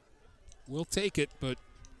 We'll take it, but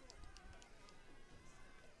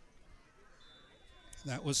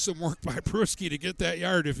that was some work by Pruski to get that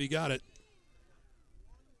yard if he got it.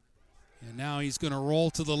 And now he's going to roll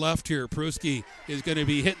to the left here. Pruski is going to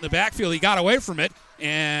be hitting the backfield. He got away from it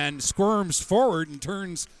and squirms forward and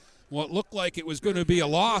turns what looked like it was going to be a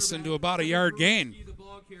loss into about a yard gain.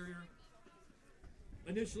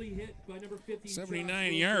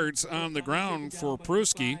 79 yards on the ground for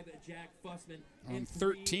Pruski on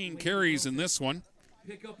 13 carries in this one.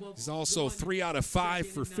 He's also 3 out of 5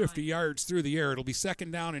 for 50 yards through the air. It'll be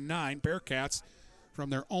second down and 9. Bearcats from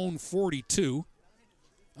their own 42.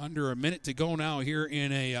 Under a minute to go now here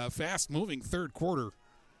in a fast-moving third quarter.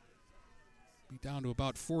 Be down to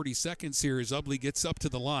about 40 seconds here as Ubly gets up to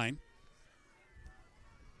the line.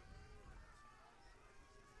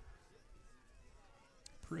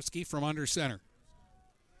 Pruski from under center.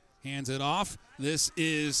 Hands it off. This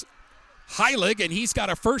is Heilig, and he's got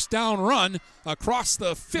a first down run across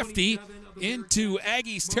the 50 into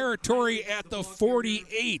Aggies territory at the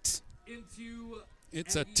 48.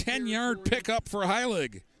 It's a 10-yard pickup for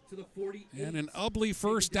Heilig. And an Ubly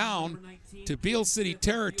first down to Beal City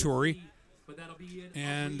territory.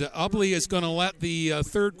 And Ubly is going to let the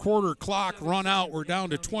third quarter clock run out. We're down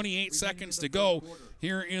to 28 seconds to go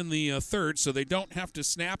here in the third, so they don't have to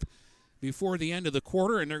snap before the end of the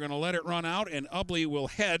quarter, and they're going to let it run out, and Ubly will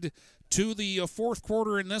head to the fourth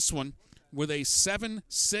quarter in this one with a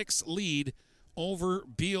 7-6 lead over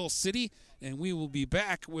Beal City. And we will be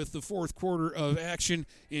back with the fourth quarter of action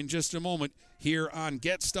in just a moment here on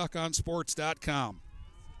GetStuckOnSports.com.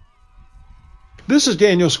 This is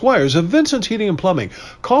Daniel Squires of Vincent's Heating and Plumbing.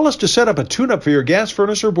 Call us to set up a tune-up for your gas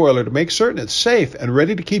furnace or boiler to make certain it's safe and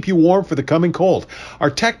ready to keep you warm for the coming cold. Our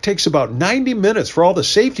tech takes about 90 minutes for all the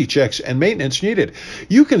safety checks and maintenance needed.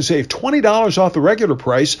 You can save $20 off the regular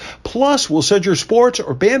price, plus we'll send your sports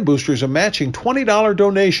or band boosters a matching $20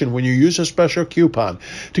 donation when you use a special coupon.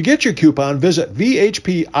 To get your coupon, visit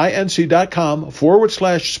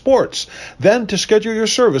vhpinc.com/sports. Then to schedule your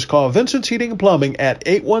service, call Vincent's Heating and Plumbing at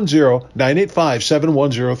 810-985-7103.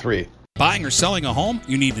 Buying or selling a home?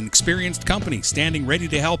 You need an experienced company standing ready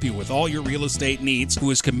to help you with all your real estate needs,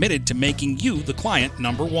 who is committed to making you the client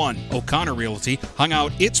number one. O'Connor Realty hung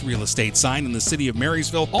out its real estate sign in the city of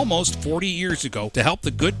Marysville almost 40 years ago to help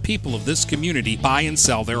the good people of this community buy and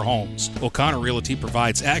sell their homes. O'Connor Realty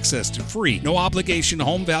provides access to free, no-obligation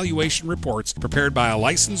home valuation reports prepared by a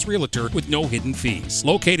licensed realtor with no hidden fees.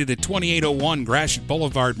 Located at 2801 Gratiot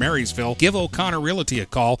Boulevard, Marysville, give O'Connor Realty a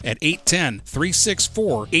call at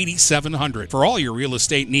 810-364-8700 for all your real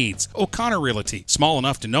estate needs. O'Connor Realty, small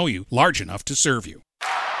enough to know you, large enough to serve you.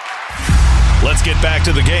 Let's get back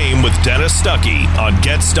to the game with Dennis Stuckey on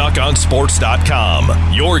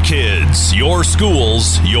GetStuckOnSports.com. Your kids, your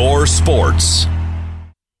schools, your sports.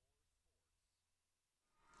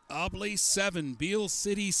 Ubly 7, Beal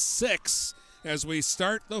City 6 as we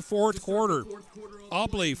start the fourth quarter.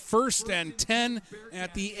 Ubly first and 10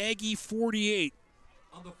 at the Aggie 48.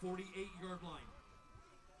 On the 48-yard line.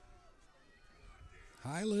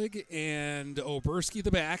 Heilig and Oberski the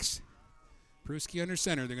backs. Pruski under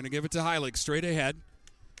center. They're going to give it to Heilig straight ahead.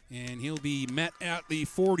 And he'll be met at the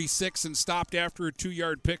 46 and stopped after a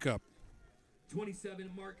 2-yard pickup.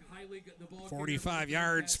 27, Mark Heilig, the ball 45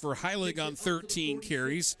 yards for Heilig on 13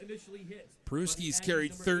 carries. Pruski's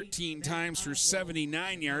carried 13 times for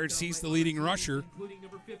 79 yards. He's the leading rusher.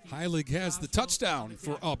 Heilig has the touchdown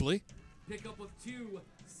for Ubly. Pickup of 2,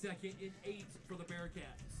 2nd and 8 for the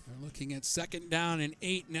Bearcats. They're looking at 2nd down and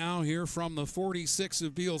 8 now here from the 46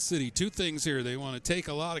 of Beal City. Two things here. They want to take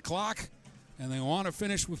a lot of clock, and they want to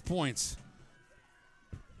finish with points.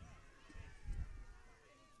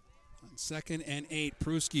 On 2nd and 8,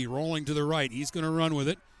 Pruski rolling to the right. He's going to run with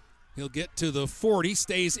it. He'll get to the 40,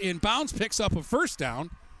 stays in bounds, picks up a first down,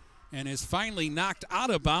 and is finally knocked out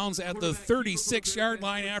of bounds at the 36-yard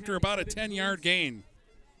line after about a 10-yard gain.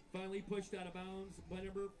 Finally pushed out of bounds by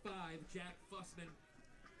number 5, Jack Fussman.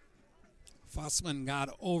 Fussman got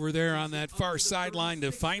over there on that far sideline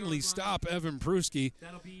to finally stop Evan Pruski,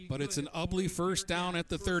 but it's an Ubly first down at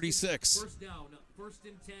the 36. First down, 1st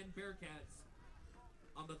and 10 Bearcats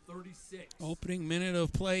on the 36. Opening minute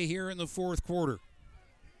of play here in the fourth quarter.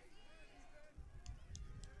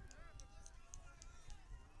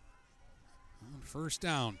 On first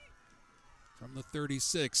down from the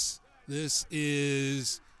 36. This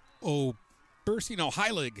is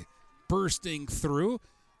Heilig bursting through.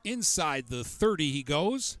 Inside the 30 he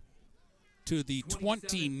goes to the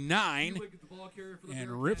 29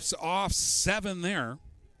 and rips off 7 there.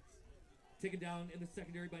 Taken down in the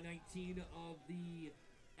secondary by 19 of the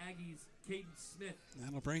Aggies, Caden Smith.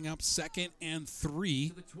 That'll bring up 2nd and 3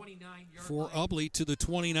 to the 29-yard for line. Ubly to the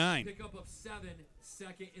 29. Pickup of 7,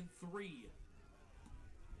 2nd and 3.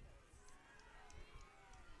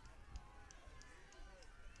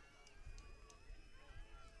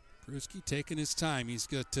 Pruski taking his time. He's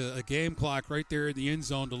got a game clock right there in the end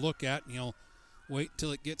zone to look at, and he'll wait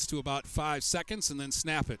till it gets to about 5 seconds and then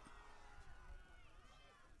snap it.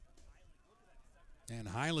 And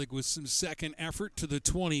Heilig with some second effort to the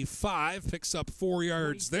 25, picks up 4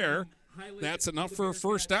 yards there. That's enough for a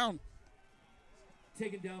first down.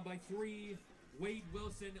 Taken down by 3, Wade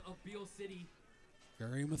Wilson of Beal City.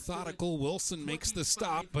 Very methodical. Wilson makes the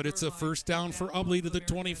stop, but it's a first down for Ubly to the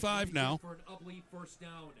 25 now. For an Ubly first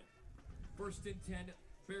down. 1st and 10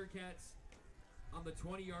 Bearcats on the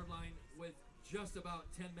 20-yard line with just about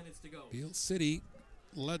 10 minutes to go. Beal City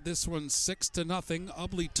led this one 6-0.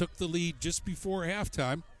 Ubly took the lead just before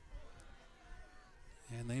halftime.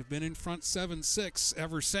 And they've been in front 7-6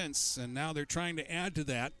 ever since, and now they're trying to add to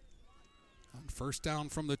that. On first down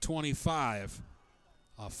from the 25.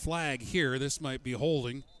 A flag here. This might be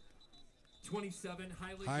holding. 27,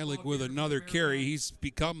 Heilig with another carry. He's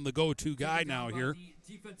become the go-to guy now here.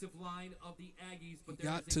 Defensive line of the Aggies, but he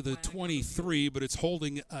got to the 23, but it's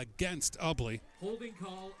holding against Ubly. Holding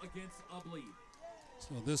call against Ubly.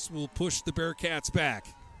 So this will push the Bearcats back.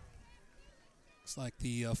 Looks like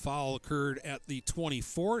the foul occurred at the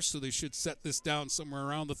 24, so they should set this down somewhere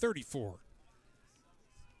around the 34.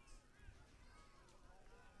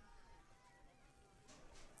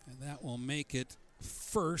 And that will make it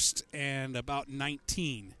 1st and about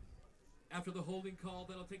 19. After the holding call,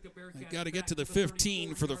 that'll take the Bearcats. They got to get to the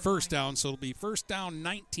 15 for the first down, so it'll be first down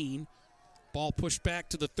 19. Ball pushed back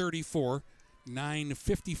to the 34.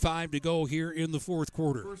 9:55 to go here in the fourth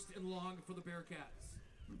quarter. 1st and long for the Bearcats.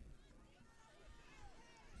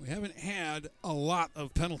 We haven't had a lot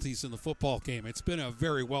of penalties in the football game. It's been a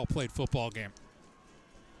very well-played football game.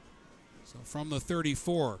 So from the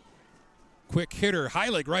 34. Quick hitter,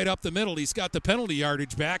 Heilig right up the middle. He's got the penalty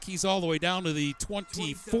yardage back. He's all the way down to the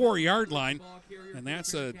 24-yard line, and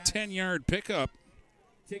that's a 10-yard pickup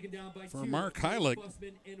for Mark Heilig.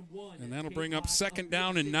 And that'll bring up 2nd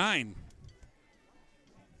down and 9.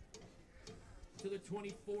 To the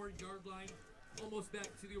 24-yard line, almost back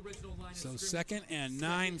to the original line. So 2nd and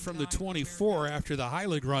 9 from the 24 after the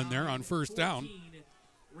Heilig run there on first down.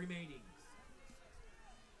 Remaining.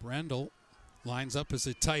 Brendel lines up as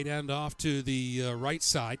a tight end off to the right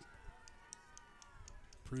side.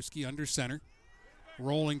 Pruski under center.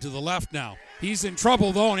 Rolling to the left now. He's in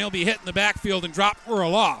trouble, though, and he'll be hit in the backfield and dropped for a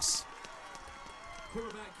loss.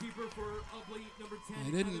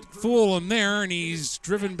 They didn't fool him there, and he's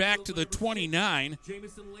driven back to the 29.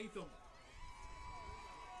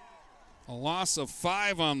 A loss of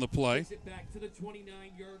 5 on the play.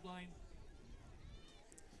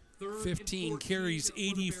 15 carries,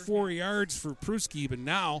 84 yards for Pruski, but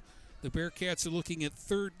now the Bearcats are looking at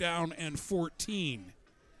 3rd down and 14.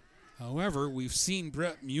 However, we've seen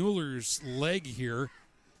Brett Mueller's leg here.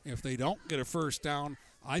 If they don't get a first down,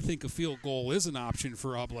 I think a field goal is an option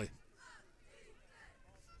for Ubly.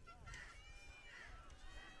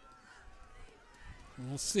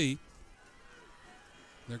 We'll see.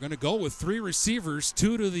 They're going to go with 3 receivers,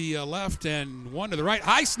 2 to the left and 1 to the right.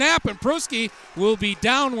 High snap, and Pruski will be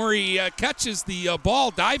down where he catches the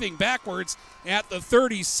ball, diving backwards at the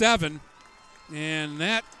 37. And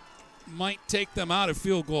that might take them out of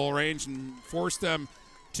field goal range and force them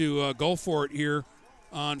to go for it here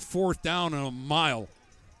on 4th down and a mile.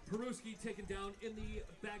 Peruski taken down in the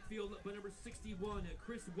backfield by number 61,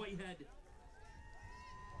 Chris Whitehead.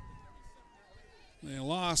 They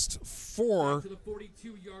lost 4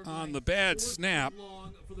 on the bad snap.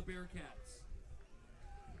 Long for the Bearcats.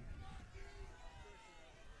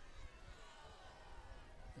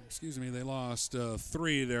 Excuse me, they lost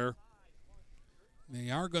 3 there.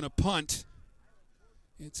 They are going to punt.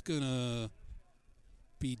 It's going to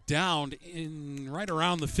be downed in right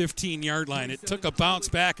around the 15-yard line. It took a bounce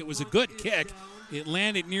back. It was a good kick. It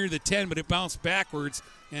landed near the 10, but it bounced backwards,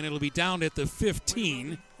 and it'll be down at the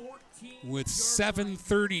 15 with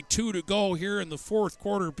 7:32 to go here in the 4th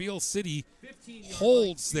quarter. Beal City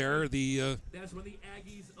holds there. The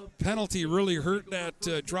penalty really hurt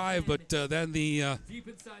that drive, but then the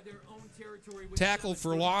tackle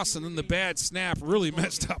for loss and then the bad snap really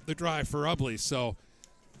messed up the drive for Ubly. So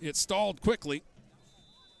it stalled quickly,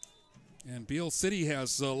 and Beal City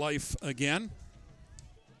has life again.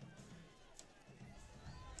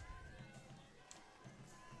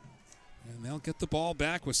 And they'll get the ball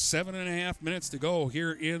back with 7.5 minutes to go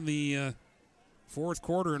here in the 4th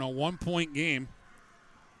quarter in a 1-point game.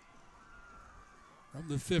 From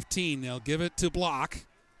the 15, they'll give it to Block.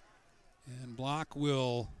 And Block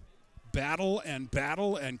will battle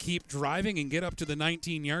and keep driving and get up to the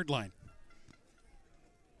 19-yard line.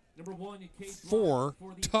 Number 1, 4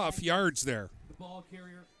 tough yards there. The ball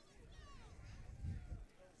carrier.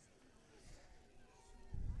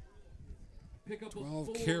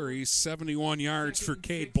 12 carries, 71 yards for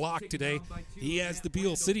Cade Block today. He has the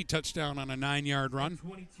Beal City touchdown on a 9-yard run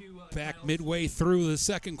back midway through the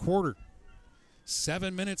 2nd quarter.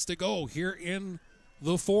 7 minutes to go here in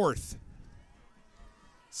the 4th.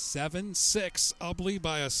 7-6, Ubly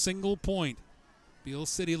by a single point. Beal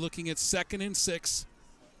City looking at 2nd and 6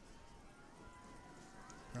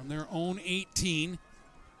 from their own 18.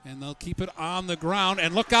 And they'll keep it on the ground.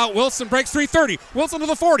 And look out, Wilson breaks 330. Wilson to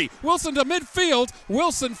the 40. Wilson to midfield.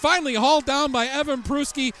 Wilson finally hauled down by Evan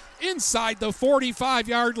Pruski inside the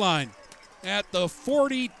 45-yard line at the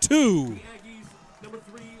 42. Aggies, number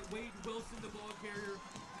 3, Wade Wilson, the ball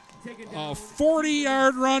carrier. A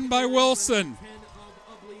 40-yard run by Wilson.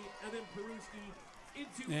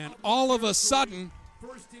 And all of a sudden,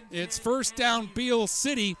 it's 1st down Beal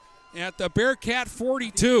City at the Bearcat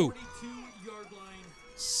 42.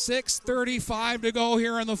 6:35 to go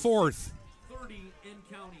here in the 4th. 30 and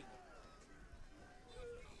counting.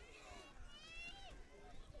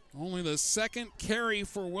 Only the 2nd carry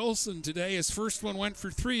for Wilson today. His first one went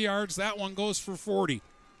for 3 yards. That one goes for 40.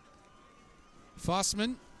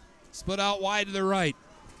 Fussman split out wide to the right.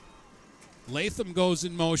 Latham goes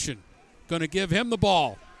in motion. Going to give him the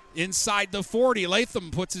ball. Inside the 40,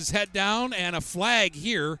 Latham puts his head down, and a flag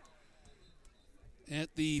here.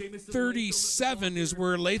 At the 37 is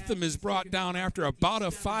where Latham is brought down after about a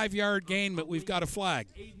 5-yard gain, but we've got a flag.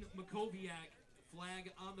 Aiden Makoviak, flag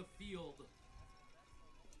on the field.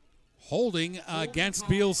 Holding against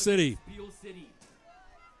Beal City.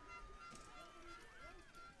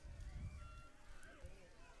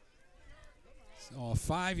 So a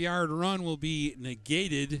 5-yard run will be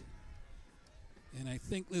negated, and I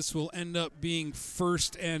think this will end up being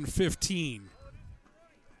 1st and 15.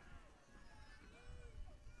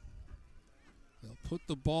 They'll put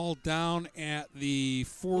the ball down at the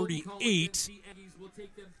 48.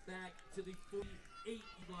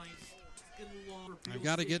 I've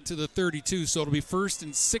got to get to the 32, so it'll be 1st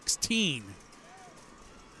and 16.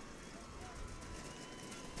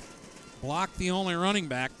 Block the only running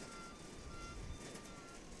back.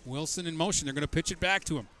 Wilson in motion. They're going to pitch it back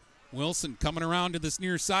to him. Wilson coming around to this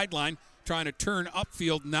near sideline, trying to turn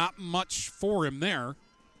upfield. Not much for him there.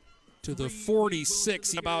 To the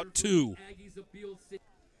 46, about 2.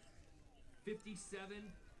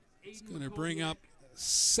 It's going to bring up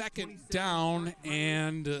 2nd down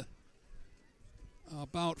and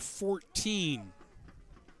about 14.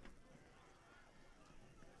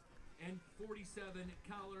 And 47,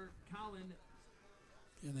 Colin.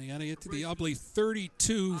 And they got to get to the Ubly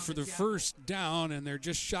 32 for the 1st down, and they're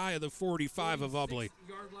just shy of the 45 of Ubly.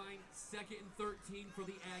 Yard line, 2nd and 13 for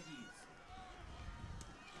the Aggies.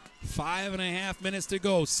 5.5 minutes to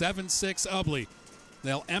go. 7-6 Ubly.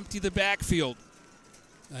 They'll empty the backfield.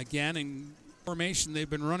 Again, in formation, they've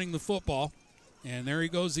been running the football. And there he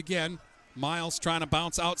goes again. Miles trying to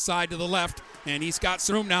bounce outside to the left, and he's got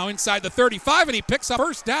some room now inside the 35, and he picks up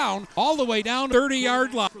first down all the way down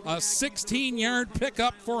 30-yard line. A 16-yard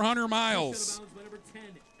pickup for Hunter Miles. Number 10,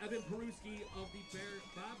 Evan Peruski of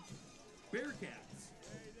the Bearcats.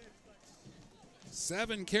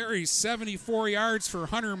 7 carries, 74 yards for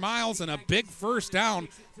Hunter Miles, and a big first down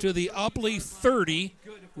to the Ubly 30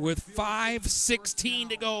 with 5:16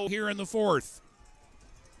 to go here in the fourth.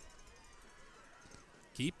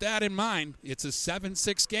 Keep that in mind. It's a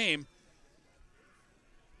 7-6 game.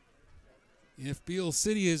 If Beal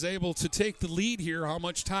City is able to take the lead here, how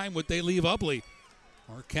much time would they leave Ubly?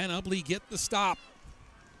 Or can Ubly get the stop?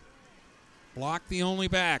 Block the only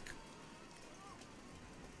back.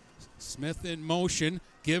 Smith in motion,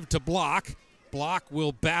 give to Block. Block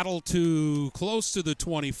will battle to close to the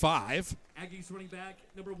 25. Aggies running back,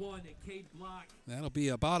 number 1, Cade Block. That'll be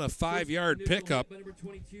about a 5-yard pickup. Number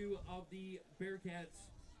 22 of the Bearcats,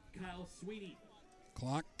 Kyle Sweeney.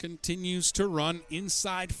 Clock continues to run.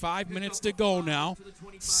 Inside 5 minutes to go now.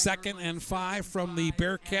 2nd and 5 from the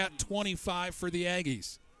Bearcat 25 for the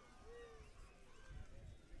Aggies.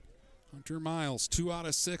 Hunter Miles, 2 out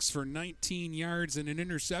of 6 for 19 yards and an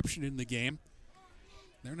interception in the game.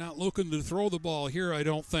 They're not looking to throw the ball here, I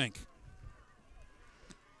don't think.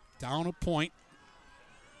 Down a point.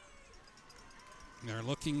 They're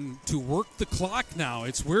looking to work the clock now.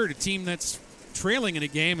 It's weird. A team that's trailing in a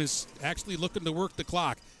game is actually looking to work the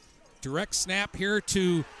clock. Direct snap here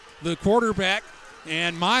to the quarterback.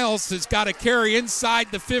 And Miles has got to carry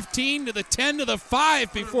inside the 15 to the 10 to the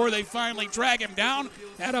 5 before they finally drag him down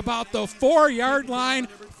at about the 4-yard line.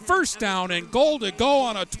 First down and goal to go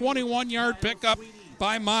on a 21-yard pickup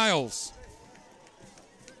by Miles.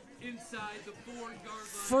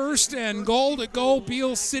 First and goal to go.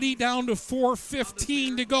 Beal City down to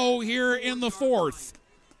 4:15 to go here in the fourth.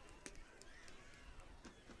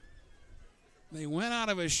 They went out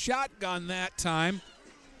of a shotgun that time,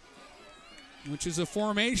 which is a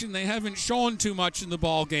formation they haven't shown too much in the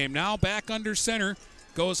ball game. Now back under center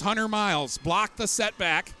goes Hunter Miles. Block the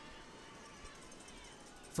setback.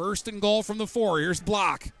 First and goal from the 4. Here's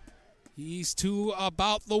Block. He's to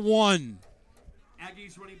about the 1.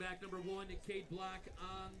 Aggies running back number 1, Cade Block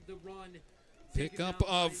on the run. Pickup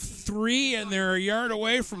of 3, and they're a yard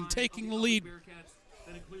away from taking the lead.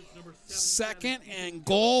 2nd and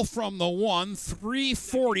goal from the 1.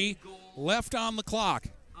 3:40 left on the clock.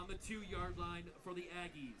 On the 2-yard line for the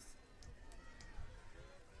Aggies.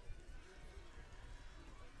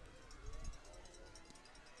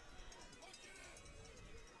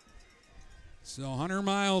 So Hunter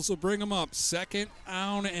Miles will bring them up. 2nd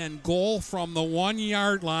down and goal from the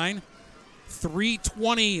 1-yard line.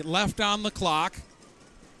 3:20 left on the clock.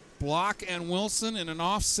 Block and Wilson in an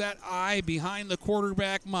offset eye behind the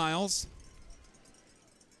quarterback, Miles.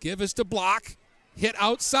 Give us to Block. Hit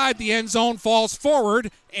outside the end zone, falls forward,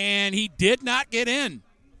 and he did not get in.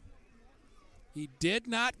 He did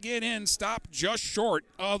not get in. Stopped just short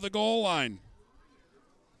of the goal line.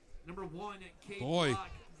 Number 1, Cade Boy. Block.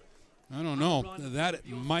 I don't know. That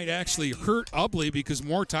might actually hurt Ubly because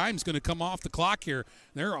more time's going to come off the clock here.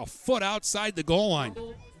 They're a foot outside the goal line.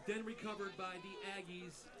 Then recovered by the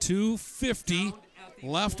Aggies. 2:50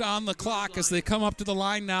 left on the clock as they come up to the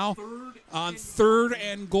line now on 3rd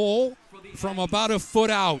and goal from about a foot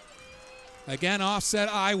out. Again, offset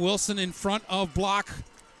eye. Wilson in front of Block.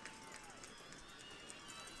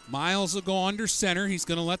 Miles will go under center. He's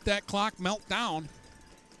going to let that clock melt down.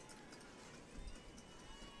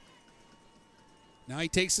 Now he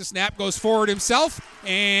takes the snap, goes forward himself,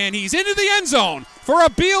 and he's into the end zone for a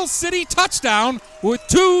Beal City touchdown with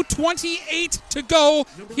 2:28 to go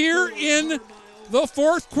here in the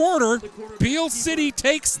fourth quarter. Beal City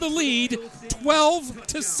takes the lead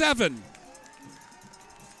 12-7.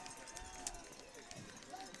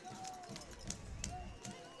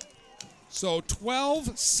 So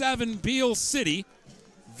 12-7 Beal City.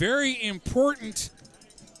 Very important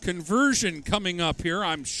conversion coming up here.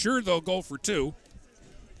 I'm sure they'll go for 2.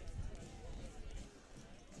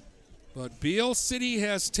 But Beal City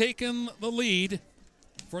has taken the lead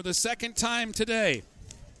for the 2nd time today.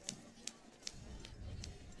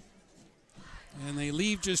 And they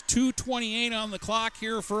leave just 2:28 on the clock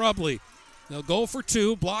here for Ubly. They'll go for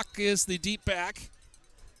 2. Block is the deep back.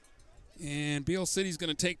 And Beal City's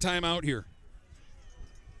going to take time out here.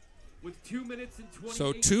 With 2 minutes and 28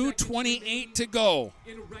 So 2:28 to go.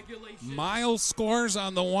 in regulation. Miles scores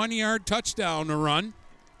on the 1-yard touchdown to run.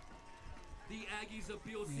 The Aggies of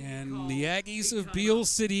Beal City And the Aggies of Beal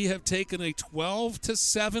City have taken a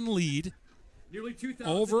 12-7 lead.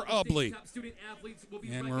 over Ubly.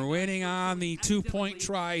 And we're waiting on the 2-point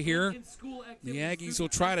try here. The Aggies will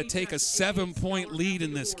try to take a 7-point lead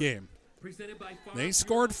in this game. They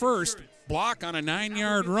scored first, block on a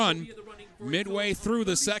 9-yard run midway through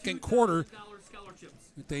the second quarter.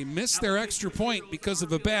 But they missed their extra point because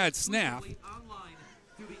of a bad snap.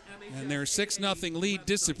 And their 6-0 lead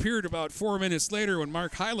disappeared about 4 minutes later when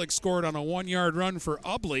Mark Heilig scored on a 1-yard run for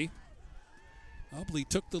Ubly. Ubly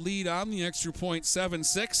took the lead on the extra point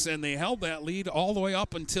 7-6, and they held that lead all the way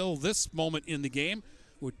up until this moment in the game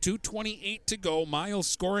with 2:28 to go. Miles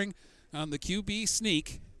scoring on the QB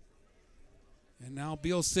sneak. And now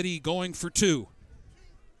Beal City going for 2.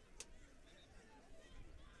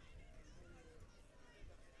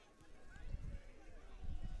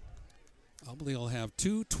 Ubly will have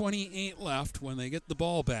 2:28 left when they get the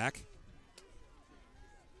ball back.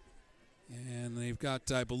 And they've got,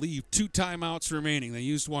 I believe, 2 timeouts remaining. They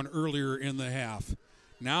used one earlier in the half.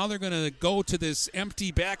 Now they're going to go to this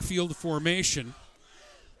empty backfield formation.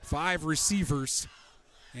 5 receivers.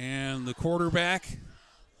 And the quarterback,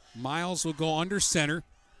 Miles, will go under center.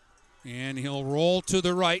 And he'll roll to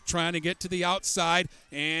the right, trying to get to the outside.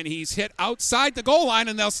 And he's hit outside the goal line,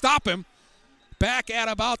 and they'll stop him. Back at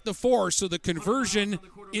about the 4, so the conversion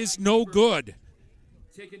is no good.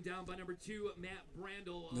 Taken down by number 2, Matt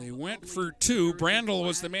Brandel. They went for 2. Brandel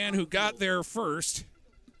was the man who got there first.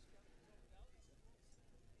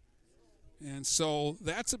 And so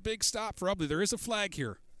that's a big stop for Ubly. There is a flag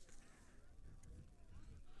here.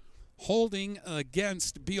 Holding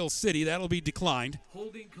against Beal City. That'll be declined.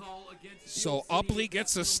 Holding call against so Ubly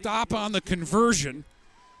gets a stop on the conversion.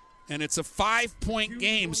 And it's a 5-point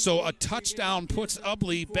game, so a touchdown puts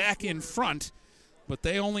Ubly back in front. But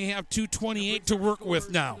they only have 2:28 to work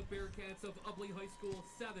with now. The Bearcats of Ubly High School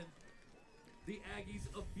 7. The Aggies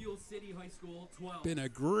of Beal City High School 12. Been a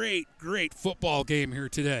great, great football game here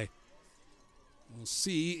today. We'll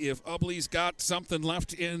see if Ubly's got something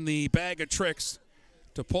left in the bag of tricks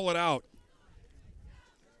to pull it out.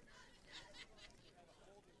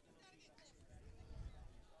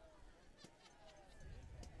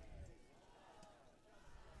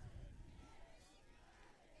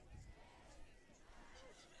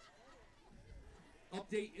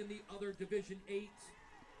 Update in the other Division 8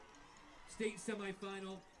 state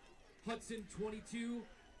semifinal. Hudson 22.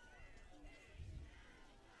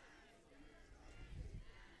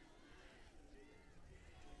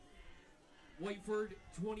 Whiteford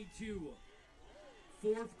 22.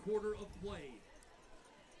 4th quarter of play.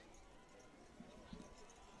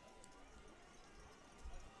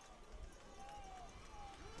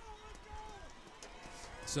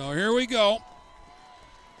 So here we go.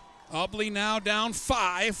 Ubly now down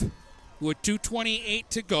 5 with 2:28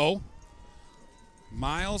 to go.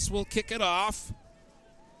 Miles will kick it off.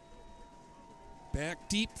 Back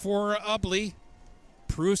deep for Ubly.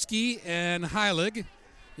 Pruski and Heilig.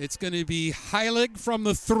 It's going to be Heilig from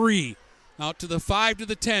the 3. Out to the 5 to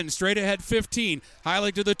the 10. Straight ahead 15.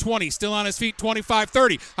 Heilig to the 20. Still on his feet 25,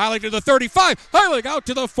 30. Heilig to the 35. Heilig out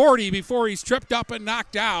to the 40 before he's tripped up and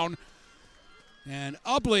knocked down. And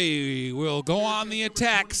Ubly will go on the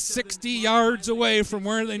attack 60 yards away from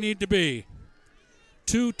where they need to be.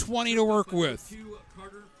 2:20 to work with.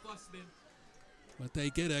 But they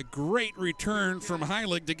get a great return from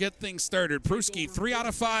Heilig to get things started. Pruski, 3 out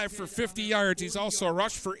of 5 for 50 yards. He's also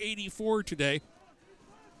rushed for 84 today.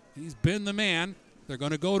 He's been the man. They're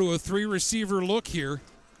going to go to a 3-receiver look here.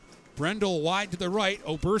 Brendel wide to the right.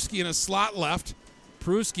 Oberski in a slot left.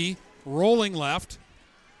 Pruski rolling left.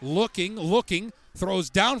 Looking, throws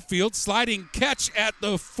downfield, sliding catch at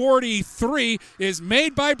the 43 is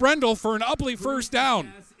made by Brendel for an Ubly first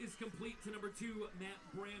down. Is complete to number 2, Matt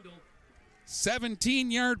Brandel.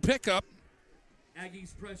 17-yard pickup.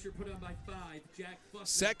 Aggies pressure put on by 5. Jack Fussman.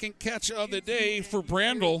 Second catch of the day for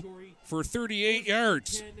Brandel for 38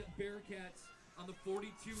 yards. 10 Bearcats on the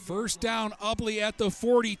 42. First down, Ubly at the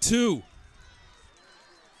 42.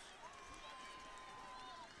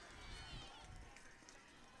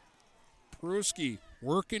 Pruski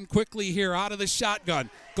working quickly here out of the shotgun.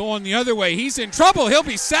 Going the other way. He's in trouble. He'll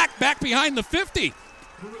be sacked back behind the 50.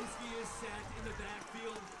 Pruski is sacked in the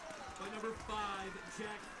backfield by number 5, Jack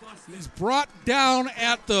Fussman. He's brought down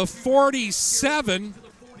at the 47. To the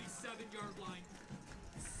 47-yard line.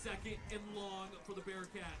 Second and long for the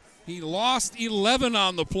Bearcats. He lost 11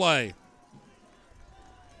 on the play.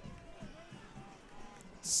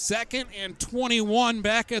 Second and 21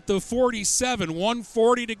 back at the 47.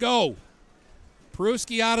 1:40 to go.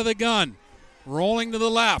 Pruski out of the gun. Rolling to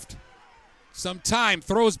the left. Some time.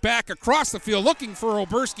 Throws back across the field. Looking for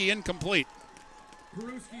Oberski. Incomplete.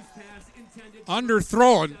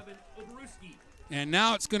 underthrown. And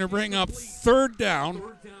now it's going to bring up third down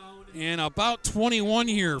and about 21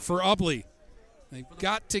 here for Ubly. They've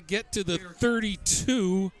got to get to the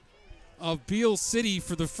 32 of Beal City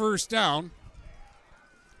for the first down.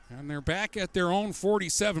 And they're back at their own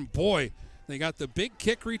 47. Boy, they got the big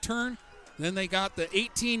kick return. Then they got the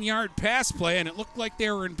 18-yard pass play, and it looked like they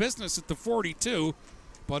were in business at the 42.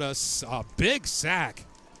 But a big sack.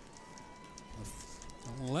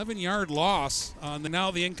 An 11-yard loss on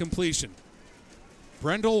now the incompletion.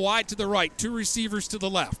 Brendel wide to the right, two receivers to the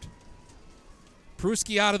left.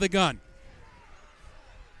 Pruski out of the gun.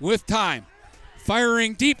 With time.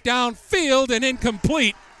 Firing deep downfield and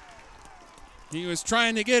incomplete. He was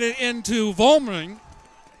trying to get it into Volmering.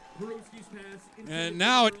 And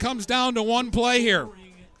now it comes down to one play here.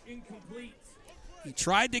 He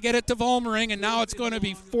tried to get it to Volmering, and now it's going to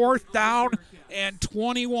be fourth down and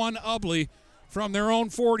 21 Ubly from their own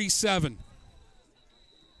 47.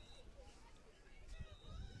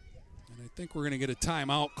 I think we're going to get a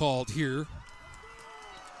timeout called here.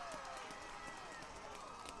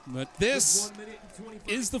 But this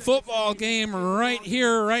is the football game right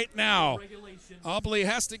here, right now. Ubly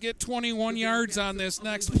has to get 21 yards on this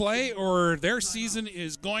next play, or their season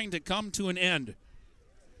is going to come to an end.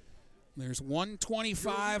 There's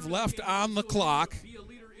 1:25 left on the clock.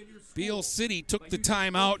 Beal City took the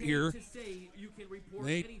timeout here.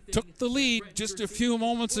 They took the lead just a few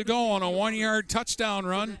moments ago on a 1-yard touchdown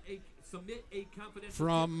run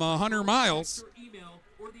from Hunter Miles.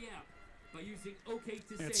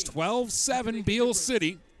 It's 12-7 Beal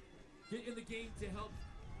City.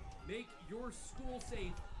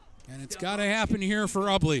 And it's got to happen here for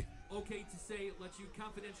Ubly. Okay to say lets you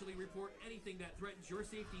confidentially report anything that threatens your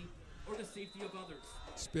safety or the safety of others.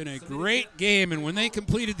 It's been a great game, and when they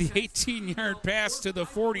completed the 18-yard pass to the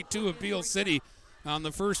 42 of Beal City on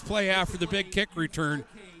the first play after the big kick return,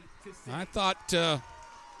 I thought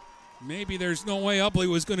maybe there's no way Ubly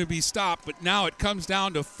was going to be stopped, but now it comes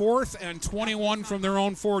down to 4th and 21 from their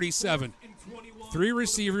own 47. 3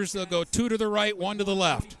 receivers, they'll go 2 to the right, 1 to the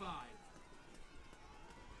left.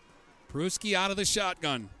 Pruski out of the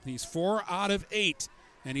shotgun. He's 4 out of 8,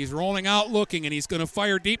 and he's rolling out looking, and he's going to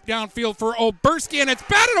fire deep downfield for Oberski, and it's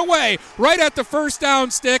batted away right at the first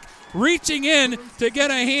down stick, reaching in to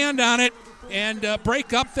get a hand on it and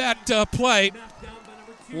break up that play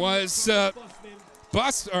was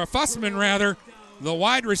Fussman, rather, the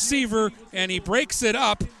wide receiver, and he breaks it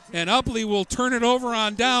up, and Ubly will turn it over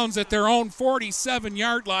on downs at their own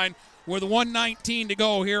 47-yard line with 1:19 to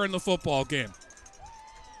go here in the football game.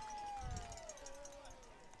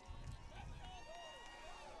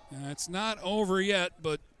 It's not over yet,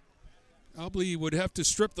 but Ubly would have to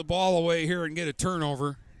strip the ball away here and get a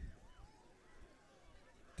turnover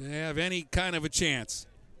to have any kind of a chance.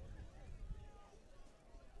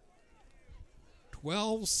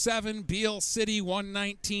 12-7 Beal City,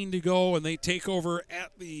 1:19 to go, and they take over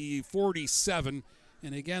at the 47.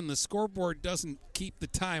 And again, the scoreboard doesn't keep the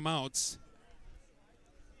timeouts.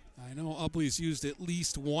 I know Ubly's used at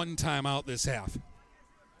least one timeout this half.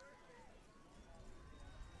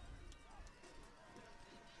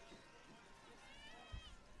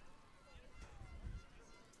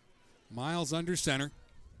 Miles under center.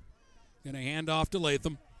 Going to hand off to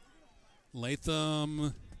Latham.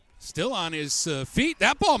 Latham still on his feet.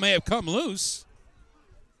 That ball may have come loose.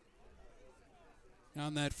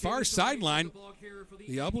 On that far sideline,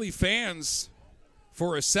 the Ubly fans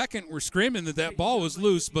for a second were screaming that ball was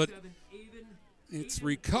loose, but it's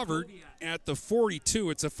recovered at the 42.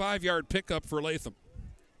 It's a 5-yard pickup for Latham.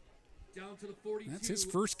 That's his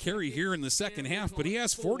first carry here in the second half, but he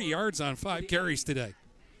has 40 yards on 5 carries today.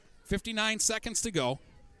 59 seconds to go.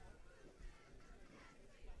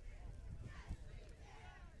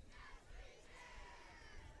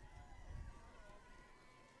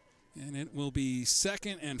 And it will be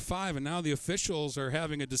 2nd and 5, and now the officials are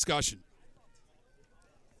having a discussion.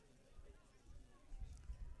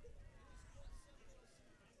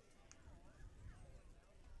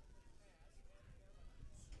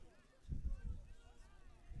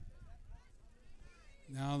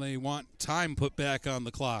 Now they want time put back on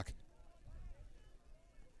the clock.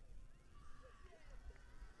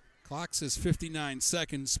 Clock says 59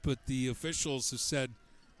 seconds, but the officials have said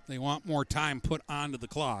they want more time put onto the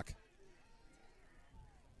clock.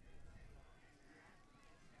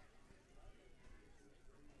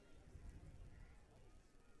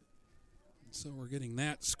 So we're getting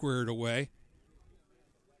that squared away.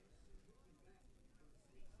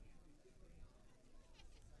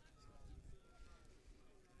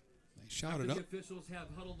 They shouted up. The officials have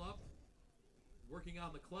huddled up, working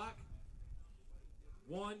on the clock.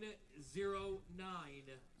 1:09.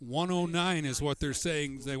 109 is what they're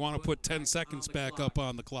saying. They want to put 10 seconds back up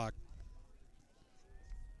on the clock.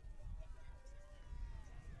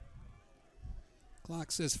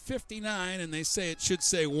 Clock says 59, and they say it should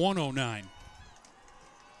say 109.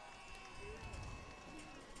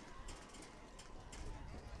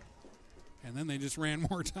 And then they just ran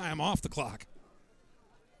more time off the clock.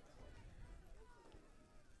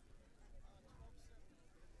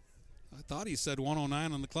 I thought he said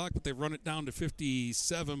 109 on the clock, but they've run it down to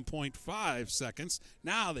 57.5 seconds.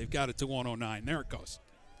 Now they've got it to 109. There it goes.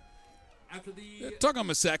 It took them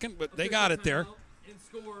a second, but they got it there.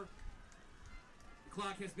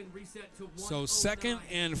 Clock has been reset to 1:09. So 2nd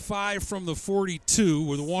and 5 from the 42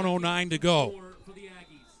 with 1:09 to go. For the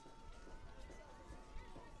Aggies.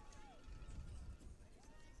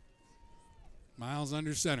 Miles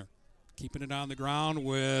under center. Keeping it on the ground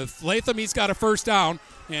with Latham. He's got a first down,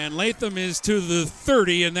 and Latham is to the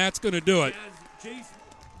 30, and that's going to do it.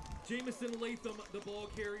 Jamison Latham, the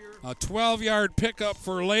ball carrier. A 12-yard pickup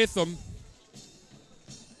for Latham.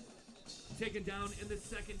 Taken down in the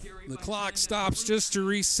secondary. The clock stops just to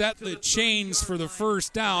reset the chains for the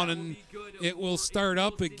first down, and it will start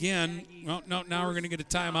up again. Well, no, now we're going to get a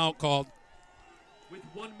timeout called.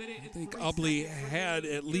 I think Ubly had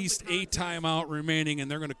at least a timeout remaining, and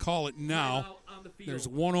they're going to call it now. There's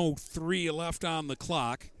 1:03 left on the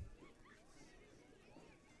clock.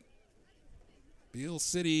 Beal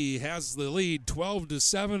City has the lead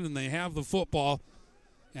 12-7, and they have the football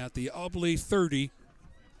at the Ubly 30.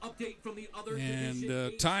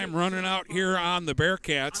 And time running out here on the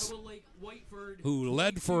Bearcats, who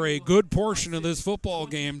led for a good portion of this football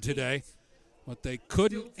game today. But they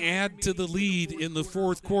couldn't add to the lead in the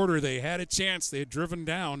fourth quarter. They had a chance. They had driven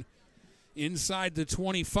down inside the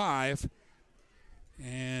 25.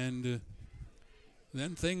 And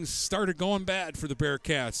then things started going bad for the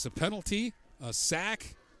Bearcats. A penalty, a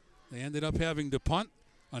sack. They ended up having to punt.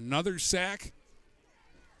 Another sack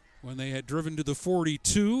when they had driven to the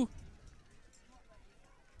 42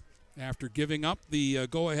 after giving up the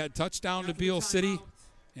go-ahead touchdown to Beal City.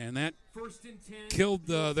 And that killed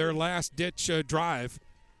their last-ditch drive.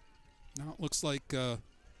 Now it looks like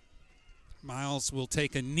Miles will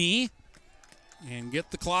take a knee and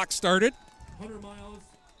get the clock started. Hunter Miles,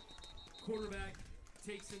 quarterback,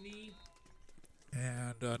 takes a knee.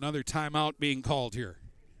 And another timeout being called here.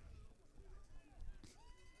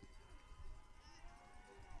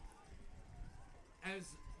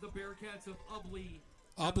 As the Bearcats of Ubly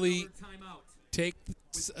take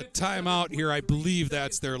a timeout here. I believe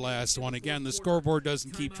that's their last one. Again, the scoreboard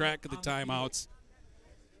doesn't keep track of the timeouts.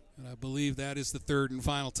 And I believe that is the third and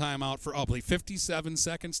final timeout for Ubly. 57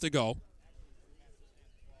 seconds to go.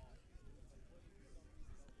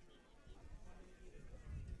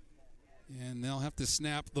 And they'll have to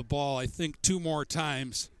snap the ball, I think, 2 more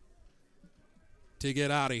times to get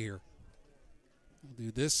out of here. They'll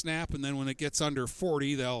do this snap, and then when it gets under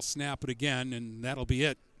 40, they'll snap it again, and that'll be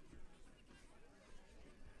it.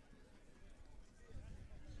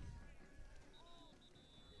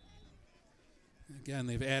 Again,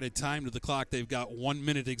 they've added time to the clock. They've got 1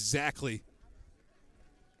 minute exactly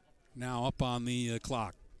now up on the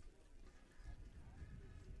clock.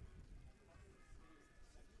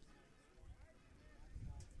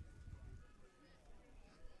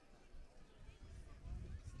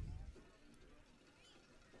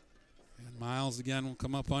 And Miles again will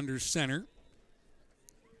come up under center.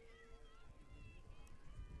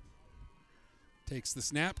 Takes the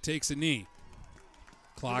snap, takes a knee.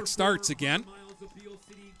 Clock starts again.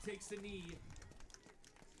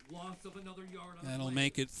 That'll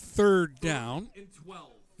make it third down.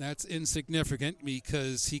 That's insignificant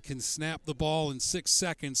because he can snap the ball in 6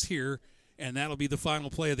 seconds here, and that'll be the final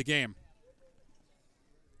play of the game.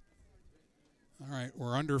 All right,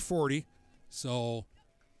 we're under 40, so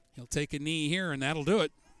he'll take a knee here, and that'll do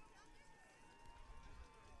it.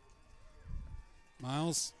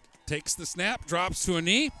 Miles takes the snap, drops to a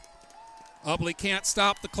knee. Ubly can't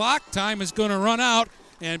stop the clock. Time is going to run out,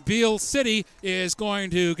 and Beal City is going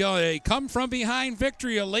to go a come-from-behind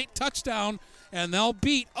victory, a late touchdown, and they'll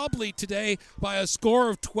beat Ubly today by a score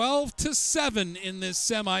of 12-7 in this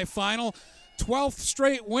semifinal. 12th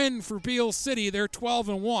straight win for Beal City. They're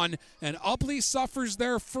 12-1, and Ubly suffers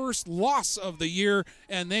their first loss of the year,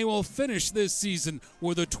 and they will finish this season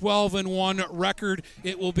with a 12-1 record.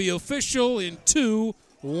 It will be official in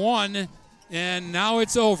 2-1, and now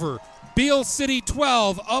it's over. Beal City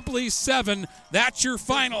 12, Ubly 7. That's your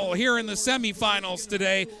final here in the semifinals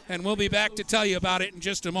today, and we'll be back to tell you about it in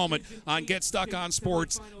just a moment on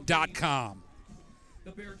GetStuckOnSports.com. The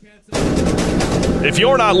Bearcats. If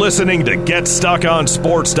you're not listening to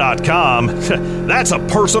GetStuckOnSports.com, that's a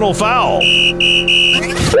personal foul.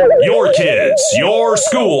 Your kids, your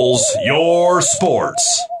schools, your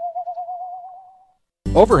sports.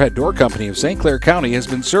 Overhead Door Company of St. Clair County has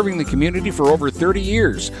been serving the community for over 30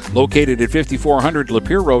 years. Located at 5400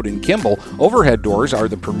 Lapeer Road in Kimball, Overhead Doors are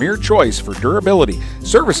the premier choice for durability,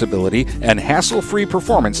 serviceability, and hassle-free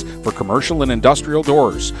performance for commercial and industrial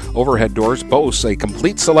doors. Overhead Doors boasts a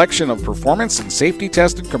complete selection of performance and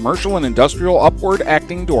safety-tested commercial and industrial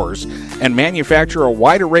upward-acting doors and manufacture a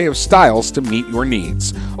wide array of styles to meet your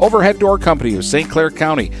needs. Overhead Door Company of St. Clair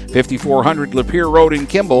County, 5400 Lapeer Road in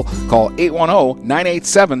Kimball. Call 810-987-2185.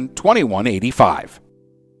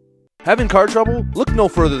 Having car trouble? Look no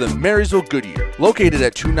further than Marysville Goodyear. Located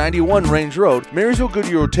at 291 Range Road, Marysville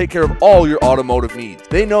Goodyear will take care of all your automotive needs.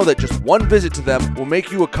 They know that just one visit to them will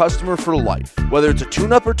make you a customer for life. Whether it's a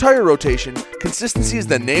tune-up or tire rotation, consistency is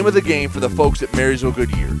the name of the game for the folks at Marysville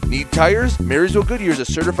Goodyear. Need tires? Marysville Goodyear is a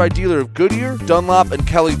certified dealer of Goodyear, Dunlop, and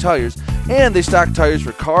Kelly tires, and they stock tires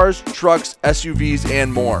for cars, trucks, SUVs,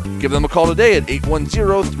 and more. Give them a call today at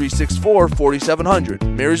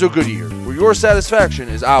 810-364-4700. Marysville Goodyear, where your satisfaction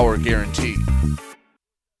is our guarantee.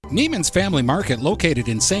 Neiman's Family Market, located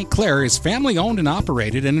in St. Clair, is family-owned and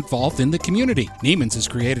operated and involved in the community. Neiman's has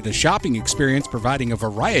created a shopping experience providing a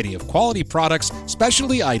variety of quality products,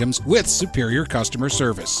 specialty items with superior customer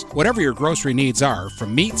service. Whatever your grocery needs are,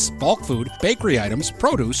 from meats, bulk food, bakery items,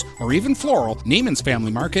 produce, or even floral, Neiman's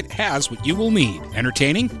Family Market has what you will need.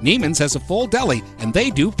 Entertaining? Neiman's has a full deli, and they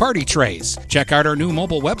do party trays. Check out our new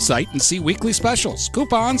mobile website and see weekly specials,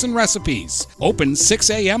 coupons, and recipes. Open 6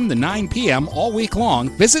 a.m. to 9 p.m. all week long.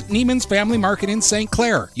 Visit Neiman's Family Market in St.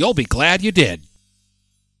 Clair. You'll be glad you did.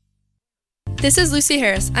 This is Lucy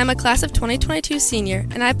Harris. I'm a class of 2022 senior,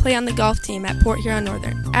 and I play on the golf team at Port Huron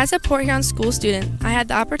Northern. As a Port Huron school student, I had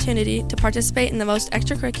the opportunity to participate in the most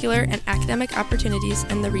extracurricular and academic opportunities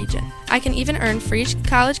in the region. I can even earn free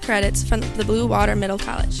college credits from the Blue Water Middle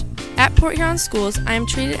College. At Port Huron Schools, I am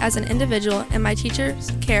treated as an individual, and my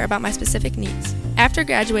teachers care about my specific needs. After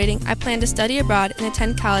graduating, I plan to study abroad and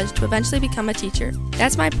attend college to eventually become a teacher.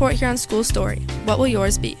 That's my Port Huron School story. What will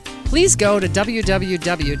yours be? Please go to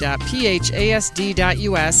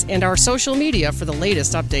www.phasd.us and our social media for the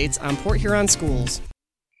latest updates on Port Huron schools.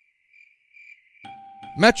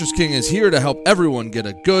 Mattress King is here to help everyone get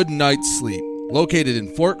a good night's sleep. Located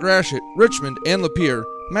in Fort Gratiot, Richmond, and Lapeer,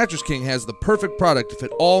 Mattress King has the perfect product to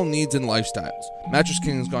fit all needs and lifestyles. Mattress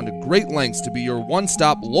King has gone to great lengths to be your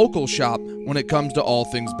one-stop local shop when it comes to all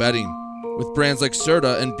things bedding. With brands like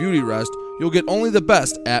Serta and Beauty Rest, you'll get only the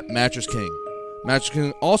best at Mattress King. Mattress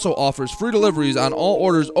King also offers free deliveries on all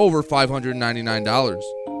orders over $599.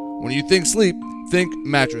 When you think sleep, think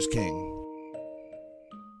Mattress King.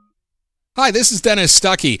 Hi, this is Dennis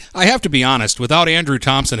Stuckey. I have to be honest, without Andrew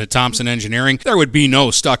Thompson at Thompson Engineering, there would be no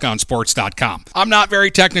StuckOnSports.com. I'm not very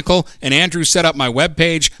technical, and Andrew set up my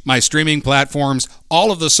webpage, my streaming platforms,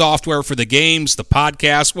 all of the software for the games, the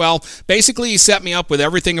podcast. Well, basically he set me up with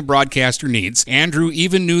everything a broadcaster needs. Andrew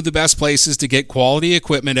even knew the best places to get quality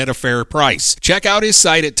equipment at a fair price. Check out his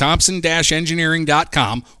site at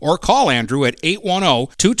thompson-engineering.com or call Andrew at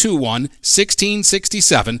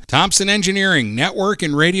 810-221-1667. Thompson Engineering, network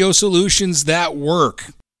and radio solutions that work.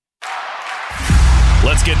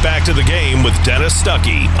 Let's get back to the game with Dennis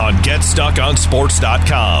Stuckey on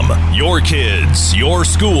GetStuckOnSports.com. Your kids, your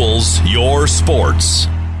schools, your sports.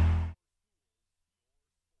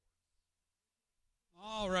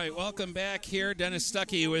 All right, welcome back here. Dennis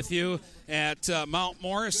Stuckey with you at Mount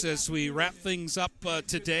Morris as we wrap things up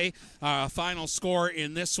today. Final score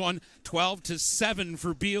in this one, 12-7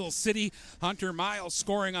 for Beal City. Hunter Miles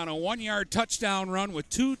scoring on a 1-yard touchdown run with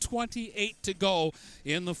 2:28 to go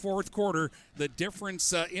in the fourth quarter. The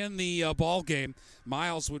difference in the ball game.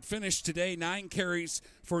 Miles would finish today 9 carries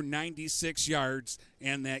for 96 yards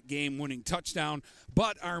and that game-winning touchdown.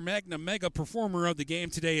 But our mega performer of the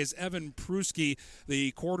game today is Evan Pruski,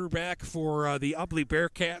 the quarterback for the Ubly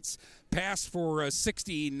Bearcats. Passed for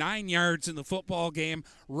 69 yards in the football game,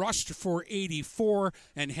 rushed for 84,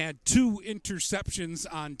 and had 2 interceptions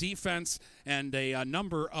on defense and a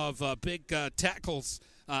number of big tackles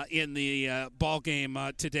in the ball game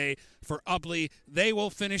today for Ubly. They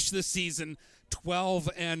will finish the season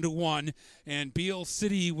 12-1, and Beal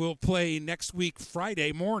City will play next week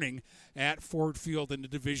Friday morning at Ford Field in the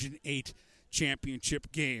Division 8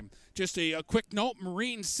 championship game. Just a quick note,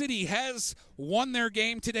 Marine City has won their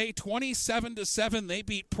game today 27-7. They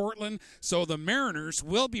beat Portland, so the Mariners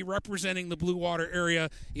will be representing the Blue Water area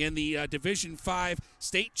in the Division 5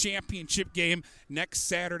 state championship game next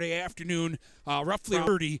Saturday afternoon, roughly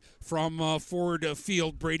 30 from Ford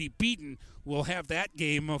Field. Brady Beaton will have that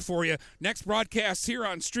game for you. Next broadcast here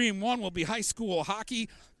on Stream 1 will be high school hockey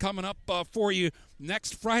coming up for you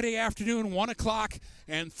next Friday afternoon, 1 o'clock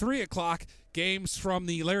and 3 o'clock. Games from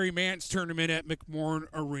the Larry Mance tournament at McMorran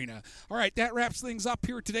Arena. All right, that wraps things up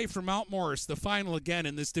here today for Mount Morris. The final again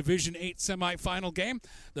in this Division 8 semifinal game.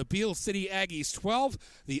 The Beal City Aggies 12,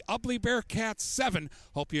 the Ubly Bearcats 7.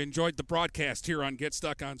 Hope you enjoyed the broadcast here on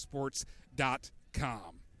GetStuckOnSports.com.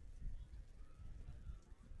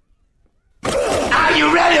 Are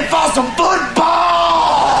you ready for some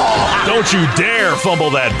football? Don't you dare fumble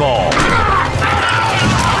that ball.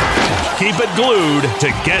 Keep it glued to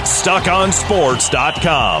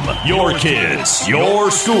GetStuckOnSports.com. Your kids,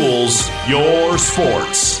 your schools, your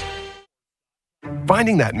sports.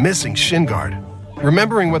 Finding that missing shin guard.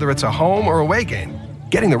 Remembering whether it's a home or away game.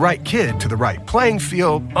 Getting the right kid to the right playing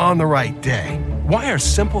field on the right day. Why are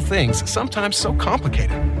simple things sometimes so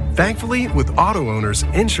complicated? Thankfully, with auto owners,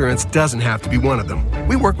 insurance doesn't have to be one of them.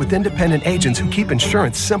 We work with independent agents who keep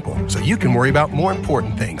insurance simple so you can worry about more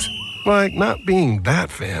important things. Like not being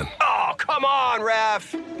that fan. Oh, come on,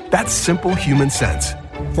 ref. That's simple human sense.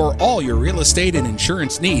 For all your real estate and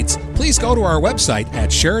insurance needs, please go to our website at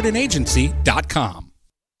SheridanAgency.com.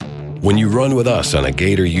 When you run with us on a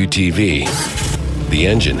Gator UTV, the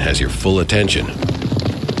engine has your full attention.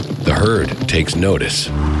 The herd takes notice.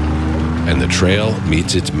 And the trail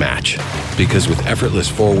meets its match. Because with effortless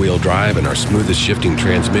four-wheel drive and our smoothest shifting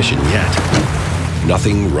transmission yet,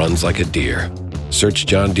 nothing runs like a deer. Search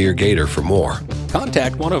John Deere Gator for more.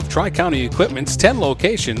 Contact one of Tri-County Equipment's 10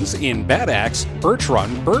 locations in Bad Axe, Birch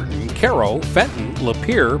Run, Burton, Caro, Fenton,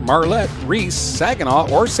 Lapeer, Marlette, Reese,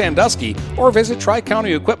 Saginaw, or Sandusky, or visit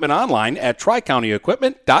Tri-County Equipment online at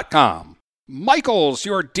tricountyequipment.com. Michael's,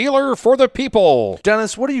 your dealer for the people.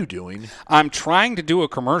 Dennis, what are you doing? I'm trying to do a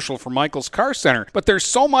commercial for Michael's Car Center, but there's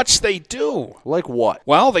so much they do. Like what?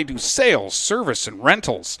 Well, they do sales, service, and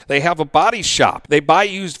rentals. They have a body shop. They buy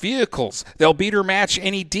used vehicles. They'll beat or match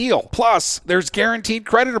any deal. Plus, there's guaranteed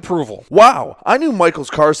credit approval. Wow, I knew Michael's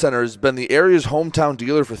Car Center has been the area's hometown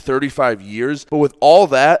dealer for 35 years, but with all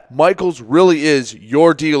that, Michael's really is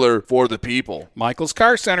your dealer for the people. Michael's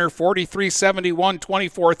Car Center, 4371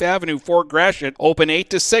 24th Avenue, Fort Gratiot, open 8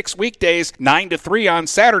 to 6 weekdays, 9 to 3 on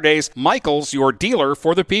Saturdays. Michael's, your dealer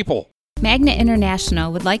for the people. Magna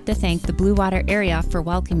International would like to thank the Blue Water area for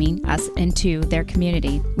welcoming us into their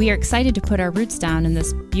community. We are excited to put our roots down in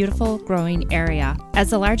this beautiful, growing area.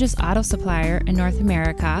 As the largest auto supplier in North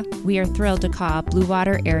America, we are thrilled to call Blue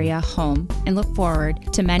Water area home and look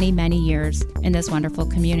forward to many, many years in this wonderful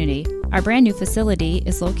community. Our brand new facility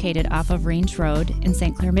is located off of Range Road in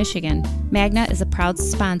St. Clair, Michigan. Magna is a proud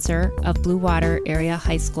sponsor of Blue Water Area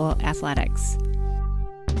High School athletics.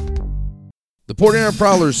 The Port Huron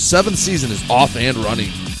Prowlers' 7th season is off and running.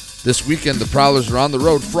 This weekend, the Prowlers are on the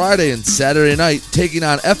road Friday and Saturday night, taking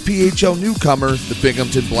on FPHL newcomer, the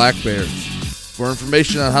Binghamton Black Bears. For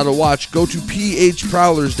information on how to watch, go to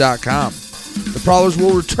phprowlers.com. The Prowlers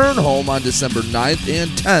will return home on December 9th and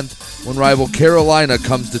 10th when rival Carolina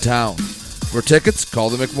comes to town. For tickets, call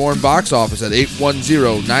the McMorran box office at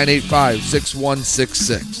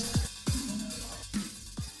 810-985-6166.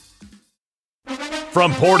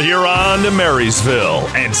 From Port Huron to Marysville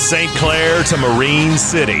and St. Clair to Marine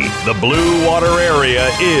City, the Blue Water area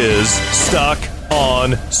is Stuck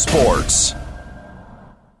on Sports.